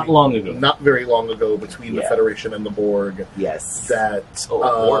Yeah. not long ago. not very long ago between the Yeah. Federation and the Borg Yes. that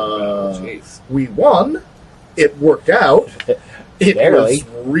Oh, jeez. we won. It worked out. It Barely.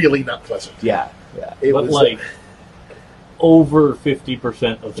 was really not pleasant. Yeah. Yeah. It but was like over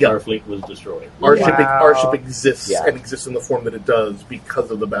 50% of Yeah. Starfleet was destroyed. our Wow. ship exists Yeah. and exists in the form that it does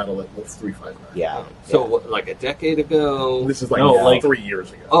because of the battle at Wolf 359. Yeah. So, what, like a decade ago? This is like No, like- 3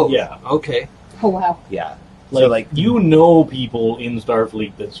 years ago. Oh, Yeah. Okay. Oh wow. Yeah. Like, So, like, you know people in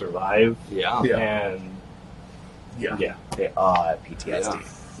Starfleet that survive, Yeah. Yeah. and Yeah. yeah. they all have PTSD.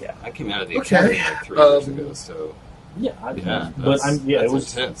 Yeah. I came out of the Okay. academy like 3 years ago, so Yeah, yeah. but that's- I'm yeah, it that's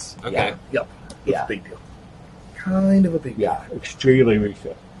was intense. Okay. Yeah. It's Yeah. a big deal. Kind of a big deal. Yeah. Extremely weak.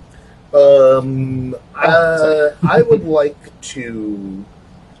 I would like to,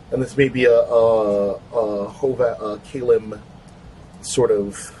 and this may be a Kalim sort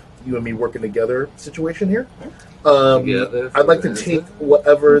of you and me working together situation here. Together I'd like to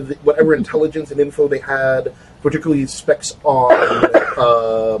forever. take whatever intelligence and info they had, particularly specs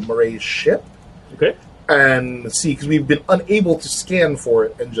on Murray's ship, okay. and see, because we've been unable to scan for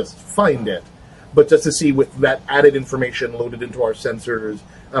it and just find it, but just to see with that added information loaded into our sensors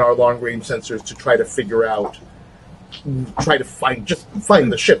and our long range sensors to try to figure out,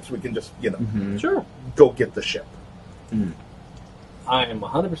 find the ships. We can just Sure. go get the ship. I am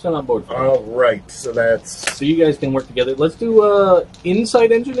 100% on board for that. All right, so that's So you guys can work together. Let's do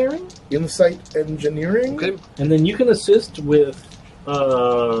insight engineering, insight engineering. Okay. and then you can assist with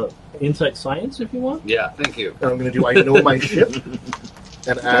insight science if you want. Yeah, thank you. And I'm going to do I know my ship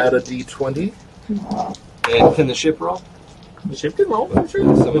and add a d20. And can the ship roll? The ship can roll for sure.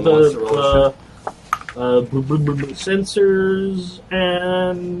 Someone With wants to roll a sensors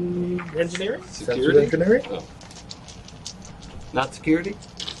and engineering. Sensor Security? engineering. Not security?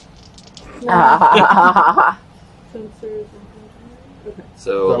 Sensors. Okay.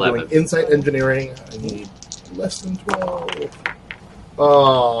 So So I'm 11. doing insight engineering. I need less than 12.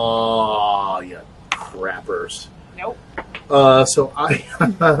 Oh, yeah, crappers. Nope. So I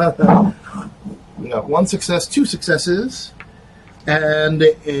got 1 success, 2 successes, and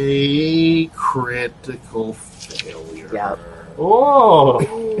a critical failure. Yeah. Oh,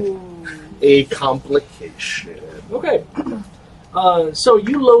 Ooh. A complication. okay. So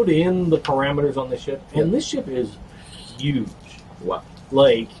you load in the parameters on the ship, and this ship is huge. Wow.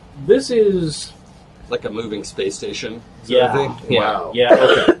 Like this is Like a moving space station. sort Yeah. of thing? Wow. yeah.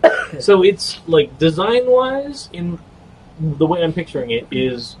 Okay. So it's like design wise, in the way I'm picturing it,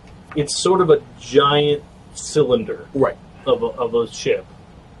 is it's sort of a giant cylinder Right. of a ship,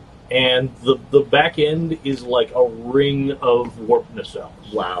 and the back end is like a ring of warp nacelles.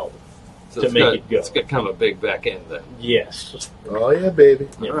 Wow. So To it's make got, it go. It's got kind of a big back end then. Yes, Oh yeah, baby.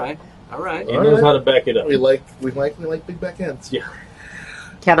 Yeah. All right. All right. it knows how to back it up. We like big back ends. Yeah.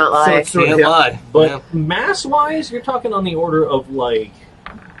 Cannot lie. it's sort of- Can't yeah, lie. But Yeah. mass wise, you're talking on the order of like,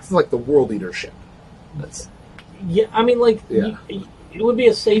 It's like the world eater ship. That's, yeah, I mean like, Yeah. it would be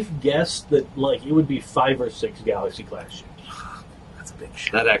a safe guess that like it would be 5 or 6 Galaxy class ships. That's a big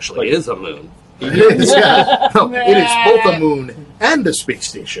ship. that actually Like- is a moon. Yeah. No, it is both a moon and a space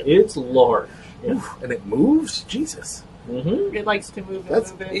station. It's large. Yeah. And it moves? Jesus. Mm-hmm. It likes to move and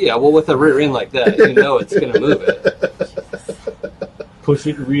That's- move it. Yeah, well, with a rear end like that, you know it's going to move it. Push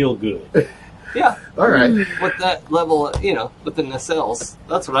it real good. Yeah, All right. with that level, you know, with the nacelles.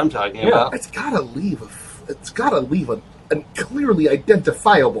 That's what I'm talking Yeah. about. It's gotta leave a clearly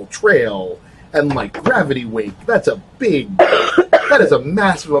identifiable trail and like gravity wake. That is a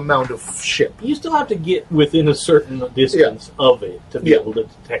massive amount of ship. You still have to get within a certain distance of it to be Yeah. able to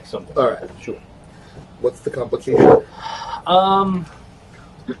detect something. All right. Sure. What's the complication?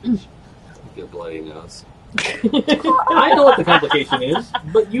 Good bloody nose. I know what the complication is,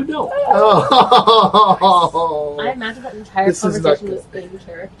 but you don't. I Oh. imagine that entire This is not conversation was in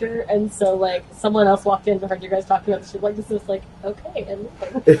character, and so like someone else walked in and heard you guys talking about the ship. Like this is like okay, and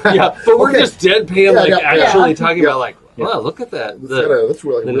Yeah, but we're Okay. just deadpan, Yeah, like yeah, actually yeah. talking Yeah. about, like, wow, look at that. That's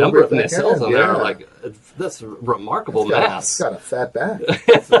really The real number of big back nacelles end. on there, Yeah. like, that's remarkable It's got mass. it's got a fat back.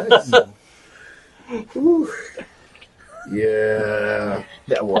 That's nice. Whew. Yeah.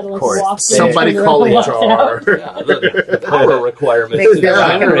 That will, Had to, of like, course. walk stay. Somebody Yeah. call Yeah. HR. Yeah, the power requirements. Makes to the Yeah.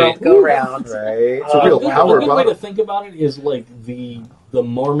 generate- world go round. Right? It's a real good, power a good way bottom. to think about it is like the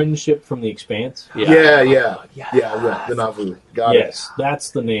Mormon ship from The Expanse. Yeah. Yeah. Yes. Yeah. The Nauvoo. Got Yes, that's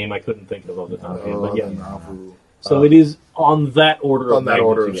the name I couldn't think of the top of it. hand, Oh, but yeah. the Nauvoo. So it is on that order On of that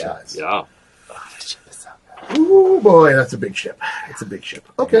order of magnitude. size. Yeah. Ooh, boy, that's a big ship. It's a big ship.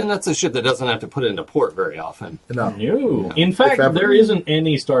 Okay. And that's a ship that doesn't have to put into port very often. No. No. In fact, If ever. there isn't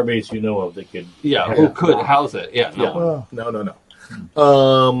any starbase you know of that could. Yeah, Yeah. who could house it? Yeah, no. Yeah.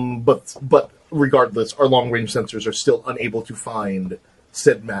 No. But regardless, our long range sensors are still unable to find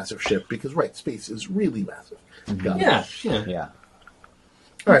said massive ship because space is really massive. Got it. Yeah. Yeah. You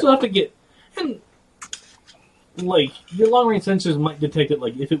All right. still have to get. And, like, your long range sensors might detect it,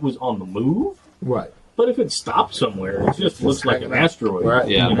 like, if it was on the move. Right. But if it stopped somewhere, it just looks like an hanging out. asteroid. Right.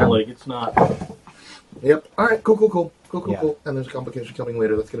 Yeah. You know, like, it's not. Yep. All right. Cool. Yeah. And there's a complication coming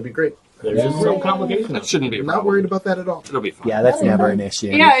later. That's going to be great. There's some complication. That shouldn't be a I'm not problem. worried about that at all. It'll be fine. Yeah, that's never an issue.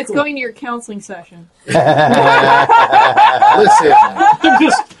 Yeah, it's going to your counseling session. Listen,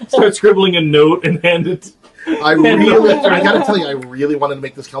 Just start scribbling a note and hand it. I got to tell you, I really wanted to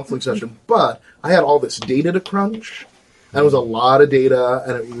make this counseling session, but I had all this data to crunch. And it was a lot of data,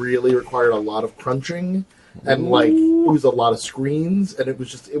 and it really required a lot of crunching, and it was a lot of screens, and I was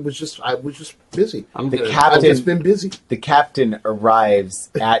just busy. I'm The good. I've just captain, been busy. the captain arrives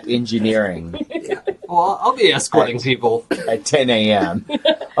at engineering Well, I'll be escorting people. at 10 a.m.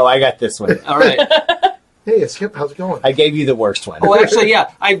 Oh, I got this one. All right. Hey, Skip, how's it going? I gave you the worst one. Oh, actually,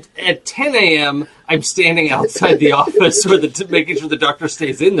 yeah. At 10 a.m., I'm standing outside the office making sure the doctor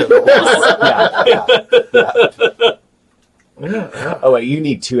stays in there. Yeah. Oh, wait, you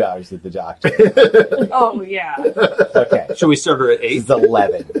need 2 hours with the doctor. Oh, yeah. Okay. Should we start her at 8? It's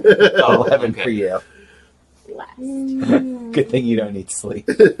 11. Oh, 11 okay. for you. last. Good thing you don't need sleep.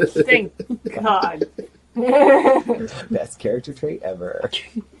 Thank God. Best character trait ever.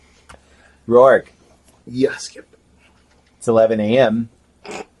 Rourke, Yes, Skip. it's 11 a.m.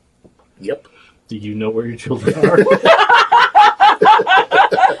 Yep. Do you know where your children are?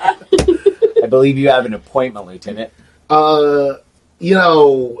 I believe you have an appointment, Lieutenant. You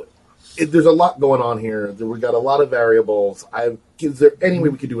know, there's a lot going on here. We got a lot of variables. Is there any way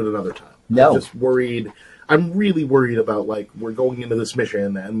we could do it another time? No. I'm just worried. I'm really worried about, like, we're going into this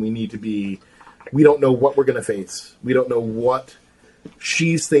mission and we don't know what we're going to face. We don't know what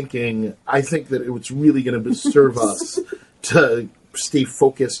she's thinking. I think that it's really going to serve us to stay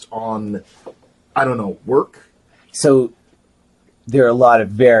focused on, I don't know, work. So there are a lot of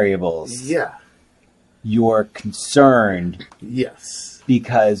variables. Yeah. You're concerned Yes.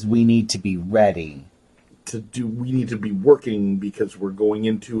 because we need to be ready. We need to be working because we're going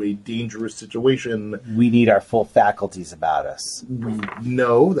into a dangerous situation. We need our full faculties about us.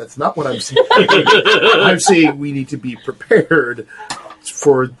 No, that's not what I'm saying. I'm saying we need to be prepared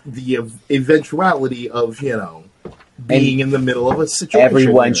for the eventuality of, being in the middle of a situation.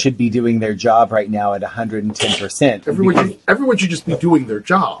 Everyone here. should be doing their job right now at 110%. Everyone should just be doing their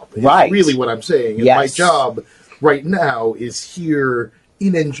job. Is Right. really what I'm saying. And Yes. my job right now is here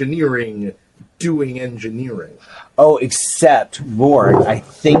in engineering, doing engineering. Oh, except, Rourke, I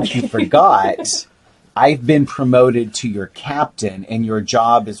think you forgot. I've been promoted to your captain, and your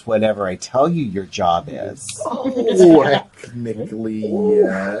job is whatever I tell you your job is. Technically,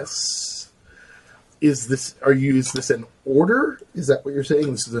 yes. Is this an order? Is that what you're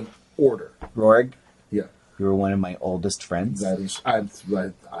saying? This is an order. Rourke, Yeah. you're one of my oldest friends, That is, I am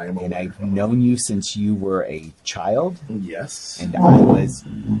and aware. I've known you since you were a child, Yes. and I was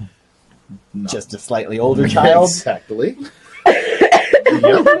No. just a slightly older child. Exactly.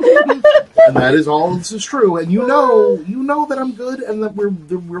 Yep. And that is all. This is true. And you know that I'm good, and that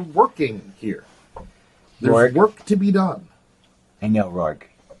we're working here. There's Rourke. work to be done. I know, Rourke.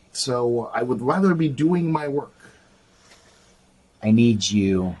 So I would rather be doing my work. I need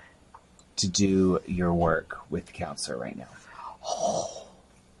you to do your work with the counselor right now.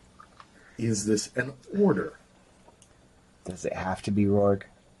 Is this an order? Does it have to be, Rourke?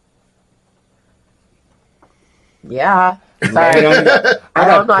 Yeah. I Sorry. got I'm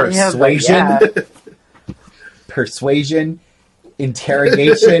not him, but persuasion, yeah. persuasion,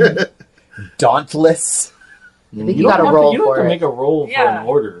 interrogation, dauntless. I think you got to roll You don't for have to it. make a roll for Yeah. an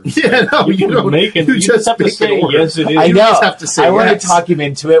order. Yeah, no, you don't. can make it. You You just just have to make an say order. yes. It is. I You know. just have to say I want yes. to talk him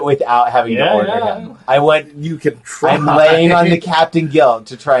into it without having to order him. I want. You can try. I'm laying on the captain guilt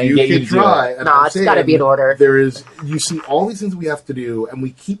to try and You get you can to do try. it. And Nah, I'm it's gotta be an saying order. You see all these things we have to do, and we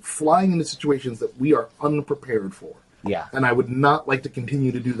keep flying into situations that we are unprepared for. Yeah. And I would not like to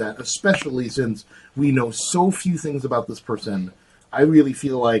continue to do that, especially since we know so few things about this person. I really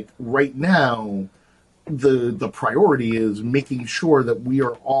feel like right now, the priority is making sure that we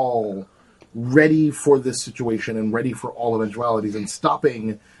are all ready for this situation and ready for all eventualities, and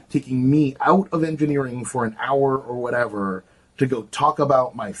taking me out of engineering for an hour or whatever to go talk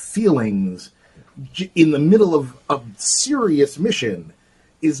about my feelings in the middle of a serious mission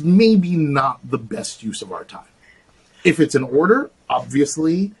is maybe not the best use of our time. If it's an order,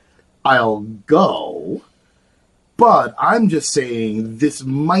 obviously, I'll go. But I'm just saying this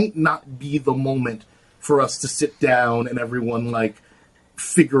might not be the moment for us to sit down and everyone,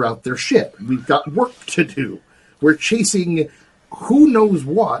 figure out their shit. We've got work to do. We're chasing who knows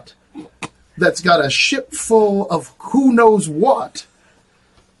what that's got a ship full of who knows what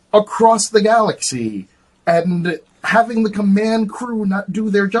across the galaxy. And having the command crew not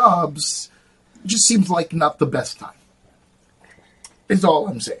do their jobs just seems like not the best time. Is all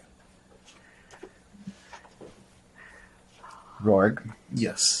I'm saying. Rourke,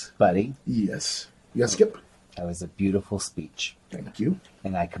 Yes. buddy, Yes. Yes, Skip. that was a beautiful speech, Thank you.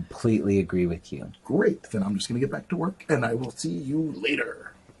 and I completely agree with you. Great. Then I'm just going to get back to work, and I will see you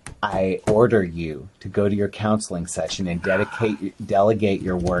later. I order you to go to your counseling session and delegate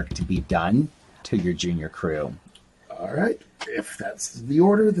your work to be done to your junior crew. All right. If that's the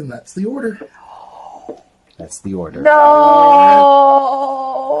order, then that's the order. That's the order. No.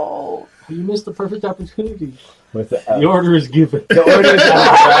 You missed the perfect opportunity. With The order is given. the order is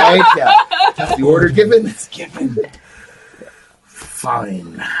out, right? Yeah. That's the order given. It's given.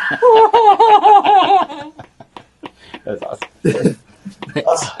 Fine. That's awesome.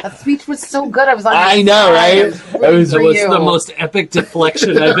 That speech was so good. I was on. I your know, side. right? I was rooting was- for It was you. the most epic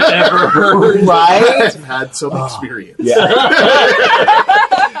deflection I've ever heard. Right? I've had some experience. Yeah.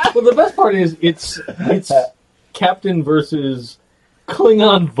 Well, the best part is it's captain versus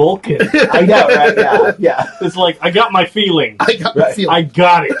Klingon Vulcan. I know, right? Yeah, yeah, It's like, I got my feeling. I got the Right. feeling. I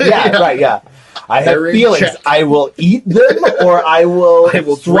got it. yeah, right, yeah. I have They're in feelings. check. I will eat them or I will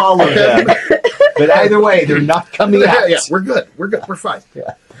swallow drink them. But either way, they're not coming out. Yeah, we're good. We're good. We're fine.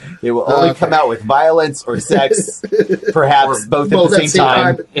 They will only come out with violence or sex, perhaps Or both at the same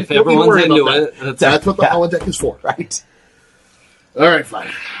time. If Don't be everyone's worried into about it, that. That's what the Yeah. holodeck is for. Right. All right, fine.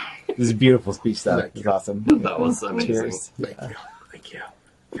 This is a beautiful speech, though. Thank It's awesome. that was amazing. Cheers. Thank you. Thank you.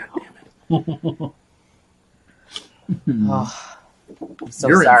 God damn it. Oh, I'm so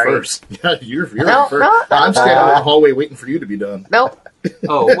you're sorry. in first. Yeah, you're No, in first. no, no. I'm standing in the hallway waiting for you to be done. Nope.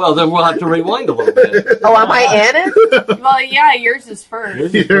 Oh, well, then we'll have to rewind a little bit. Oh, am I in it? Well, yeah, yours is first.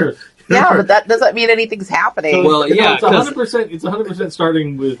 Yours is first. Yeah, but that doesn't mean anything's happening. Well, yeah, it's 100%. It's 100%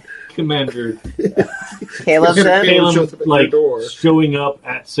 starting with Commander Caleb's in. Caleb shows Caleb up at like your door. showing up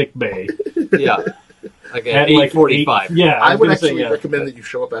at sick bay Yeah. Like at at like 8:45. 8 Yeah, I was would gonna say, actually yeah. recommend that you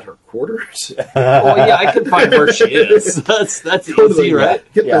show up at her quarters. Oh, yeah, I can find where she is. That's easy, right?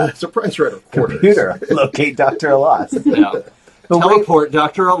 Get Yeah. the surprise her at her quarters. Computer, locate Dr. Alas. Yeah. But wait, Teleport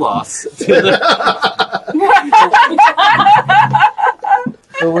Dr. Alas to the...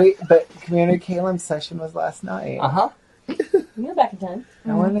 but Commander Caleb's session was last night. Uh-huh. You're back in time.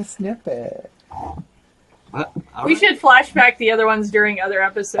 I want to snip it. We should flashback the other ones during other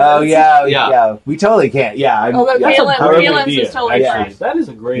episodes. Oh, yeah, Yeah. yeah. We totally can't. Yeah. Although yeah. Caleb- Perfect Caelan's idea, is totally actually. fine. That is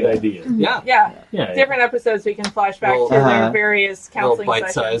a great Yeah. idea. Yeah. Yeah, Yeah, different episodes we can flashback Well, to their uh-huh. various Little counseling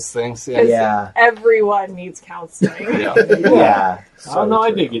sessions. bite-sized things. Yeah. Because Yeah. everyone needs counseling. Yeah. Yeah. Oh no,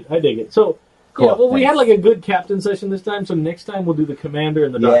 I dig it. I dig it. So, Cool, yeah, well, we thanks. had like a good captain session this time. So next time we'll do the commander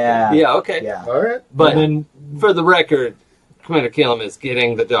and the doctor. Yeah. Yeah, okay. Yeah. All right. But And then, for the record, Commander Caleb is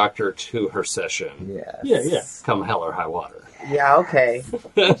getting the doctor to her session. Yes. Yeah. Come hell or high water. Yeah, okay.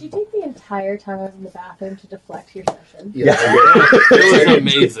 Did you take the entire time I was in the bathroom to deflect your session? Yeah. It was The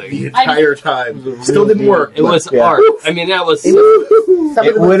amazing. entire time. Still didn't work. It was Yeah. art. I mean, that was... Some of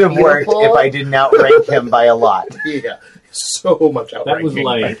It the would most have worked beautiful- if I didn't outrank him by a lot. Yeah. So much outranking. that was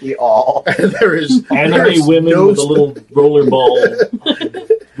like We all. there is anime women no with a little roller ball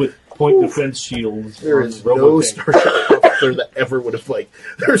with point defense shields. There on is no Robotech. Starship officer that ever would have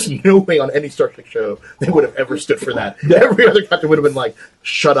there's no way on any Star Trek show they would have ever stood for that. Every other captain would have been like,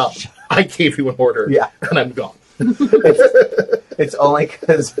 "Shut up! I gave you an order, Yeah. and I'm gone." It's only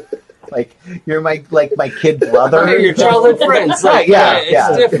because, like, you're my kid brother. Hey, your childhood friends. Right, Like, yeah, it's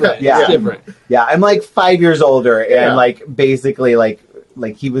yeah. different. Yeah. It's different. Yeah, I'm like 5 years older, and Yeah. like basically like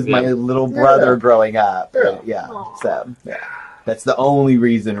he was my Yeah. little brother Yeah. growing up. Yeah. Yeah. Aw. So yeah. That's the only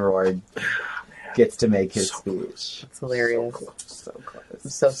reason Roy gets to make his speech. It's hilarious. So I'm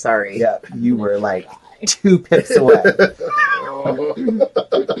close. so sorry. Yeah, you were like 2 pips away.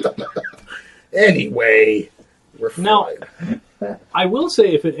 Anyway, we're fine. Now, I will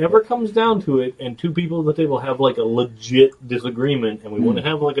say, if it ever comes down to it, and two people at the table have like a legit disagreement, and we want to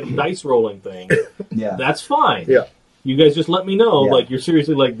have like a dice rolling thing, Yeah. that's fine. Yeah. You guys just let me know. Yeah. Like, you're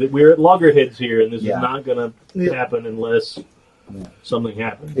seriously like, that we're at loggerheads here, and this Yeah. is not gonna Yeah. happen unless Yeah. something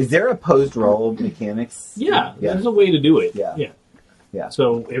happens. Is there a post roll mechanics? Yeah, Yeah. there's a way to do it. Yeah. yeah. Yeah.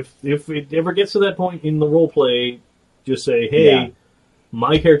 So if it ever gets to that point in the role play, just say, "Hey, Yeah.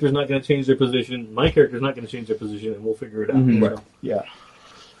 my character's not going to change their position. My character's not going to change their position, and we'll figure it out." Mhm. Right. So Yeah.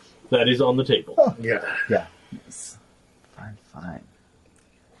 that is on the table. Yeah. Yeah. Yes. Fine.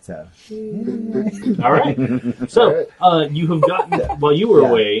 So. All right. So you have gotten while you were Yeah.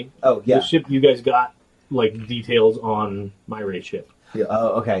 away. Oh yeah. The ship you guys got like details on my raid ship,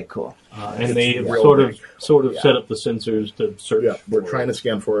 Oh okay. Cool. and they have real sort of Yeah. set up the sensors to search. Yeah, we're trying to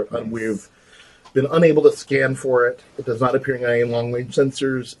scan for it. We've been unable to scan for it. It does not appear in any long-range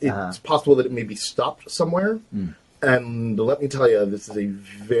sensors. It's Uh-huh. possible that it may be stopped somewhere. And let me tell you, this is a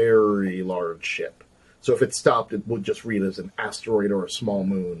very large ship. So if it's stopped, it would just read as an asteroid or a small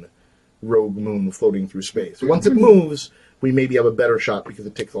moon, rogue moon floating through space. Once it moves, we maybe have a better shot because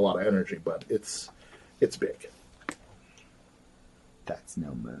it takes a lot of energy, but it's big. That's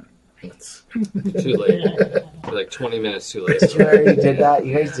no moon. It's, Too late. We're like 20 minutes too late. You already did that.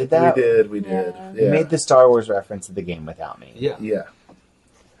 You guys did that. we did. Yeah. You made the Star Wars reference of the game without me. Yeah. Yeah.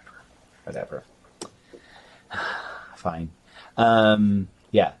 Whatever. Fine.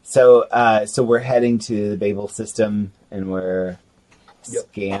 Yeah. So we're heading to the Babel system, and we're Yep.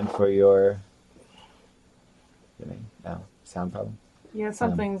 scanned for your. No sound problem. Yeah,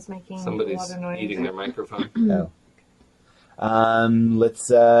 something's making a lot Somebody's of noise. eating their microphone. No.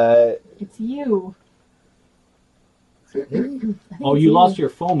 Let's. It's you. Oh, I think it's you lost your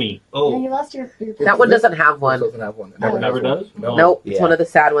foamy. Yeah, Oh, you lost your That one doesn't have It one. doesn't have one. It Never has does? one. No. Oh. Nope, it's Yeah. one of the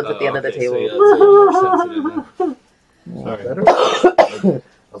sad ones at the end of the okay, table. So yeah, it's a little more sensitive then. Sorry. Better?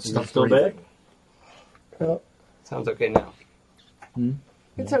 I'll Is it stop still breathing. bad? Sounds okay now.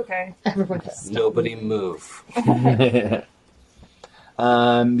 It's okay. Everyone just Nobody move.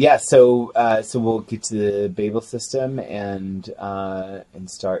 Yeah, so we'll get to the Babel system and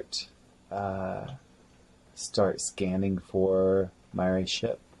start scanning for Myra's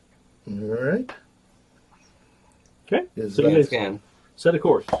ship. All right. Okay. Is So that- you guys Scan. set a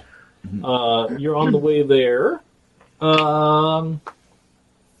course. You're on the way there.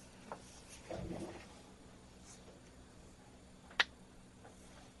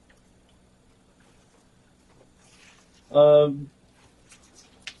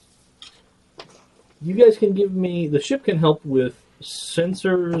 You guys can give me. The ship can help with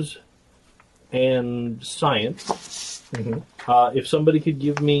sensors and science. If somebody could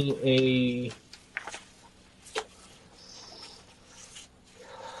give me a.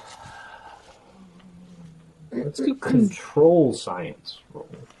 Let's do control science roll.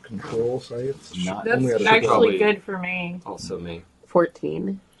 Control science. Not- That's Only out of actually probably- good for me. Also me.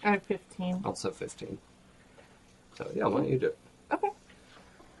 14. I have 15. Also 15. So yeah, why don't you do it? Okay.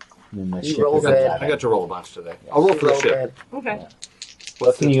 And then the You ship roll is good. at I got to roll a bunch today. I'll roll for the Roll ship. good. Okay.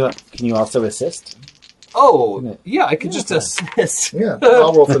 Well, can you also assist? Oh, yeah, I could just assist. Yeah,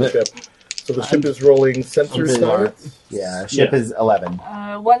 I'll roll for the ship. So the ship is rolling sensor I'm science. Yeah, ship Yeah. is 11.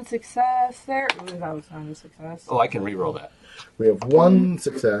 One success there. Ooh, that was not a success. Oh, I can re-roll that. We have one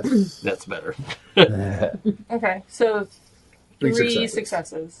success. That's better. Okay, so Three three successes.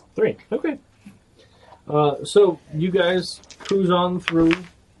 successes. 3. Okay. So you guys cruise on through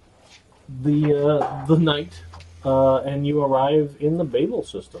the night, and you arrive in the Babel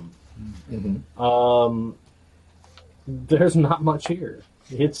system. There's not much here.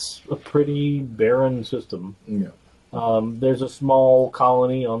 It's a pretty barren system. Yeah. There's a small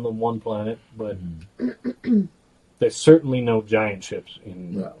colony on the one planet, but there's certainly no giant ships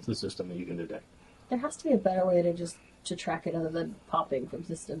in No. the system that you can detect. There has to be a better way to track it other than popping from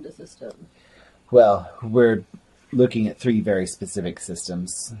system to system. Well, we're looking at 3 very specific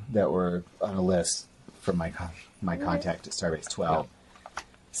systems that were on a list from my contact at Starbase 12.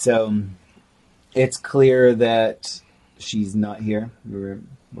 So it's clear that she's not here. We're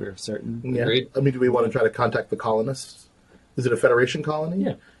certain. Yeah. Agreed. I mean, do we want to try to contact the colonists? Is it a Federation colony?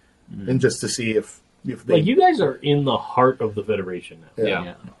 Yeah. And just to see if they. Like, you guys are in the heart of the Federation now.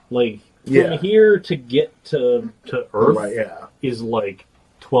 Yeah. Like, from Yeah. here to get to Earth Right, yeah. is like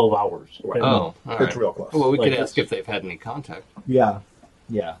 12 hours. Right. And Oh, all It's right. real close. Well, we Like could ask this. if they've had any contact. Yeah.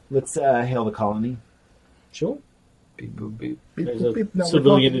 Let's hail the colony. Sure. Beep, boop, beep. Beep, There's boop, a beep. Now we're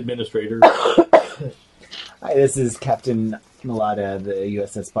civilian talking. administrator. Hi, this is Captain Nalada, the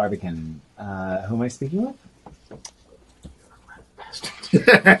USS Barbican. Who am I speaking with?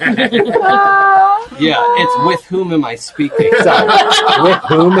 Yeah, it's with whom am I speaking? Sorry. With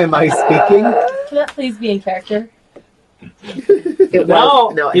whom am I speaking? Can that please be in character? It No,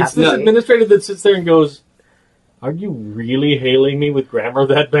 was. No, it it's has to this be. administrator that sits there and goes, "Are you really hailing me with grammar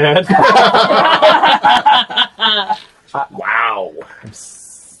that bad?" Wow. I'm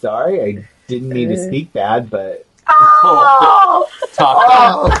sorry, I didn't mean to speak bad, but Oh, talk.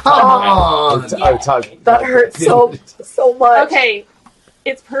 Oh, come on. I was talking. That hurts so much. Okay,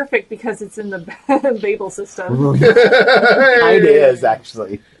 it's perfect because it's in the Babel system. It is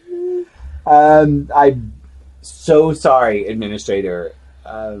actually. I'm so sorry, Administrator.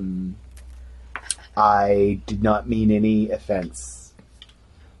 I did not mean any offense.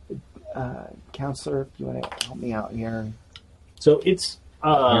 Counselor, if you want to help me out here. So it's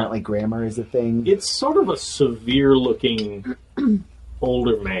Apparently, grammar is a thing. it's sort of a severe-looking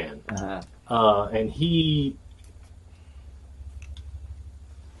older man, and he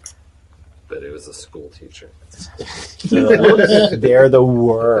But it was a school teacher. They're the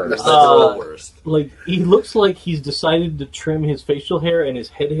worst. That's the worst. like he looks like he's decided to trim his facial hair and his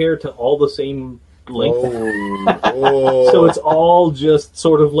head hair to all the same length. Oh. So it's all just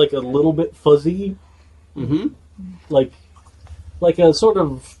sort of like a little bit fuzzy, Mm-hmm. like a sort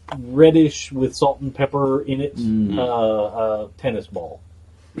of reddish with salt and pepper in it tennis ball.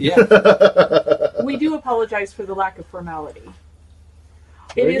 Yeah. We do apologize for the lack of formality.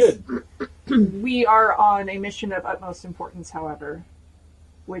 Very good. We are on a mission of utmost importance, however,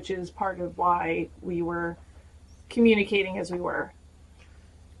 which is part of why we were communicating as we were.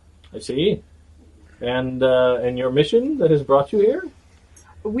 I see. And your mission that has brought you here?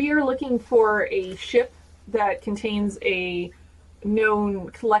 We are looking for a ship that contains a known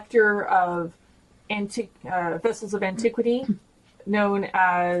collector of vessels of antiquity, known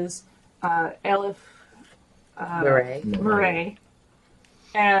as Elif Murray. Murray.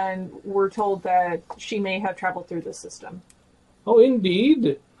 and we're told that she may have traveled through the system. Oh,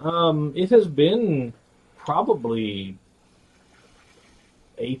 indeed. It has been probably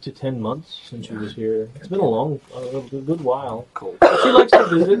 8 to 10 months since she was here. It's been a good while. Cool. She likes to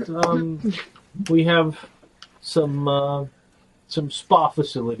visit. We have some spa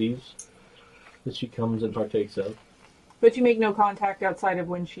facilities that she comes and partakes of. But you make no contact outside of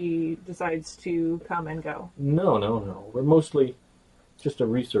when she decides to come and go. No. We're mostly just a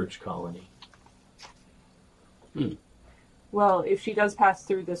research colony. Well, if she does pass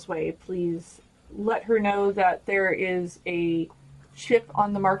through this way, please let her know that there is a ship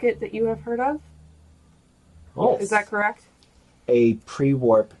on the market that you have heard of. Oh, Is that correct? A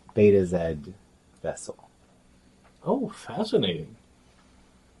pre-warp Beta Z vessel. Oh, fascinating.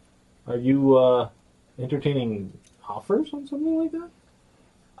 Are you entertaining offers on something like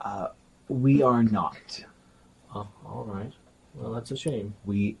that? We are not. Oh, all right. Well, that's a shame.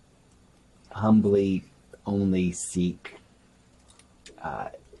 We humbly only seek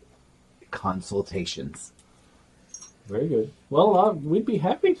consultations. Very good. Well, we'd be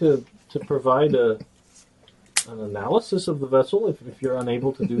happy to provide an analysis of the vessel if you're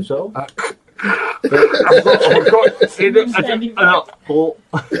unable to do so.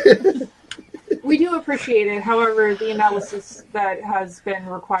 We do appreciate it. However, the analysis that has been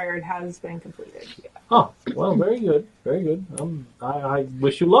required has been completed. Oh, well, very good. Very good. I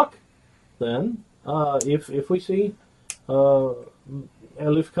wish you luck, then. If we see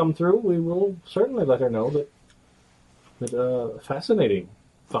Elif come through, we will certainly let her know that a fascinating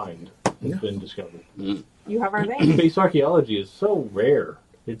find has been discovered. You have our name. Space archaeology is so rare.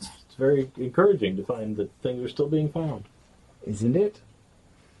 It's very encouraging to find that things are still being found. Isn't it?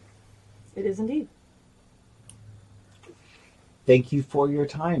 It is indeed. Thank you for your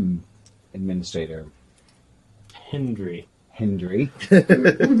time, Administrator Hendry. Hendry.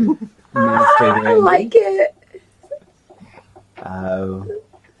 Administrator I Hendry. like it.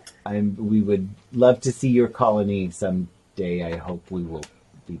 We would love to see your colony someday. I hope we will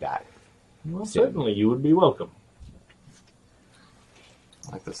be back. Well, soon. certainly, you would be welcome.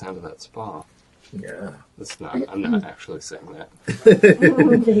 I like the sound of that spa. Yeah. I'm not actually saying that.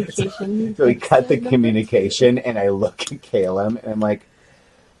 Vacation. So we cut the communication, and I look at Caleb, and I'm like,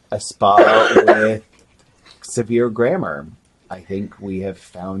 a spa with severe grammar. I think we have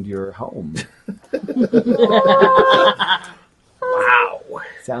found your home. Wow.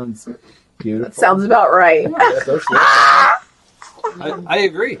 Sounds beautiful. Sounds about right. I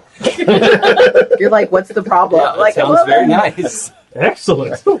agree. You're like, what's the problem? Yeah, Like, it sounds very nice.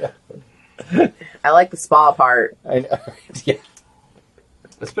 Excellent. I like the spa part. I know. Yeah.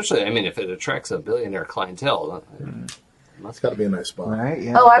 Especially, I mean, if it attracts a billionaire clientele, It's got to be a nice spot. Right?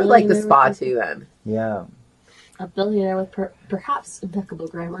 Yeah. Oh, I would like the spa too then. Yeah. A billionaire with perhaps impeccable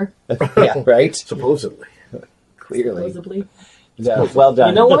grammar. Yeah, right? Supposedly. Clearly. Supposedly. Yeah, well done.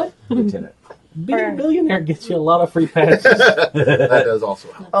 You know what? Lieutenant. Being a billionaire gets you a lot of free passes That does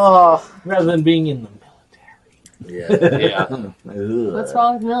also help. Oh, rather than being in the military. Yeah. yeah, What's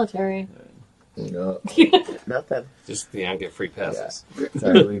wrong with the military? No. nothing. just get free passes.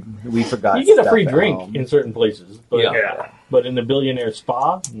 Sorry, we forgot. You get a stuff free at drink home. in certain places, but Yeah. but in the billionaire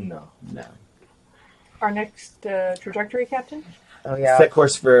spa, no. No. Our next trajectory, Captain? Oh yeah, Set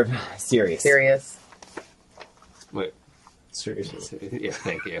course for Sirius. serious. Wait, Seriously. yeah,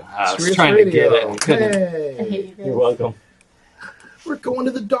 thank you. I was Sirius trying to get it. Radio. And couldn't. I Hey. hate you guys. You're welcome. We're going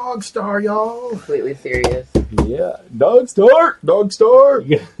to the Dog Star, y'all. Completely serious. Yeah. Dog Star! Dog Star.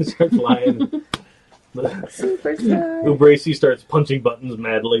 You guys start flying. Superstar. Ubracy starts punching buttons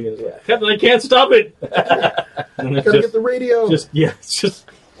madly. And is like, Captain, I can't stop it. And it's Gotta get just, the radio. it's just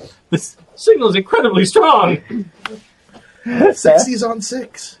this signal is incredibly strong. 60's on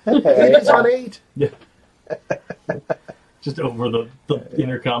 6. 80's on 8. Just over the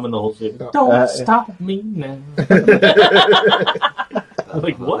intercom and the whole city. Oh. Don't stop me now. I'm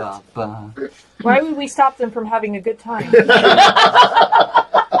like, what? Why would we stop them from having a good time?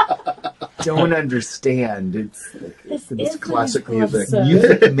 Don't understand. It's This It's is classic a musical music. episode.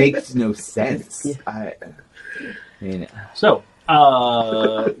 music makes no sense. I mean, So,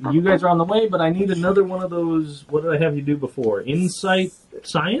 you guys are on the way, but I need another one of those. What did I have you do before? Insight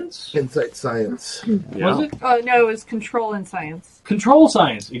science? Insight Science. Was it? No, it was control and science. Control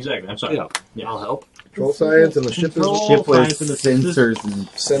science. Exactly. I'm sorry. Yeah, I'll help. Control Science, and the ship Control. is ship was science and sensors and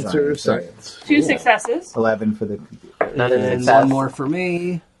Sensor science. Science. 2 successes. 11 for the computer. Not a And success. one more for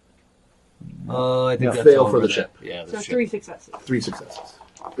me. I think Yeah. that's Fail all for the that. ship. Yeah, the So ship. 3 successes. 3 successes.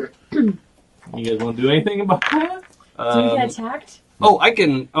 You guys want to do anything about that? Do you get attacked? Oh, I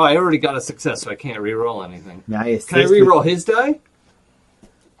can. Oh, I already got a success, so I can't re-roll anything. May I assist Can I with- re-roll his die?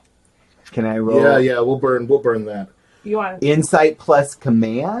 Can I roll? Yeah. We'll burn that. You want? Insight plus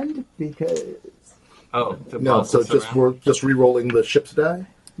command because Oh, No, so we're just re-rolling the ship's die.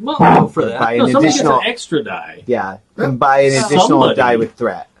 Well, go for that. by no, an somebody gets additional. an extra die. Yeah, and buy an additional Somebody. die with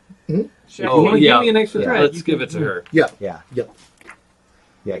threat. Sure. If you want to yeah. give me an extra Yeah. threat, Let's you give can- it to her. Yeah. Yeah, Yep.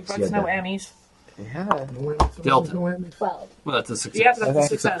 yeah. 'cause you That's had no the- Emmys. yeah. Delta. 12. Well, that's a success. Yeah, that's Okay. a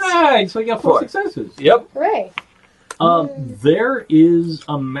success. Right, so you got 4 Four. successes. Yep. Hooray. There is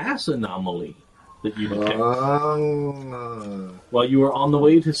a mass anomaly that you detect while you are on the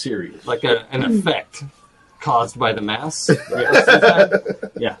way to Sirius. Like an effect caused by the mass. Yeah.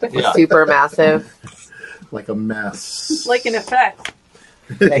 Yeah. Super massive. Like a mess. Like an effect.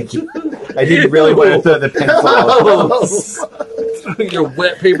 Thank you. I didn't really want to throw the pencil. Your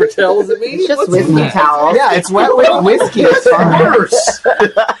wet paper towels at me? It's just What's whiskey that? towel. Yeah, it's wet with whiskey. It's fine. Worse.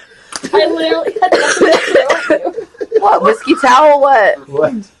 I literally had nothing to do. What? Whiskey towel? What?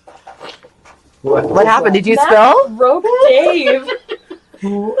 What? What happened? Did you Matt spill? Rope Dave.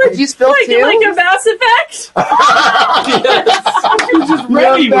 Did you spill Like too? a Mass Effect? You're just You ready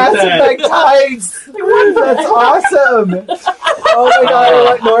have with Mass that. Effect tights. That's awesome. Oh my god, I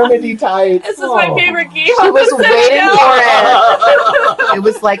want Normandy tights. This is my favorite game. She was waiting for it. it. It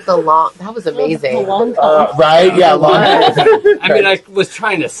was like the long. That was amazing. The long con. Right? Yeah, long. I mean, I was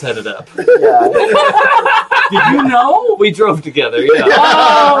trying to set it up. Yeah. Did you know? We drove together, yeah.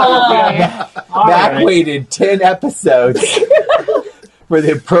 Oh, all Mac right. waited 10 episodes for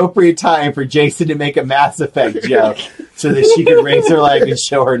the appropriate time for Jason to make a Mass Effect joke so that she could raise her leg and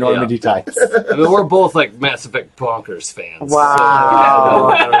show her Normandy tights. I mean, we're both like Mass Effect bonkers fans. Wow. So,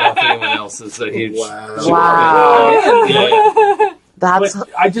 I don't know if anyone else is a huge. Wow. Yeah. That's But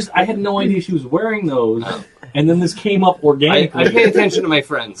I had no idea she was wearing those, and then this came up I organically. pay attention to my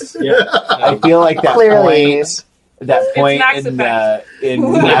friends. Yeah. I feel like that Clearly. point Max in Effect.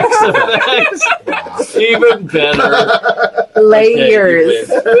 in Max Max Effect. Even better. layers.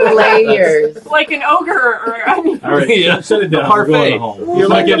 Layers. Like an ogre, or I mean, All right, Yeah. set it down. The We're going parfait. home. You're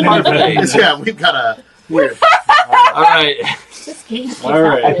like getting a any parfait. better. Yeah, we've got a weird. All right. This game keeps All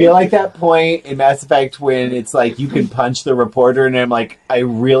right. I feel like that point in Mass Effect when it's like you can punch the reporter and I'm like, I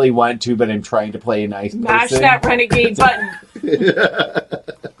really want to, but I'm trying to play a nice mash person. that renegade button.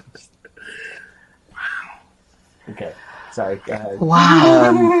 Okay. Sorry, go ahead.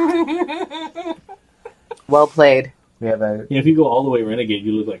 Wow. Well played. We have a Yeah, if you go all the way renegade,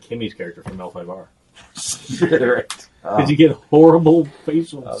 you look like Kimmy's character from L5R. right. Because you get horrible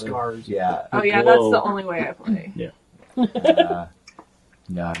facial Oh, scars. Yeah. Oh yeah, that's Whoa. the only way I play.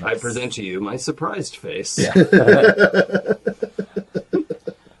 No, I present to you my surprised face. Yeah.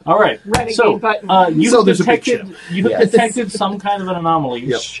 All right. Renegade So, button. you So have there's a big detected you have Yes. detected some kind of an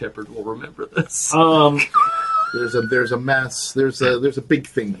anomaly. Shepard will remember this. There's a mess. There's a big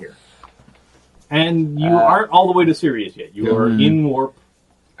thing here. And you aren't all the way to Sirius yet. You are in warp,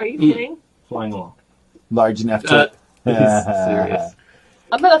 Are you kidding? flying along. large enough to. Serious.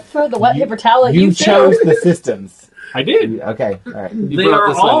 I'm gonna throw the wet paper towel at You you, chose the systems. I did. Okay. All right. You They brought are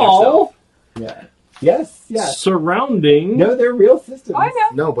this on all Yeah. Yes. Yeah. surrounding No, they're real systems. I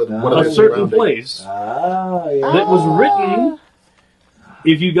know. No, but No. what are a they certain surrounding? place Ah, yeah. that was written.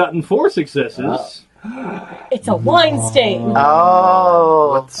 If you've gotten 4 successes, It's a wine stain.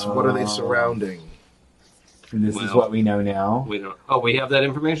 Oh. What are they surrounding? And this is Well, what we know now. We don't. Oh, we have that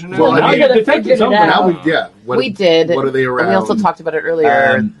information now. Well, now I mean, you gotta detected figure it something. out. Now what, We did. What are they around? And we also talked about it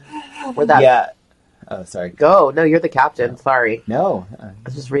earlier. where that Yeah. Oh, sorry. go? No, you're the captain. Sorry. No. I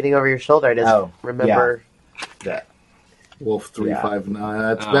was just reading over your shoulder. I just remember. Wolf 359.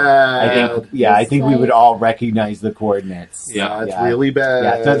 That's Oh. bad. I think. I think we would all recognize the coordinates. Yeah. That's really bad.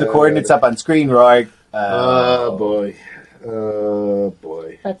 Yeah. Throw the coordinates up on screen, Roy. Oh boy. Oh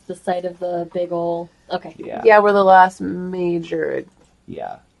boy. That's the site of the big ol'. Okay. Yeah. Yeah, we're the last major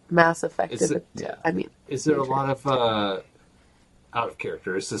Yeah. Mass Effect. Is it- Yeah. I mean, Is there a lot of out of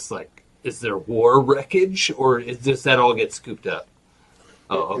character? Is this like, is there war wreckage, or does that all get scooped up?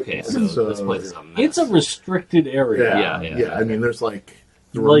 Oh, okay. So So- this place is a mess. it's a restricted area. Yeah. I mean, there's like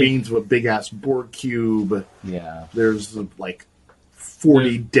the Like- remains of a big ass Borg cube. Yeah. There's like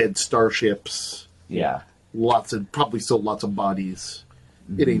 40 dead starships. Yeah. Probably still lots of bodies.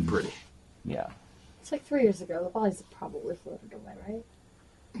 It ain't pretty. Yeah. It's like 3 years ago. The bodies have probably floated away, right?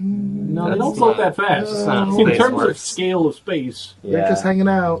 No, they That's don't float not- that fast. that's not In space terms of works. scale of space, They're Yeah. just hanging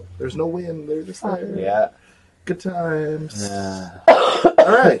out. There's no wind. They're just there. Yeah. Good times. Uh, All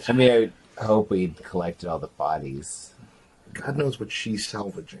right. I mean, I hope we'd collected all the bodies. God knows what she's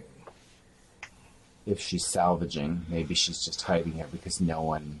salvaging. If she's salvaging, maybe she's just hiding here because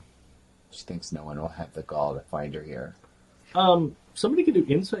she thinks no one will have the gall to find her here. Somebody could do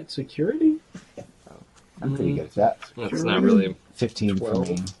insight security. I'm pretty good at that. That's not really. 15 for 12.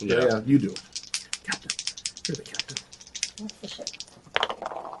 me. Yeah, you do. Captain. You're the captain. What's the ship?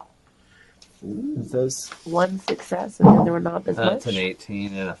 Is those One success, and then they were not as That's much. an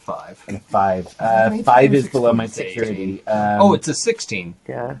 18 and a 5. and a 5? 5 is below my security. Oh, it's a 16.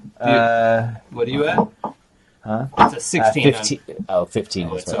 Yeah. What are you at? Huh? It's a 16. 15. Oh, 15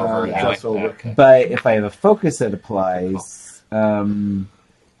 Oh, is it's what- over. yeah. Anyway, That's over. okay. But if I have a focus that applies,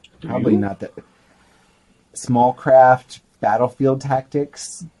 probably you? not that. Small craft, battlefield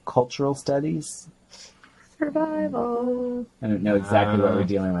tactics, cultural studies. Survival. I don't know exactly what we're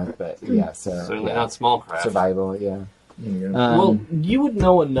dealing with, but yeah, so Certainly yeah. not small craft. Survival, yeah. Yeah. Well, you would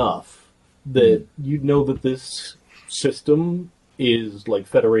know enough that you'd know that this system is like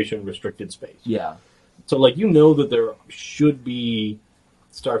Federation restricted space. Yeah. So, like, you know that there should be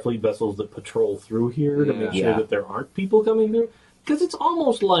Starfleet vessels that patrol through here to make sure Yeah. that there aren't people coming through. Because it's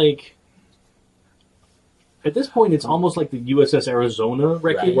almost like, at this point, it's almost like the USS Arizona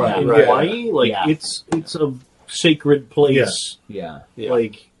wreckage Right, in right. Hawaii. Like, Yeah. it's a sacred place. Yeah. Yeah.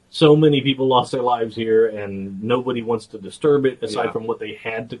 Like, so many people lost their lives here, and nobody wants to disturb it, aside Yeah. from what they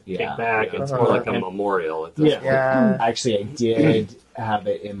had to Yeah. take back. Yeah, it's and more like a and- memorial at this Yeah. point. Yeah. Actually, I did have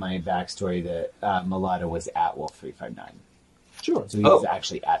it in my backstory that Mulata was at Wolf 359. Sure. So he was Oh.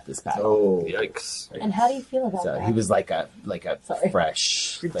 actually at this battle. Oh. Yikes. And how do you feel about So that? he was like a Sorry.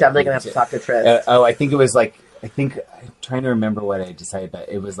 fresh. You're like, definitely gonna have to talk to Tris. I think it was like I'm trying to remember what I decided, but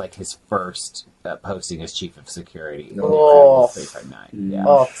it was like his first posting as chief of security. Oh. 359. Yeah.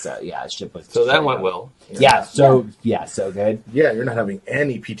 Oh. So yeah, ship was. So that destroyed. went well. Yeah. So so good. Yeah, you're not having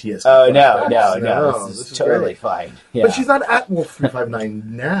any PTSD. Oh no, flashbacks. no, this is totally great. fine. Yeah. But she's not at Wolf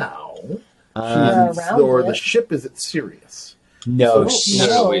 359 now. Um, She's around or it. the ship is at Sirius. no,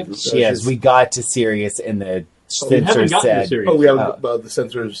 No. yes, we got to Sirius and the You haven't sensor gotten to said Sirius. Oh, we have Oh. the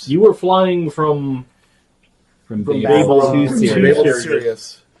sensors. You were flying from from From Babel Babel to to Sirius. Babel to Sirius.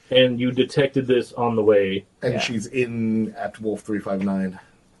 Sirius. and you detected this on the way. And Yeah. she's in at Wolf 359.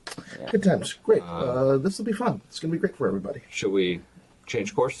 Yeah. Good times. Great. This will be fun. It's going to be great for everybody. Should we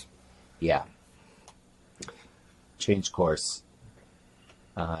change course? Yeah. Change course.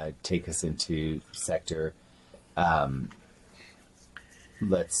 Take us into sector.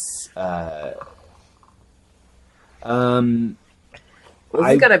 Let's. This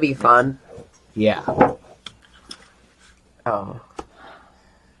is gonna be fun. Yeah. Oh.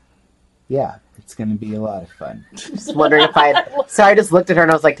 Yeah. It's going to be a lot of fun. Just wondering if I I just looked at her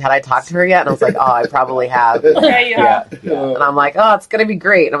and I was like, had I talked to her yet? And I was like, oh, I probably have. And Yeah. I'm like, oh, it's gonna be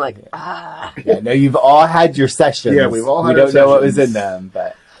great. And I'm like, ah. Yeah. No, you've all had your sessions. Yeah, we've all had We our don't know what was sessions. in them,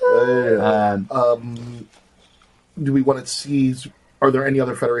 but. Do we want to see? Are there any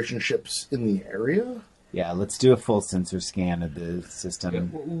other Federation ships in the area? Yeah, let's do a full sensor scan of the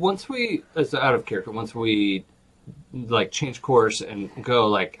system. Once we, as out of character, once we like change course and go,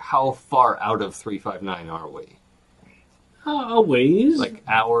 like, how far out of 359 are we? A ways. Like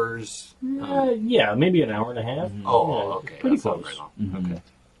hours? Yeah, maybe an hour and a half. Oh, Yeah, okay. Pretty That's not close. very long. Okay.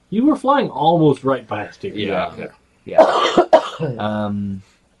 You were flying almost right past it. Yeah. Okay. Yeah.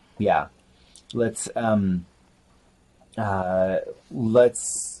 Yeah. Let's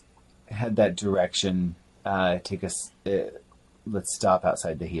head that direction. Take us. Let's stop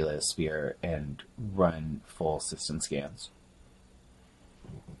outside the heliosphere and run full system scans.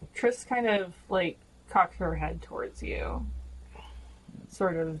 Triss kind of like cocks her head towards you,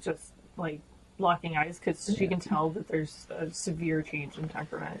 sort of just like locking eyes because she can tell that there's a severe change in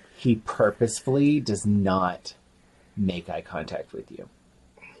temperament. He purposefully does not make eye contact with you.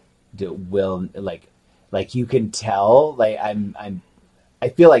 Will like you can tell. Like I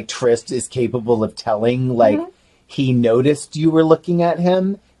feel like Trist is capable of telling. Like he noticed you were looking at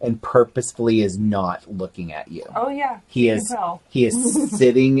him and purposefully is not looking at you. Oh yeah, He you is can tell. he is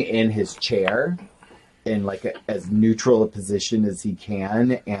sitting in his chair in like as neutral a position as he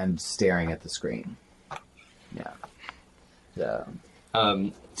can and staring at the screen. Yeah.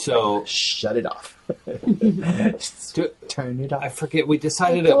 So So shut it off. do, Turn it off. I forget. We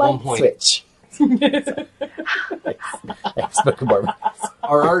decided at one point. Switch. Thanks, Book of Mormon.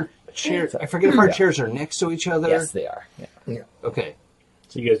 Are our chairs? I forget if our chairs are next to each other. Yes, they are. Yeah. Okay.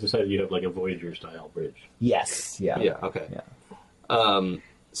 So you guys decided you have like a Voyager style bridge. Yes. Yeah. Yeah. Okay. Yeah.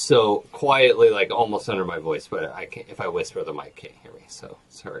 So quietly, like almost under my voice, but I can't. If I whisper, the mic can't hear me. So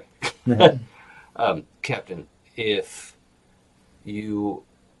sorry. Captain, if you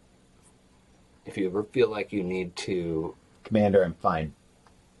ever feel like you need to, Commander, I'm fine.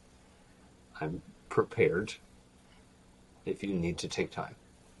 I'm prepared. If you need to take time.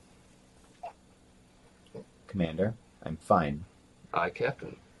 Commander. I'm fine. Aye,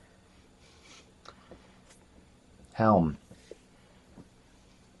 Captain. Helm.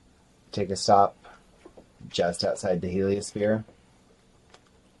 Take a stop just outside the heliosphere.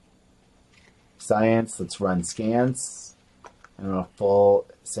 Science, let's run scans. I want a full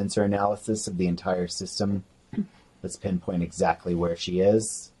sensor analysis of the entire system. Let's pinpoint exactly where she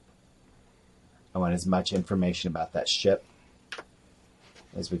is. I want as much information about that ship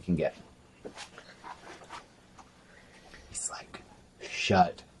as we can get. He's like,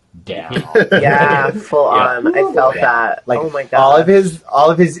 shut down. Yeah, full on. I felt that. Like oh my god. all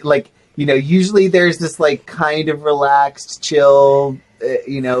of his like, you know, usually there's this like kind of relaxed, chill,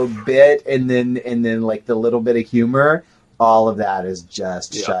 bit, and then like the little bit of humor. All of that is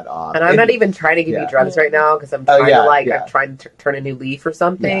just shut off. And I'm not even trying to give you drugs right now because I'm trying I'm trying to turn a new leaf or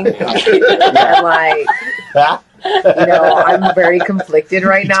something. Yeah. And like, I'm very conflicted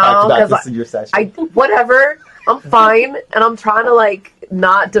right now because in your session. Whatever. I'm fine, and I'm trying to like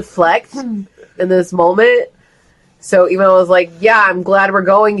not deflect in this moment. So even though I was like, yeah, I'm glad we're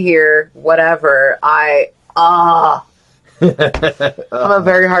going here. Whatever. I'm a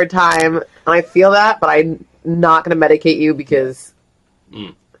very hard time, and I feel that, but I'm not going to medicate you because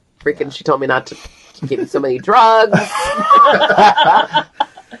freaking she told me not to give you so many drugs.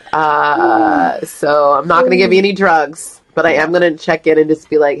 So I'm not going to give you any drugs, but I am going to check in and just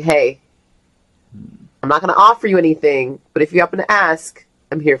be like, hey, I'm not going to offer you anything, but if you happen to ask,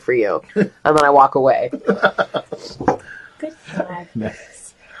 I'm here for you. And then I walk away. Good job.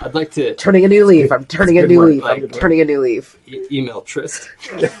 Nice. I'd like to Turning a new leaf. I'm turning a Good new work. leaf. I'm turning a new leaf. email Trist.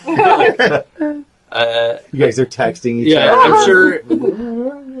 You guys are texting each Yeah, other. I'm sure.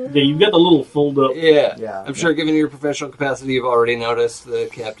 Yeah, you've got the little fold up. Yeah. I'm sure, given your professional capacity, you've already noticed the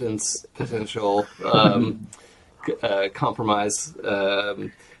captain's potential compromise.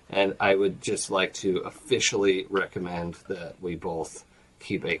 And I would just like to officially recommend that we both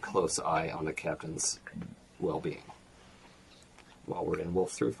keep a close eye on the captain's well-being while we're in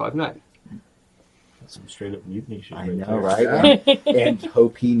Wolf 359. That's some straight up mutiny shit. I right know, there. right? And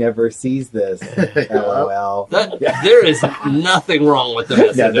hope he never sees this. LOL. There is nothing wrong with the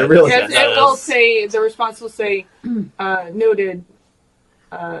message. Yeah, there really Yes, it will say, the response will say, noted,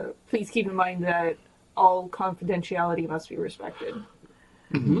 please keep in mind that all confidentiality must be respected.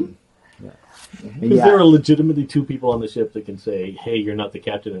 And Is there are legitimately two people on the ship that can say, hey, you're not the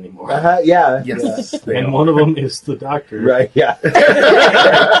captain anymore? Yeah. Yes. They And are. one of them is the doctor. Right, yeah.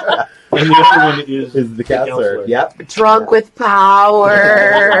 And the other one is the counselor. Yep. Drunk with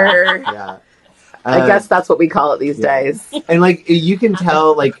power. Yeah. I guess that's what we call it these days. And like you can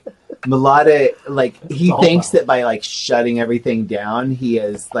tell, like Mulata, like he all thinks about that by like shutting everything down, he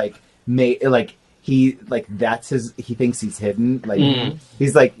is like made like he like that's his. He thinks he's hidden. Like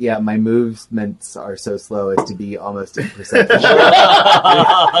he's like, yeah, my movements are so slow as to be almost imperceptible.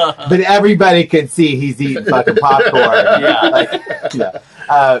 But everybody can see he's eating fucking popcorn.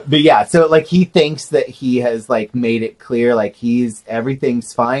 But yeah, so like he thinks that he has like made it clear, like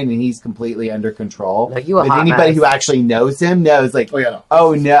everything's fine and he's completely under control. No, you a but hot anybody mess. who actually knows him knows, like, Oh yeah. No.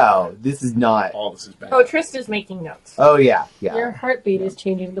 oh no, this is not. All this is bad. Oh, Trist is making notes. Oh yeah, Your heartbeat is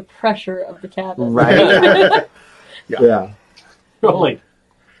changing the pressure of the cabin. right. yeah. You're like,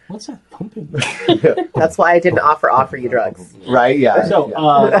 what's that thumping? That's why I didn't offer you drugs. Right. Yeah. So,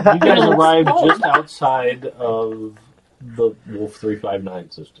 yeah. you guys arrived just outside of the Wolf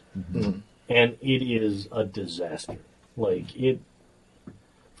 359 system. And it is a disaster. Like,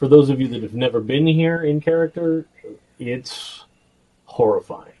 for those of you that have never been here in character, it's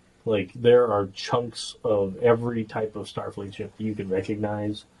horrifying. Like, there are chunks of every type of Starfleet ship you can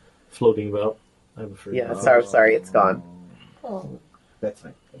recognize floating about. I'm afraid. Yeah, sorry, it's gone. Oh. That's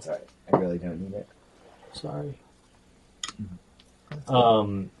fine. That's all right. I really don't need it. Sorry.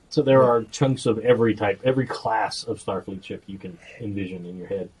 So there are chunks of every type, every class of Starfleet ship you can envision in your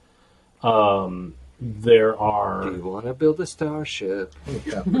head. There are... Do you want to build a starship?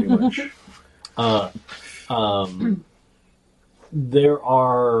 Yeah, pretty much. There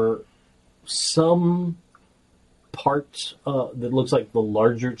are some parts that looks like the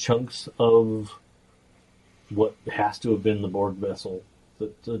larger chunks of what has to have been the Borg vessel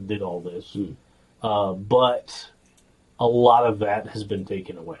that did all this. But a lot of that has been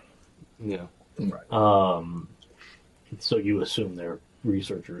taken away. Yeah. Right. So you assume they're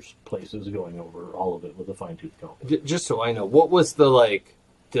researchers' places going over all of it with a fine-tooth comb. Just so I know, what was the,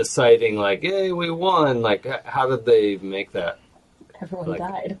 deciding, hey, we won? How did they make that? Everyone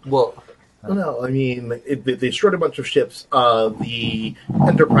died. Well, No, I mean, they destroyed a bunch of ships. The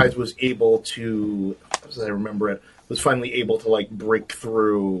Enterprise was able to, as I remember it, was finally able to break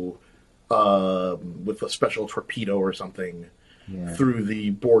through with a special torpedo or something Yeah. through the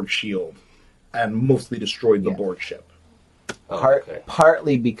Borg shield and mostly destroyed the Borg ship.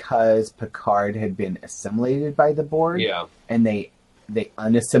 Partly because Picard had been assimilated by the Borg, Yeah. and they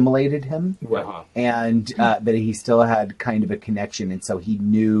unassimilated him, Uh-huh. and but he still had kind of a connection, and so he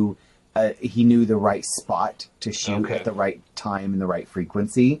knew the right spot to shoot Okay. at the right time and the right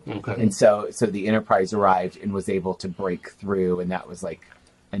frequency, Okay. and so the Enterprise arrived and was able to break through, and that was like,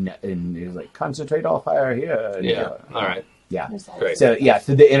 and it was like, concentrate all fire here. And, Yeah. All right. yeah. Great. So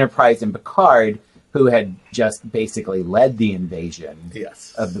the Enterprise and Picard, who had just basically led the invasion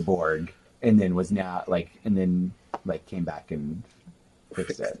Yes. of the Borg, and then was now came back and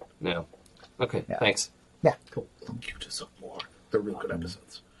fixed it. No. Okay. Yeah. Thanks. Cool. Thank you to some more. They're real good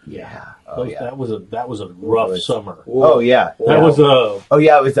episodes. Yeah. Oh Those- yeah. That was a rough was- summer. Oh yeah. That was a. Oh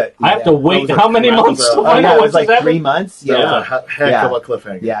yeah. It was a. I have to wait. was How a- many that was months? a- to Oh find yeah. out It what was like just 3 happened? months. That Yeah. was a heck Yeah. of a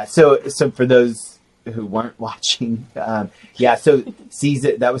cliffhanger. Yeah. So for those who weren't watching, so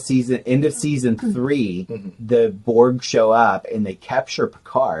end of season 3, the Borg show up and they capture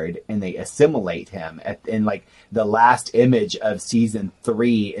Picard and they assimilate him. And like the last image of season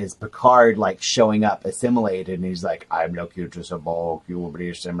 3 is Picard like showing up assimilated, and he's like, "I'm no cutis a Borg, you will be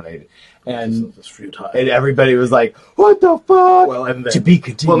assimilated," and This is futile. everybody was like, "What the fuck?" Well, and then to be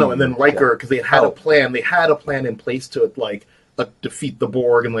continued. Well, no, and then Riker, because they had Oh. a plan. They had a plan in place to like defeat the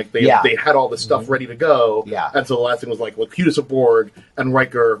Borg, and like they had all this stuff ready to go. Yeah. And so the last thing was like, well, Cutis a Borg, and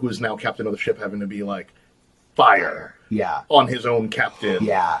Riker, who's now captain of the ship, having to be like, fire Yeah. on his own captain.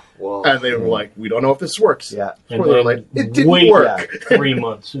 Yeah. Whoa. And they were like, we don't know if this works. Yeah. And Spoiler then alert, it didn't wait work. 3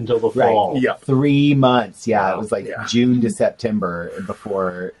 months until the Right. fall. Yeah. 3 months. Yeah, it was like Yeah. June to September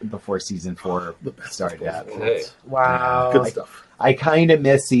before season 4 The best started of out. both Okay. Wow. Good stuff. I kind of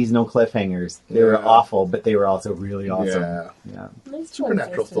miss seasonal cliffhangers. They were Yeah. awful, but they were also really awesome. Yeah. Yeah. Nice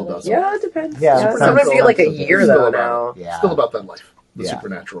Supernatural choice, still isn't does it? Yeah, it depends. Yeah, Yeah, sometimes sometimes you get like a still- year still though about now. Yeah. Still about that life. The Yeah.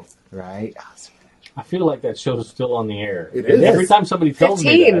 supernatural. Right? I feel like that show is still on the air. It And is. Every time somebody tells me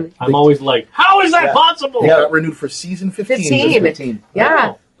 15. that, I'm always like, "How is that Yeah. possible?" It Yeah. got renewed for season 15. 15. 15.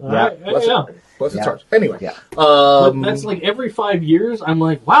 Yeah. All right. Yeah. Yeah. Plus it's Yeah. ours. Anyway. Yeah. But that's like every 5 years, I'm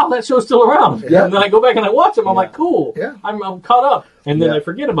like, wow, that show's still around. Yeah. And then I go back and I watch them. I'm Yeah. like, cool. Yeah. I'm caught up. And then Yeah. I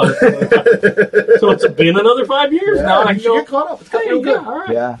forget about it. So it's been another 5 years Yeah, now. And I you should go, get caught up. It's got hey, real good. yeah, all right.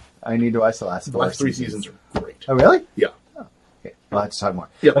 Yeah. I need to watch the last The 4 last 3 seasons are great. Oh, really? Yeah. Okay. We'll have to talk more.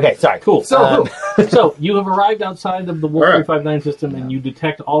 Yep. Okay, sorry. Cool. So, So you have arrived outside of the Wolf All right. 359 system, and you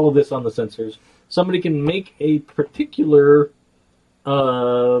detect all of this on the sensors. Somebody can make a particular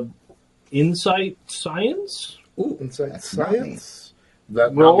insight science ooh, inside That's not me. science.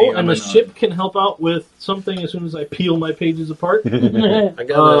 That roll, not me, and I'm the in, ship can help out with something as soon as I peel my pages apart. I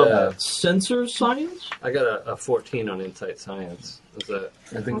got Sensor science? a 14 on Insight Science. Is that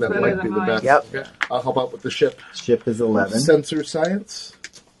I think That's that better might be than the mine. best. Yep. okay? I'll help out with the ship. Ship is 11. Sensor science.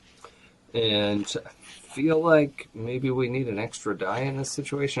 And I feel like maybe we need an extra die in this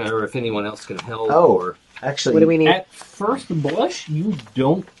situation, or if anyone else can help. Oh. Or Actually, What do we need? At first blush, you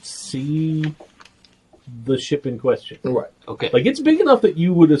don't see the ship in question. Right. okay. Like, it's big enough that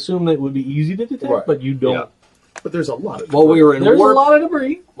you would assume that it would be easy to detect, Right. but you don't. Yeah. But there's a lot of While we were in There's warp, a lot of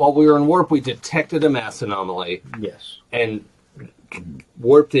debris. while we were in warp, we detected a mass anomaly Yes. and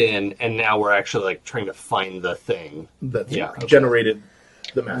warped in, and now we're actually like trying to find the thing. that Yeah, okay. generated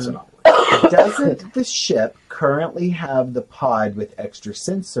the mass anomaly. doesn't the ship currently have the pod with extra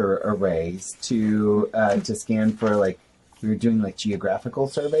sensor arrays to scan for, like, we were doing like geographical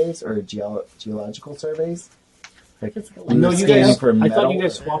surveys or geological surveys? Like, Physical we No, were you scanning guys. for I thought metal. you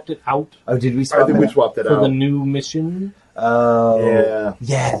guys swapped it out Oh, did we I swap think we it? swapped it for the out. new mission. Oh, Yeah.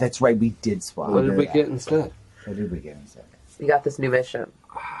 yeah, that's right. We did swap. What did we that. get instead? What did we get instead? You got this new mission.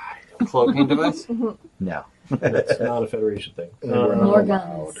 Cloaking device? No, That's not a Federation thing. We're not More allowed.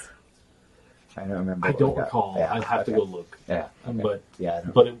 guns. I don't remember. I what don't we got. recall. Yeah, I'd have to okay. go look. Yeah, okay. But yeah. I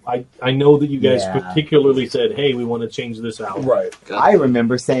don't- but I know that you guys Yeah. particularly said, hey, we want to change this out. Right. I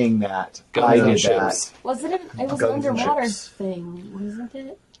remember saying that. Guns I and did ships. Was it? It was an Guns and underwater ships. thing, wasn't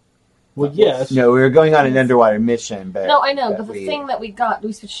it? Well, yes. that. No, we were going on an underwater mission, but No, I know, that but the we- thing that we got,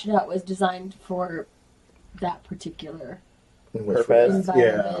 we switched it out, was designed for that particular Purpose.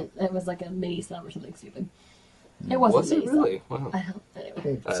 environment. It was like a mini sub or something stupid. It wasn't Was mini it sub. really? Wow. I don't.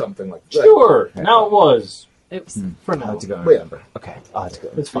 Anyway, Something like that. Sure. Now it was. oops. For I'll now. have to go and Wait. remember. Okay, I'll have to go.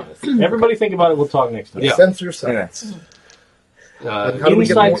 It's fine. Everybody think about it. We'll talk next time. Yeah. Sensor science. Uh, How do we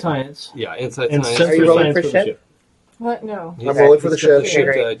get Inside more- science yeah, Insight and Science. sensor you rolling science for for the ship? ship. What? No. I'm rolling for the ship.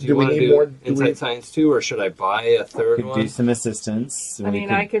 Shoot. Do you want to do Insight Science too, or should I buy a third Could one? do some assistance. I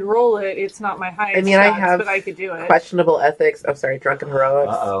mean, I could roll it. It's not my highest I mean, I stats, have but I could do it. questionable ethics. I'm sorry, drunken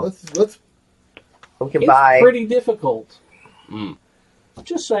heroics. Uh-oh. Let's We can It's buy. pretty difficult. Mm.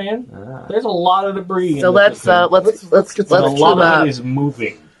 Just saying. Ah. There's a lot of debris. So in the system. let's get And a some lot team of up. it is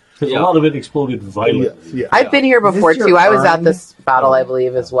moving. Because Yeah. a lot of it exploded violently. yeah. I've been here Is this before your too. I was at turn? this battle, I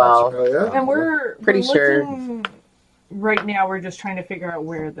believe, as well. Oh, yeah. And we're Pretty sure. looking- Right now, we're just trying to figure out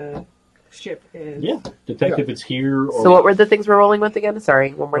where the ship is. Yeah. Detect if it's here or So what were the things we're rolling with again?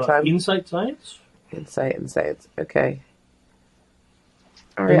 Sorry, one more time. Insight Science? Insight and science. Okay.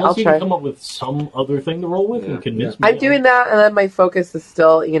 All right, I'll Unless you try. can come up with some other thing to roll with Yeah. and convince me. I'm doing that, and then my focus is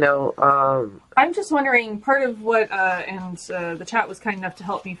still, I'm just wondering, part of what, the chat was kind enough to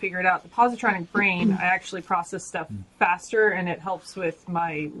help me figure it out, the positronic brain, I actually process stuff faster, and it helps with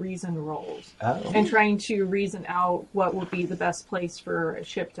my reason rolls. Oh. And trying to reason out what would be the best place for a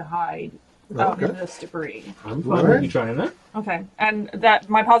ship to hide out in this debris. I'm fine Alright. with you trying that. Okay, and that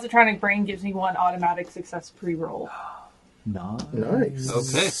my positronic brain gives me one automatic success pre-roll. Nice.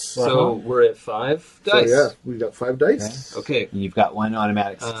 Okay, so we're at 5 So dice. yeah, we've got 5 dice. Okay. You've got one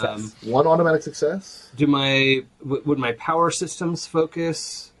automatic success. One automatic success. Would my power systems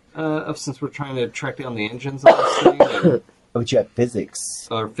focus since we're trying to track down the engines of this thing, Oh, but you have physics.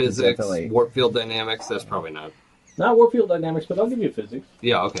 or physics, Definitely. warp field dynamics? That's probably not. Not warp field dynamics, but I'll give you physics.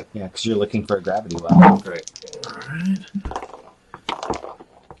 Yeah. Okay. Yeah, because you're looking for a gravity well. Great.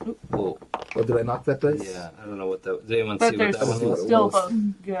 Whoa. Oh, did I knock that dice? Yeah. I don't know what that. Did anyone But see they're what that one was? still both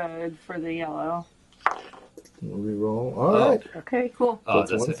good for the yellow. We roll. All right. okay. Cool. Oh,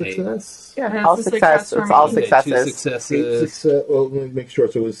 That's that's one an 8. success. Yeah, That's all the success. success for It's all me. Okay, 2 successes. successes. 8 success. Well, let me make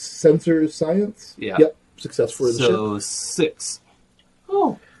sure. So it was sensors science. Yeah. Yep. Success for the ship. So 6.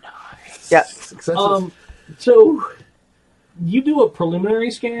 Oh. Yep. Successes. So you do a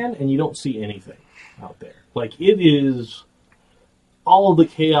preliminary scan and you don't see anything out there. Like it is all of the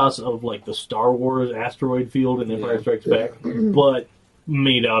chaos of like the Star Wars asteroid field and Empire Strikes Back, but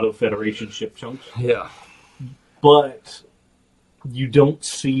made out of Federation ship chunks. Yeah. But you don't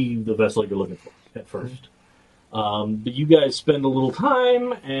see the vessel you're looking for at first. But you guys spend a little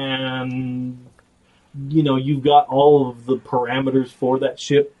time and you've got all of the parameters for that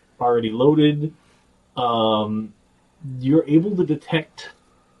ship already loaded. You're able to detect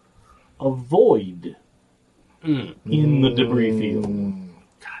a void in the debris field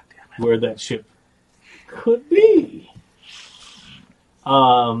where that ship could be.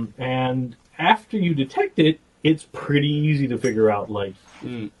 And after you detect it, it's pretty easy to figure out, like,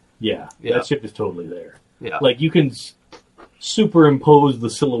 Yeah. that ship is totally there. Yeah. Like, you can superimpose the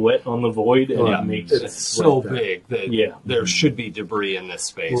silhouette on the void, and Yeah. it makes It's sense. so right there. big that Yeah. there should be debris in this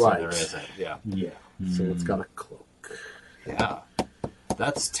space, Right. and there isn't. Yeah. Yeah. So it's got a cloak. Yeah.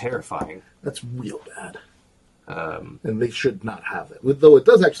 That's terrifying. That's real bad. Um, And they should not have it. Though it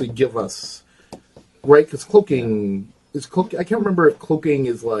does actually give us, right? Because cloaking is cloak. I can't remember if cloaking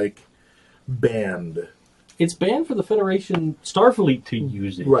is like banned, It's banned for the Federation Starfleet to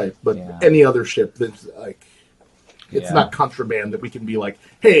use it. right? But Yeah. any other ship that's like, it's Yeah. not contraband that we can be like,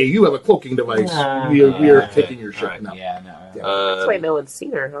 hey, you have a cloaking device. Nah. we are Okay. taking your ship Alright. now. Yeah, no. That's why no one's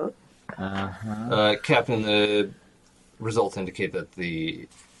seen her, huh? Uh-huh. Captain, the results indicate that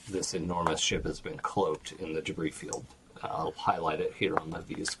this enormous ship has been cloaked in the debris field. I'll highlight it here on the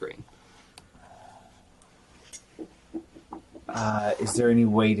view screen. Is there any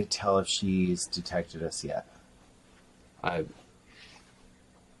way to tell if she's detected us yet?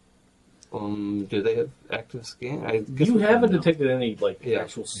 Do they have active scan? I guess You we don't haven't know. detected any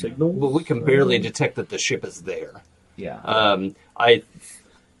actual signals. Well, we can barely detect that the ship is there. Yeah. I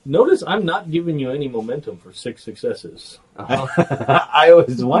Notice I'm not giving you any momentum for 6 successes. I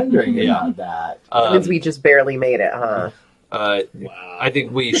was wondering Yeah. about that. That means we just barely made it, huh? I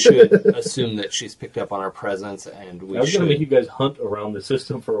think we should assume that she's picked up on our presence, and we I was going to make you should, guys hunt around the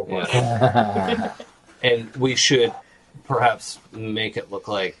system for a while. and we should perhaps make it look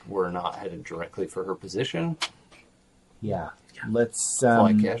like we're not headed directly for her position. Yeah. Let's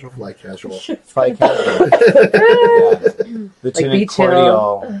Fly casual. Fly casual. fly casual. Yeah. Lieutenant be chill.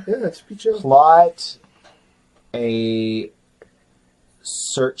 Cordial, Yeah, it's be chill. plot a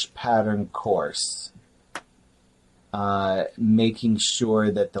search pattern course, making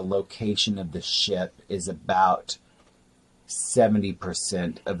sure that the location of the ship is about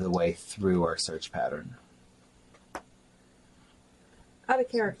 70% of the way through our search pattern. Out of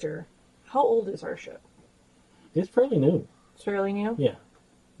character, how old is our ship? It's fairly new. It's fairly new. Yeah.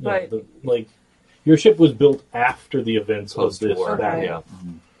 But- Your ship was built after the events of this. Post-war, Okay.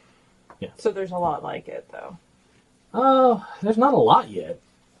 yeah. So there's a lot like it, though. There's not a lot yet.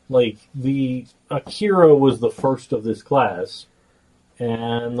 Like, the Akira was the first of this class,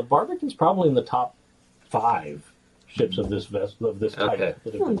 and the Barbican's probably in the top 5 ships of this type Okay.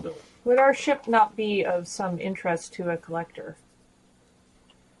 that have been built. Would our ship not be of some interest to a collector?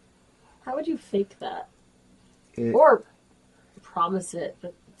 How would you fake that? It- Or promise it,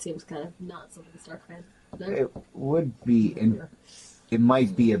 but it seems kind of not something Starcraft. No? It would be, it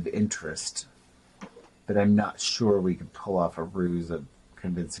might be of interest, but I'm not sure we could pull off a ruse of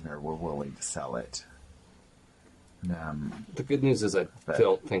convincing her we're willing to sell it. The good news is I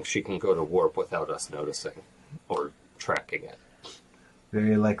don't think she can go to warp without us noticing or tracking it.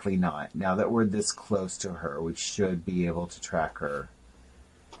 Very likely not. Now that we're this close to her, we should be able to track her.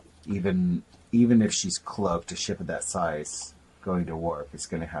 Even if she's cloaked, a ship of that size going to warp is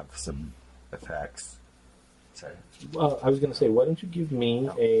going to have some effects. Sorry. I was going to say, why don't you give me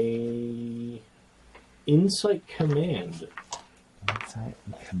a insight command, Insight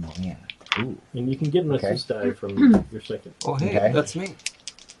and command. Ooh. and you can get an Okay. assist die from your second. Oh, hey, Okay. that's me.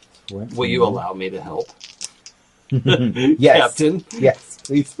 What? Will you allow me to help, Yes. Captain? Yes,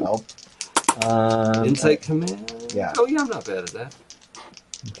 please help. Insight command? yeah. Oh, yeah, I'm not bad at that.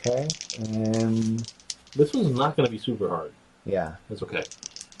 Okay. And This one's not going to be super hard. yeah. That's okay.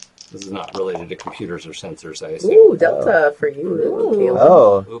 This is not related to computers or sensors, I assume. Ooh, Delta for you. Caleb.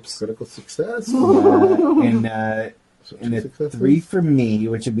 Oh. Oops. Critical success. And So and two a successes. 3 for me,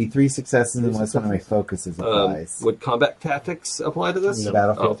 which would be 3 successes unless one of my focuses applies. Would combat tactics apply to this? No.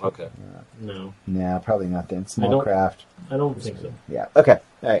 Battlefield. Oh, okay. No, Nah, probably not then. I Small don't- craft. I don't think so. Yeah. Okay.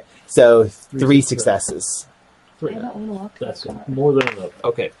 All right. So 3 successes. successes. 3. I don't want to walk that That's far. more than enough.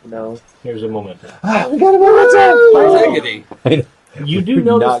 Okay. No. Here's a momentum. Ah, we got a momentum! Riggedy. You do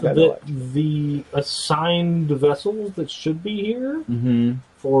Not notice gonna that the assigned vessels that should be here Mm-hmm.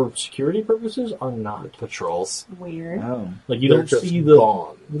 for security purposes are not. Patrols. Weird. Oh. Like, you They're don't just see the.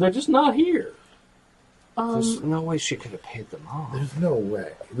 gone. They're just not here. There's no way she could have paid them off. There's no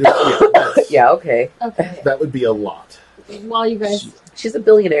way. That's- Yeah, okay. Okay. That would be a lot. While you guys, She's a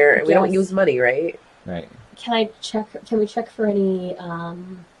billionaire, and we don't Yes. use money, right? Right. can we check for any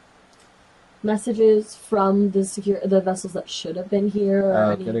messages from the vessels that should have been here? Or Oh,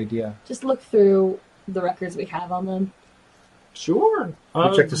 any, good idea. just look through the records we have on them. Sure.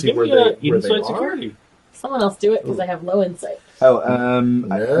 check to see give where me they- where they inside are. security. Someone else do it because I have low insight. Oh,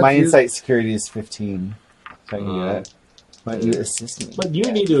 Yeah, my you- insight security is 15. So I can do Mm. that. Why don't you assist me? But you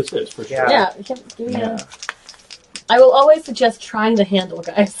need to assist for sure. Yeah. Yeah, give me Yeah. I will always suggest trying the handle,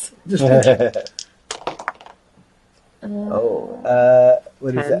 guys.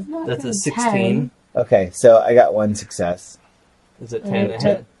 What is that? That's a 10. 16. Okay, so I got 1 success. Is it 10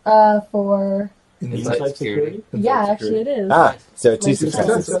 ahead? For Inside security. yeah, actually it is. Ah, so 2 Like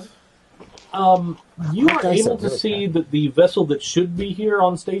successes. Successes. You are guys able are to really see that the vessel that should be here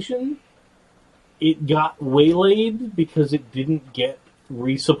on station, it got waylaid because it didn't get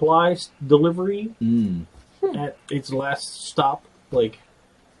resupply delivery Mm. at its last stop. Like,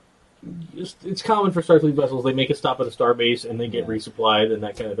 it's common for Starfleet vessels; they make a stop at a starbase and they get resupplied and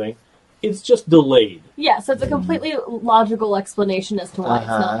that kind of thing. It's just delayed. Yeah, so it's a completely logical explanation as to why it's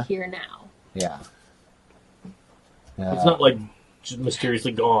Uh-huh. not here now. Yeah. It's not like just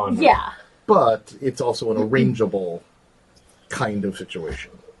mysteriously gone. Yeah. But it's also an arrangeable kind of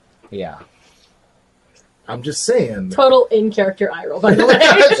situation. Yeah. I'm just saying. Total in character eye roll, by the way.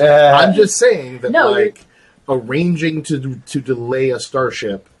 I'm just saying that, No, like, arranging to delay a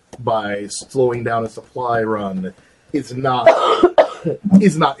starship by slowing down a supply run is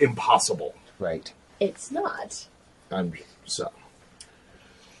not impossible. Right. It's not. So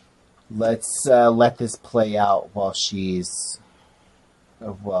Let's let this play out while she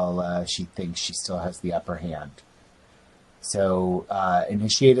thinks she still has the upper hand. So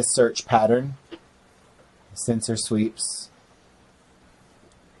initiate a search pattern. Sensor sweeps.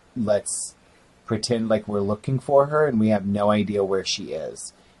 Let's pretend like we're looking for her and we have no idea where she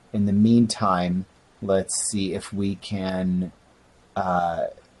is. In the meantime, let's see if we can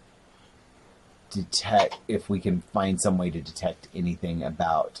detect, if we can find some way to detect anything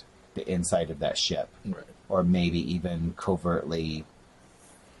about the inside of that ship. right. Or maybe even covertly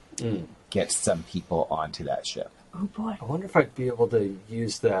get some people onto that ship. Oh boy. I wonder if I'd be able to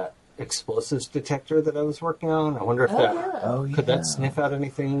use that explosives detector that I was working on. I wonder if that Oh, yeah. could that sniff out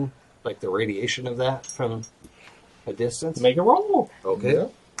anything like the radiation of that from a distance. Make a roll. Okay. Yeah.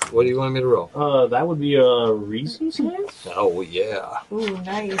 What do you want me to roll? That would be a reason science. Oh yeah, Ooh,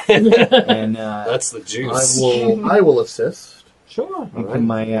 nice. And that's the I juice. will assist. Sure. and can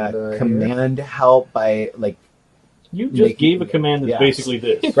my And, command help by like You just Make- gave a command that's yeah. basically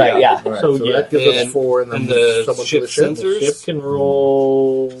this. Right, yeah. All right, So, so yeah. that gives us And- 4, and then and the someone ship for the ship. sensors? The ship can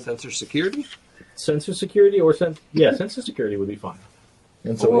roll Sensor security? sensor security or sensor security would be fine.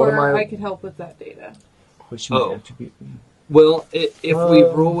 And so what am Or I? I could help with that data. Which Oh. attribute? Well, if we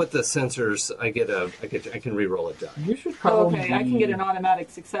roll with the sensors, I can re-roll a die. You should Oh, probably okay, I can get an automatic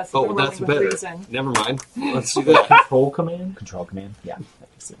success if Oh, I'm that's rolling with better. reason. Never mind. Let's do that. control command. Control command? Yeah, that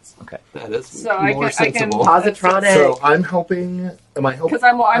makes sense. Okay. That is So I more can- I can- sensible. Positronic. So I'm helping. Am I helping? Because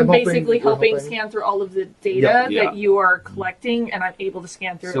I'm hoping basically you're helping helping. scan through all of the data Yeah. that you are collecting, and I'm able to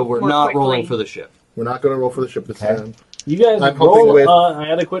scan through. So we're more not quickly. rolling for the ship. We're not going to roll for the ship this Okay. time. You guys I'm helping roll with- an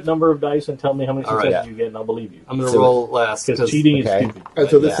adequate number of dice and tell me how many All right. successes you get, and I'll believe you. I'm going to So- roll last Because cheating is okay. stupid. And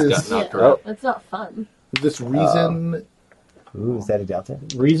so this Yeah. is Got knocked Oh. around. That's not fun. this reason. Ooh, is that a delta?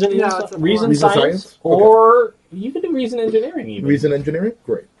 Reason, No, is, it's a reason, four. science, Reason science? or you can do reason engineering even. Reason engineering?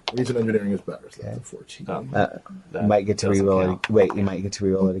 Great. Reason engineering is better. So that's a Okay. 14. Oh. You That might get to doesn't reroll count. it. Wait, you might get to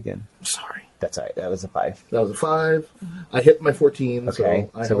reroll it again. Sorry. That's all right. That was a 5. That was a 5. I hit my 14. Okay,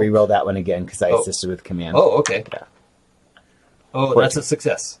 So, I so helped. reroll that one again because I Oh. assisted with command. Oh, okay. Yeah. Oh, that's a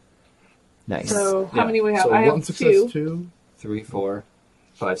success. Nice. So how Yeah. many we have? So I one have success, 2. 2, 3, 4,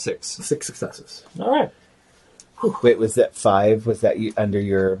 5, 6. 6 successes. All right. Wait, was that 5? Was that under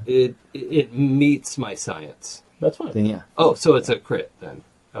your? It meets my science. That's fine. Then yeah. Oh, so it's a crit then.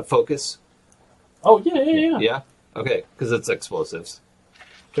 A focus? Oh, yeah. Yeah? Okay, because it's explosives.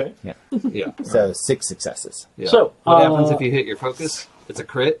 Okay. Yeah. So 6 successes. Yeah. So, what happens if you hit your focus? It's a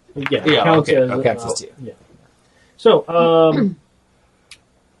crit? Yeah, Yeah, counts okay, as, okay. Counts as 2. Yeah. So,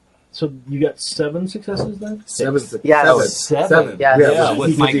 so you got 7 successes then? 7 successes. Yes. Seven. Oh, 7. Yes. Yeah, Yeah, with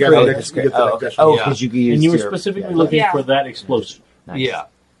because my you got crit. the next- you get the Oh, next okay. gesture. Oh, Yeah. because you used And you were your- specifically yeah. looking Yeah. for that explosive. Nice.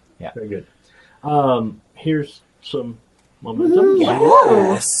 Yeah. Very good. Here's some momentum.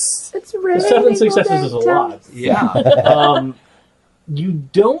 Yes. It's raining 7 successes is a momentum. lot. Yeah. You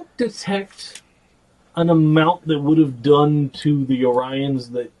don't detect an amount that would have done to the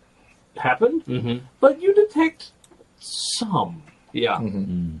Orions that happened, hmm but you detect some. Yeah.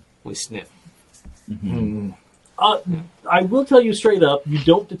 Mm. We sniff. Mm. I will tell you straight up, you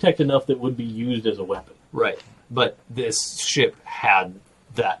don't detect enough that would be used as a weapon. Right. But this ship had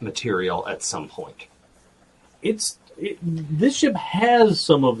that material at some point. This ship has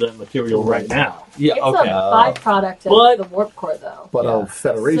some of that material right now. Yeah, It's okay. a byproduct But- of the warp core, though. But Yeah. a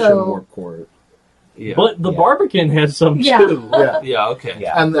Federation So- warp core. Yeah. But the Yeah. Barbican has some Yeah. too. Yeah. yeah, okay.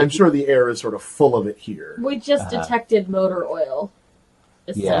 Yeah. And I'm sure the air is sort of full of it here. We just detected motor oil,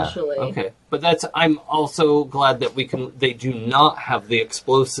 essentially. Okay. But I'm also glad that they do not have the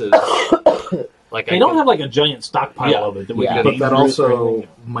explosives. Like They don't have like a giant stockpile Yeah. of it that would Yeah. be But that dangerous or also anything.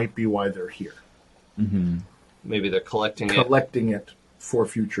 might be why they're here. Mm-hmm. maybe they're collecting it. Collecting it for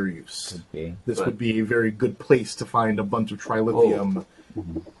future use. Could be. This But- would be a very good place to find a bunch of trilithium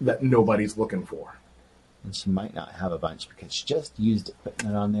that nobody's looking for. And she might not have a bunch because she just used it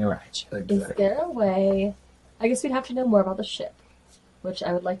putting it on the right. Is Exactly. there a way? I guess we'd have to know more about the ship, which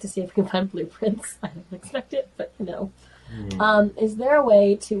I would like to see if we can find blueprints. I don't expect it, but you know. Is there a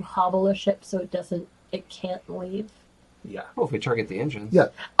way to hobble a ship so it can't leave? Yeah. Oh, if we target the engines. Yeah.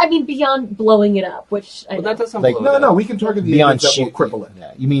 I mean, beyond blowing it up, which I Well, know. that doesn't Like- blow No, it no, up. we can target the Beyond engines that will shooting. cripple it.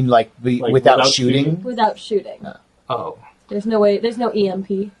 Yeah. You mean like, Like without without shooting? shooting? without shooting. Oh. There's no way. There's no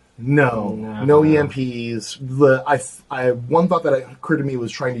EMP. No, No. no EMPs. One thought that occurred to me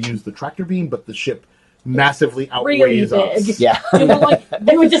was trying to use the tractor beam, but the ship massively Really outweighs big. us. Yeah. You know, like,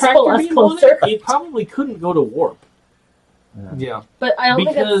 They would just pull us beam on closer. it probably couldn't go to warp Yeah. But I don't think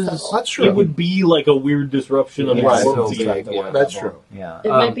because that's subtle. That's true. it would be like a weird disruption of Yeah, the Right. warp so field. big, yeah. That's true. Yeah. It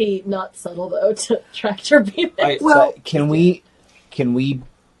might be not subtle though to tractor beam it. I- Well, So can we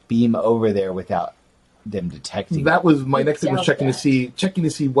beam over there without them detecting? that was my next thing was Doubt checking to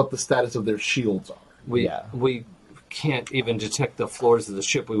see what the status of their shields are. We can't even detect the floors of the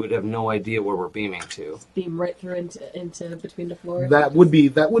ship. We would have no idea where we're beaming to. Beam right through into between the floors. That would be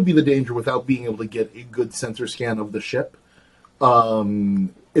the danger without being able to get a good sensor scan of the ship.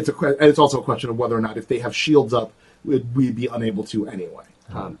 It's also a question of whether or not if they have shields up, would we be unable to anyway.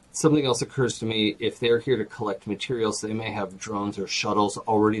 Something else occurs to me. If they're here to collect materials, they may have drones or shuttles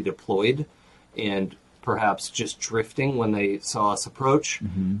already deployed and perhaps just drifting when they saw us approach.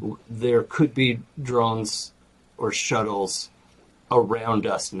 There could be drones or shuttles around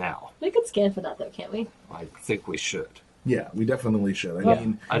us now. We could scan for that though, can't we? I think we should. Yeah, we definitely should. I Yeah.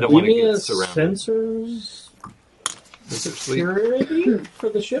 mean, I don't want to Give me get a surrounded. sensors Is it sweet? security for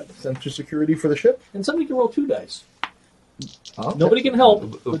the ship, sensor security for the ship. and somebody can roll 2 dice. Okay. Nobody can help,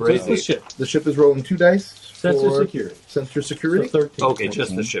 Uber but just the eight. ship. The ship is rolling 2 dice. Sensor for security. Sensor So security. 13. Okay,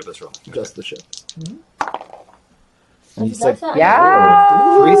 just the ship is wrong. Just the ship. And you That's said, that.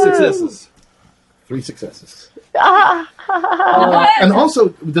 Yeah. 3 successes. 3 successes. Ah. And also,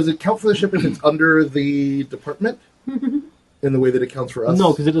 does it count for the ship if it's under the department? In the way that it counts for us?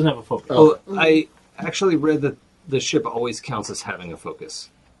 No, because it doesn't have a focus. Oh, I actually read that the ship always counts as having a focus.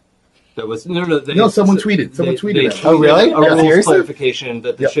 There was No, someone tweeted. Someone tweeted it. Oh, really? A Yeah, rules seriously? clarification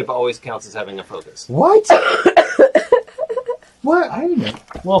that the Yep. ship always counts as having a focus. what? What? I didn't know.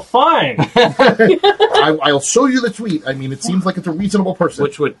 Well, fine. I'll show you the tweet. I mean, it seems like it's a reasonable person.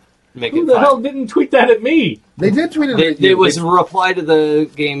 Which would make Who it the 5. hell didn't tweet that at me? They did tweet it. at It you. was a reply to the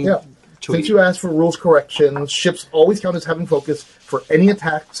game Yeah. tweet. Since you asked for rules corrections, ships always count as having focus for any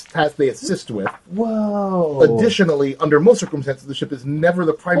task they assist with. Whoa. Additionally, under most circumstances, the ship is never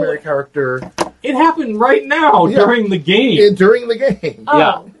the primary character It happened right now Yeah. during the game. during the game.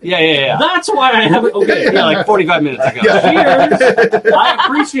 Oh. Yeah. That's why I haven't. Okay, Yeah, like 45 minutes ago. cheers. I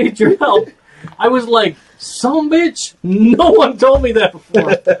appreciate your help. I was like, some bitch. No one told me that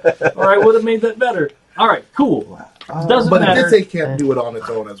before, or I would have made that better. All right, cool. Doesn't But it matter. did say can't do it on its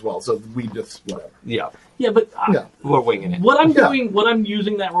own as well, so we just whatever. Yeah, Yeah, but Yeah. we're winging it. what I'm Yeah. doing, what I'm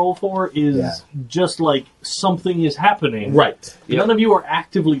using that roll for is Yeah. just like something is happening. Right. Yep. None of you are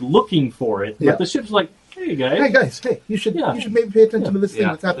actively looking for it, but Yeah. the ship's like, hey guys, Hey guys, hey, you should maybe pay attention to this thing Yeah,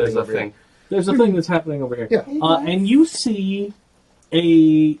 that's happening there's a over here. thing. there's a thing that's happening over here. Yeah. And you see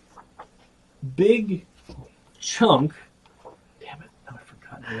a big chunk. Damn it! Now I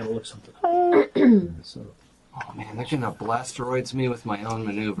forgot. I gotta look something up. So, Oh man, they're gonna blasteroids me with my own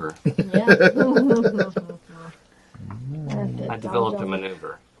maneuver. Yeah. I developed a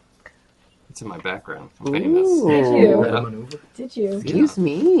maneuver. It's in my background. I'm famous. Did Ooh. you? Yeah. Maneuver. Did you? Excuse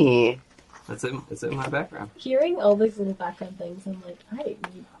me. It's in my background. Hearing all these little background things, I'm like, I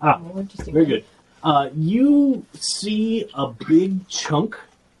need Ah, more interesting. very good. You see a big chunk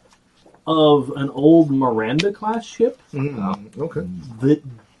of an old Miranda class ship Okay. that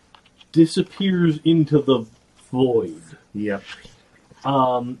disappears into the void. Yep.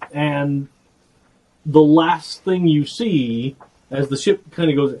 And the last thing you see as the ship kind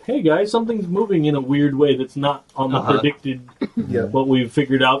of goes, hey guys, something's moving in a weird way that's not on the Uh-huh. predicted, Yep. what we've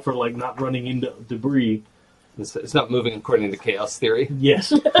figured out for like not running into debris. It's not moving according to chaos theory.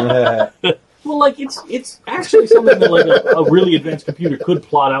 Yes. Well, like it's actually something that like a really advanced computer could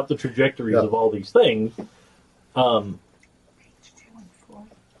plot out the trajectories Yeah. of all these things.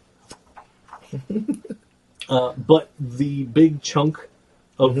 But the big chunk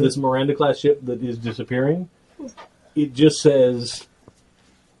of this Miranda class ship that is disappearing, it just says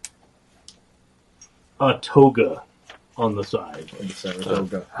a toga on the side, And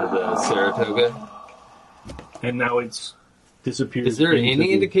Saratoga. The Saratoga. and now it's disappeared. Is there into any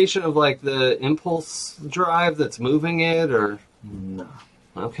the- indication of like the impulse drive that's moving it, or No.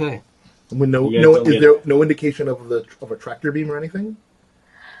 okay? With no, You guys no, don't is get there no indication of a tractor beam or anything?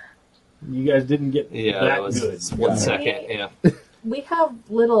 You guys didn't get Yeah, that that was good. 1 second. Yeah, We have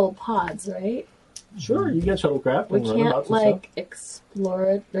little pods, right? Sure, you get shuttlecraft We and runabouts can't and stuff. like explore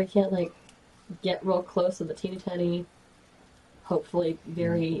it. We can't like get real close with a teeny tiny, hopefully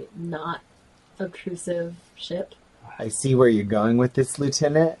very not obtrusive ship. I see where you're going with this,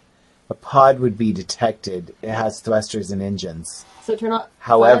 Lieutenant. A pod would be detected. It has thrusters and engines. So turn off.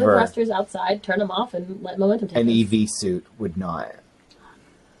 However- fire the thrusters outside, turn them off, and let momentum take An us. EV suit would not.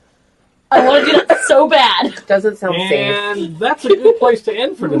 I want to do that so bad. Doesn't sound safe. And that's a good place to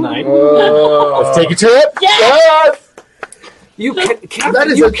end for tonight. Let's take a trip. Yes! you can. That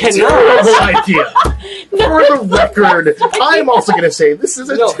is you a cannot. terrible idea. For the record, I'm also going to say this is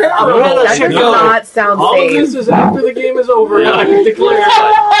a No, terrible no, That shit, does no. not sound All of safe. this is after the game is over, and I can declare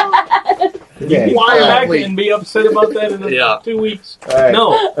Okay. why back Wildly. and be upset about that in Yeah. 2 weeks. All right.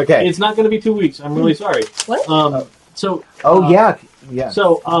 No, Okay. it's not going to be 2 weeks. I'm really sorry. What? So Oh yeah. Yeah.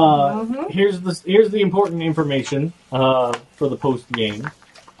 So here's the important information for the post game.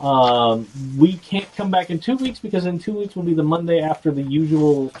 We can't come back in 2 weeks because in 2 weeks will be the Monday after the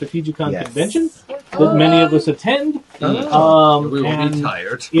usual Strategicon Yes. convention that many of us attend. We will And be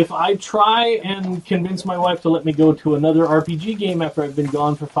tired. if I try and convince my wife to let me go to another RPG game after I've been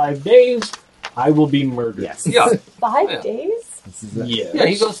gone for 5 days, I will be murdered. yes. Yeah, 5 Yeah. days? This is it. Yes. yeah.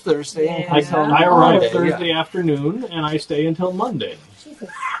 He goes Thursday. Yeah. I arrive Monday, Thursday afternoon and I stay until Monday. Jesus.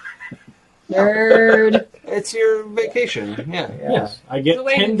 Nerd. It's your vacation. Yeah. Yeah. Yes, I get The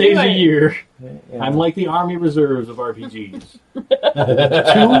way 10 to days do a it. year. Yeah. I'm like the Army Reserves of RPGs.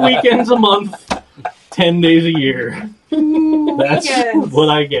 2 weekends a month, 10 days a year. That's Weekends. what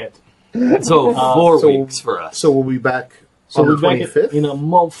I get. So 4 so- weeks for us. So we'll be back So on the we're back 25th. in a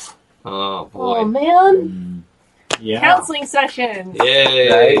month. Oh boy. Oh man. Yeah. Counseling sessions. Yay!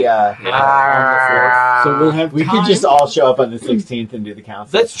 Right? Yeah. So we'll have We time. could just all show up on the 16th and do the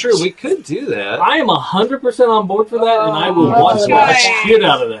council. That's true. We could do that. I am 100% on board for that, and I will Oh, watch the guys. shit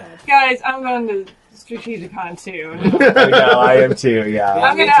out of that. Guys, I'm going to Strategicon too. I know, I am too. Yeah.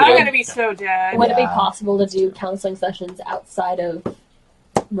 I'm me gonna too. be so dead. Would it be Yeah. possible to do counseling sessions outside of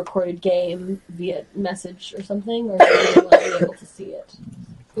recorded game via message or something, or do you want to be able to see it?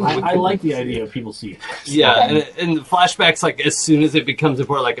 I like the idea of people see it. Yeah, and the flashbacks, like, as soon as it becomes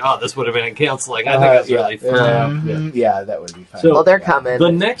important, like, oh, this would have been in counseling. I think that's really fun. Yeah, that would be fun. So- Well, they're coming. The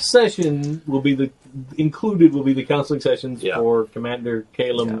next session will be the counseling sessions Yeah. for Commander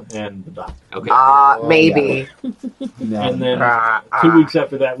Calum and the Doc. Okay. Maybe. No. And then 2 weeks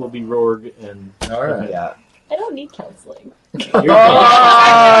after that will be Rourg and All right. Yeah. I don't need counseling.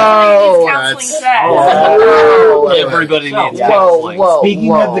 Oh! Counseling that's- set. Oh. Everybody needs Yeah. counseling. Whoa.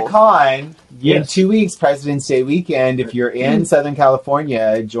 Speaking of the con, in Yes. 2 weeks, President's Day weekend, if you're in Southern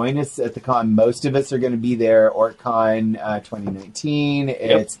California, join us at the con. Most of us are going to be there. OrcCon 2019.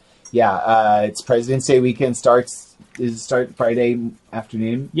 It's President's Day weekend. Start Friday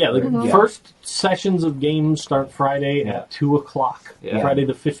afternoon. Yeah, the Yeah. first sessions of games start Friday Yeah. at 2 o'clock. Yeah. Friday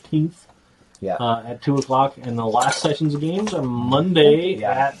the 15th Yeah. at 2 o'clock. And the last sessions of games are Monday Yeah.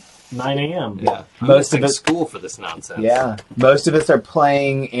 at 9 a.m. Yeah. Most of us us- school for this nonsense. Yeah, most of us are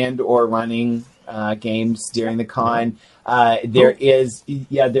playing and or running games during the con. There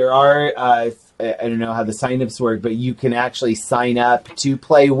are. I don't know how the signups work, but you can actually sign up to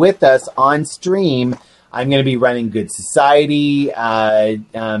play with us on stream. I'm going to be running Good Society. my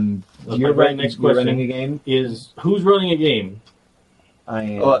very next you're question. running a game. Is who's running a game? I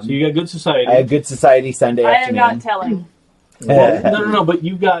am. So you got Good Society. I have Good Society Sunday I am afternoon. not telling. no, but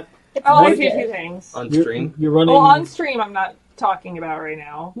you got. Oh, I What- do two things. On You're, stream. you're running. Well, on stream, I'm not talking about right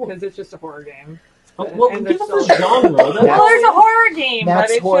now because it's just a horror game. well, and give there's us still- a genre. Well, there's a horror game, but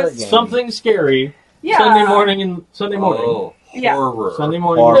That's it's horror just game. Something scary. yeah. Sunday morning. Oh, Yeah. horror. Sunday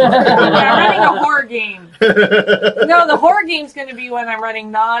morning. Horror. I'm running a horror game. No, the horror game's going to be when I'm running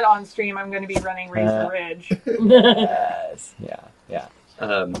not on stream. I'm going to be running Raise the Ridge. Yes. Yeah.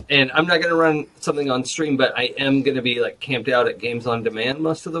 And I'm not going to run something on stream, but I am going to be like camped out at Games on Demand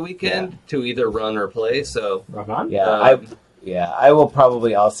most of the weekend to either run or play. So Rock on. Yeah. I will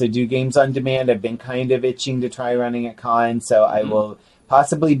probably also do games on demand. I've been kind of itching to try running at con, so I will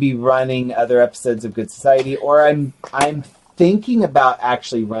possibly be running other episodes of Good Society, or I'm thinking about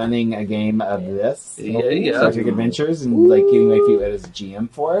actually running a game of this Star Trek Adventures and like getting my feet wet as a GM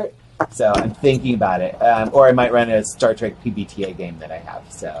for it. So I'm thinking about it, or I might run a Star Trek PBTA game that I have.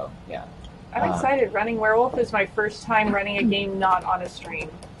 So yeah. I'm excited. Running Werewolf is my first time running a game not on a stream.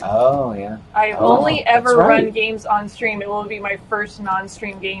 Oh yeah. I've Oh, only ever that's right. run games on stream. It will be my first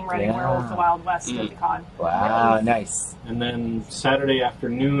non-stream game running Yeah. Werewolf the Wild West at the con. Wow. Nice. And then Saturday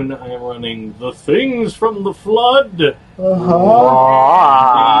afternoon, I am running The Things from the Flood, the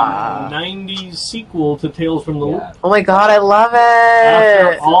 90s sequel to Tales from the Loop. Yeah. Oh my god, I love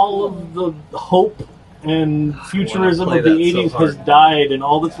After it! all of the hope and futurism play of the that so 80s has hard. died, and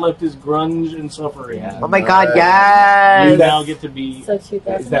all that's left is grunge and suffering. Yeah. Oh my god, You yes! now get to be. So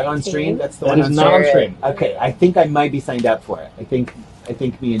 2019. Is that on stream? That's the That one is on not on stream. stream. Okay, I think I might be signed up for it. I think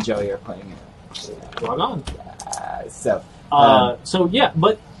me and Joey are playing it. Rock on. So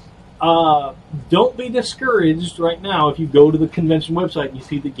Don't be discouraged right now if you go to the convention website and you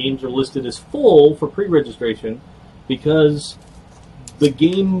see the games are listed as full for pre-registration, because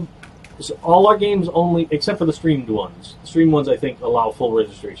all our games only, except for the streamed ones. The streamed ones, I think, allow full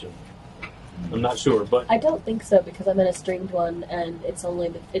registration. I'm not sure, but I don't think so because I'm in a streamed one and it's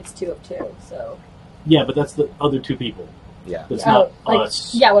 2 of 2. So yeah, but that's the other two people. yeah, It's not like,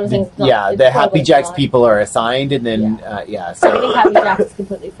 us. yeah, what I'm saying is not, yeah. it's The probably Happy Jacks not. people are assigned, and then I So think Happy Jacks is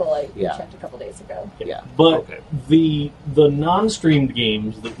completely full. I Yeah. checked a couple days ago. yeah, But Okay. the non-streamed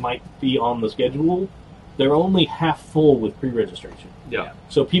games that might be on the schedule, they're only half full with pre-registration. Yeah.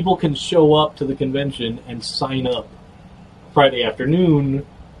 So people can show up to the convention and sign up Friday afternoon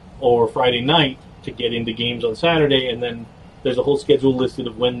or Friday night to get into games on Saturday, and then there's a whole schedule listed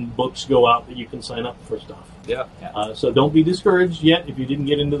of when books go out that you can sign up for stuff. Yeah. So don't be discouraged yet. If you didn't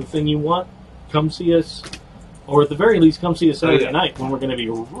get into the thing you want, come see us. Or at the very least, come see us Saturday night when we're going to be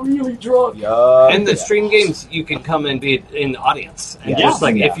really drunk. And the stream games, you can come and be in the audience. And Yeah. just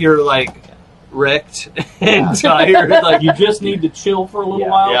like, Yeah. if you're like wrecked and tired, like, You just need to chill for a little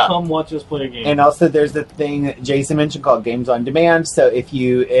while. Yeah. Come watch us play a game. And also, there's the thing that Jason mentioned called Games on Demand. So if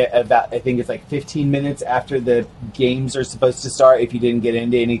you, I think it's like 15 minutes after the games are supposed to start, if you didn't get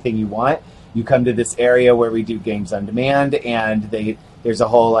into anything you want, you come to this area where we do Games on Demand, and there's a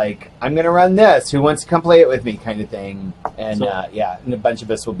whole like, I'm going to run this. Who wants to come play it with me kind of thing. And So- and a bunch of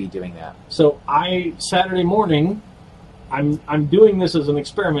us will be doing that. So Saturday morning, I'm doing this as an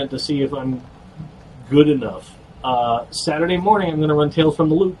experiment to see if I'm good enough. Saturday morning, I'm going to run Tales from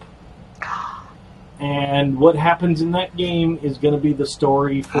the Loop. And what happens in that game is going to be the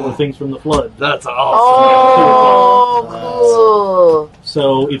story for Things from the Flood. That's awesome. Oh, cool.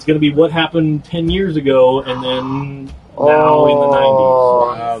 So it's going to be what happened 10 years ago and then now in the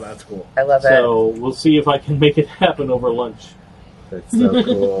 90s. Wow, that's cool. I love it. So we'll see if I can make it happen over lunch. That's so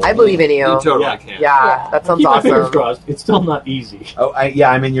cool. I believe in you. You totally Yeah. can. Yeah, that sounds Keep my fingers awesome. crossed. It's still not easy. Oh,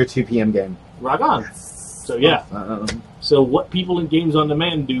 I'm in your 2 p.m. game. Rock on. So yeah. Awesome. So what people in Games on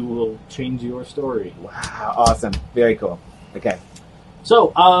Demand do will change your story. Wow, awesome. Very cool. Okay.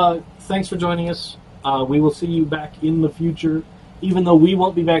 So thanks for joining us. We will see you back in the future. Even though we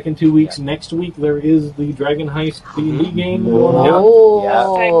won't be back in 2 weeks, next week there is the Dragon Heist D&D game going on. Oh.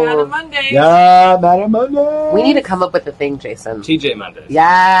 Hashtag Madam Monday. Yeah, Madam Monday. We need to come up with a thing, Jason. TJ Mondays.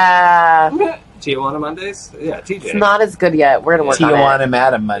 Yeah. Tijuana Mondays? Yeah, TJ. It's not as good yet. We're going to work on it. Tijuana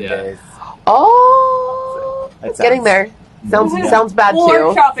Madam Mondays. Oh. That It's getting there. Sounds Yeah. sounds bad Or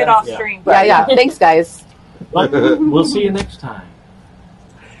too. chop it off Yeah. stream. Yeah. Thanks, guys. But we'll see you next time.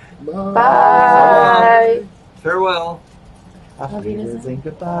 Bye. Farewell. Auf Wiedersehen,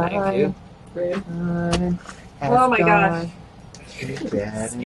 goodbye. Thank you. Oh my gosh.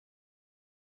 Goodbye.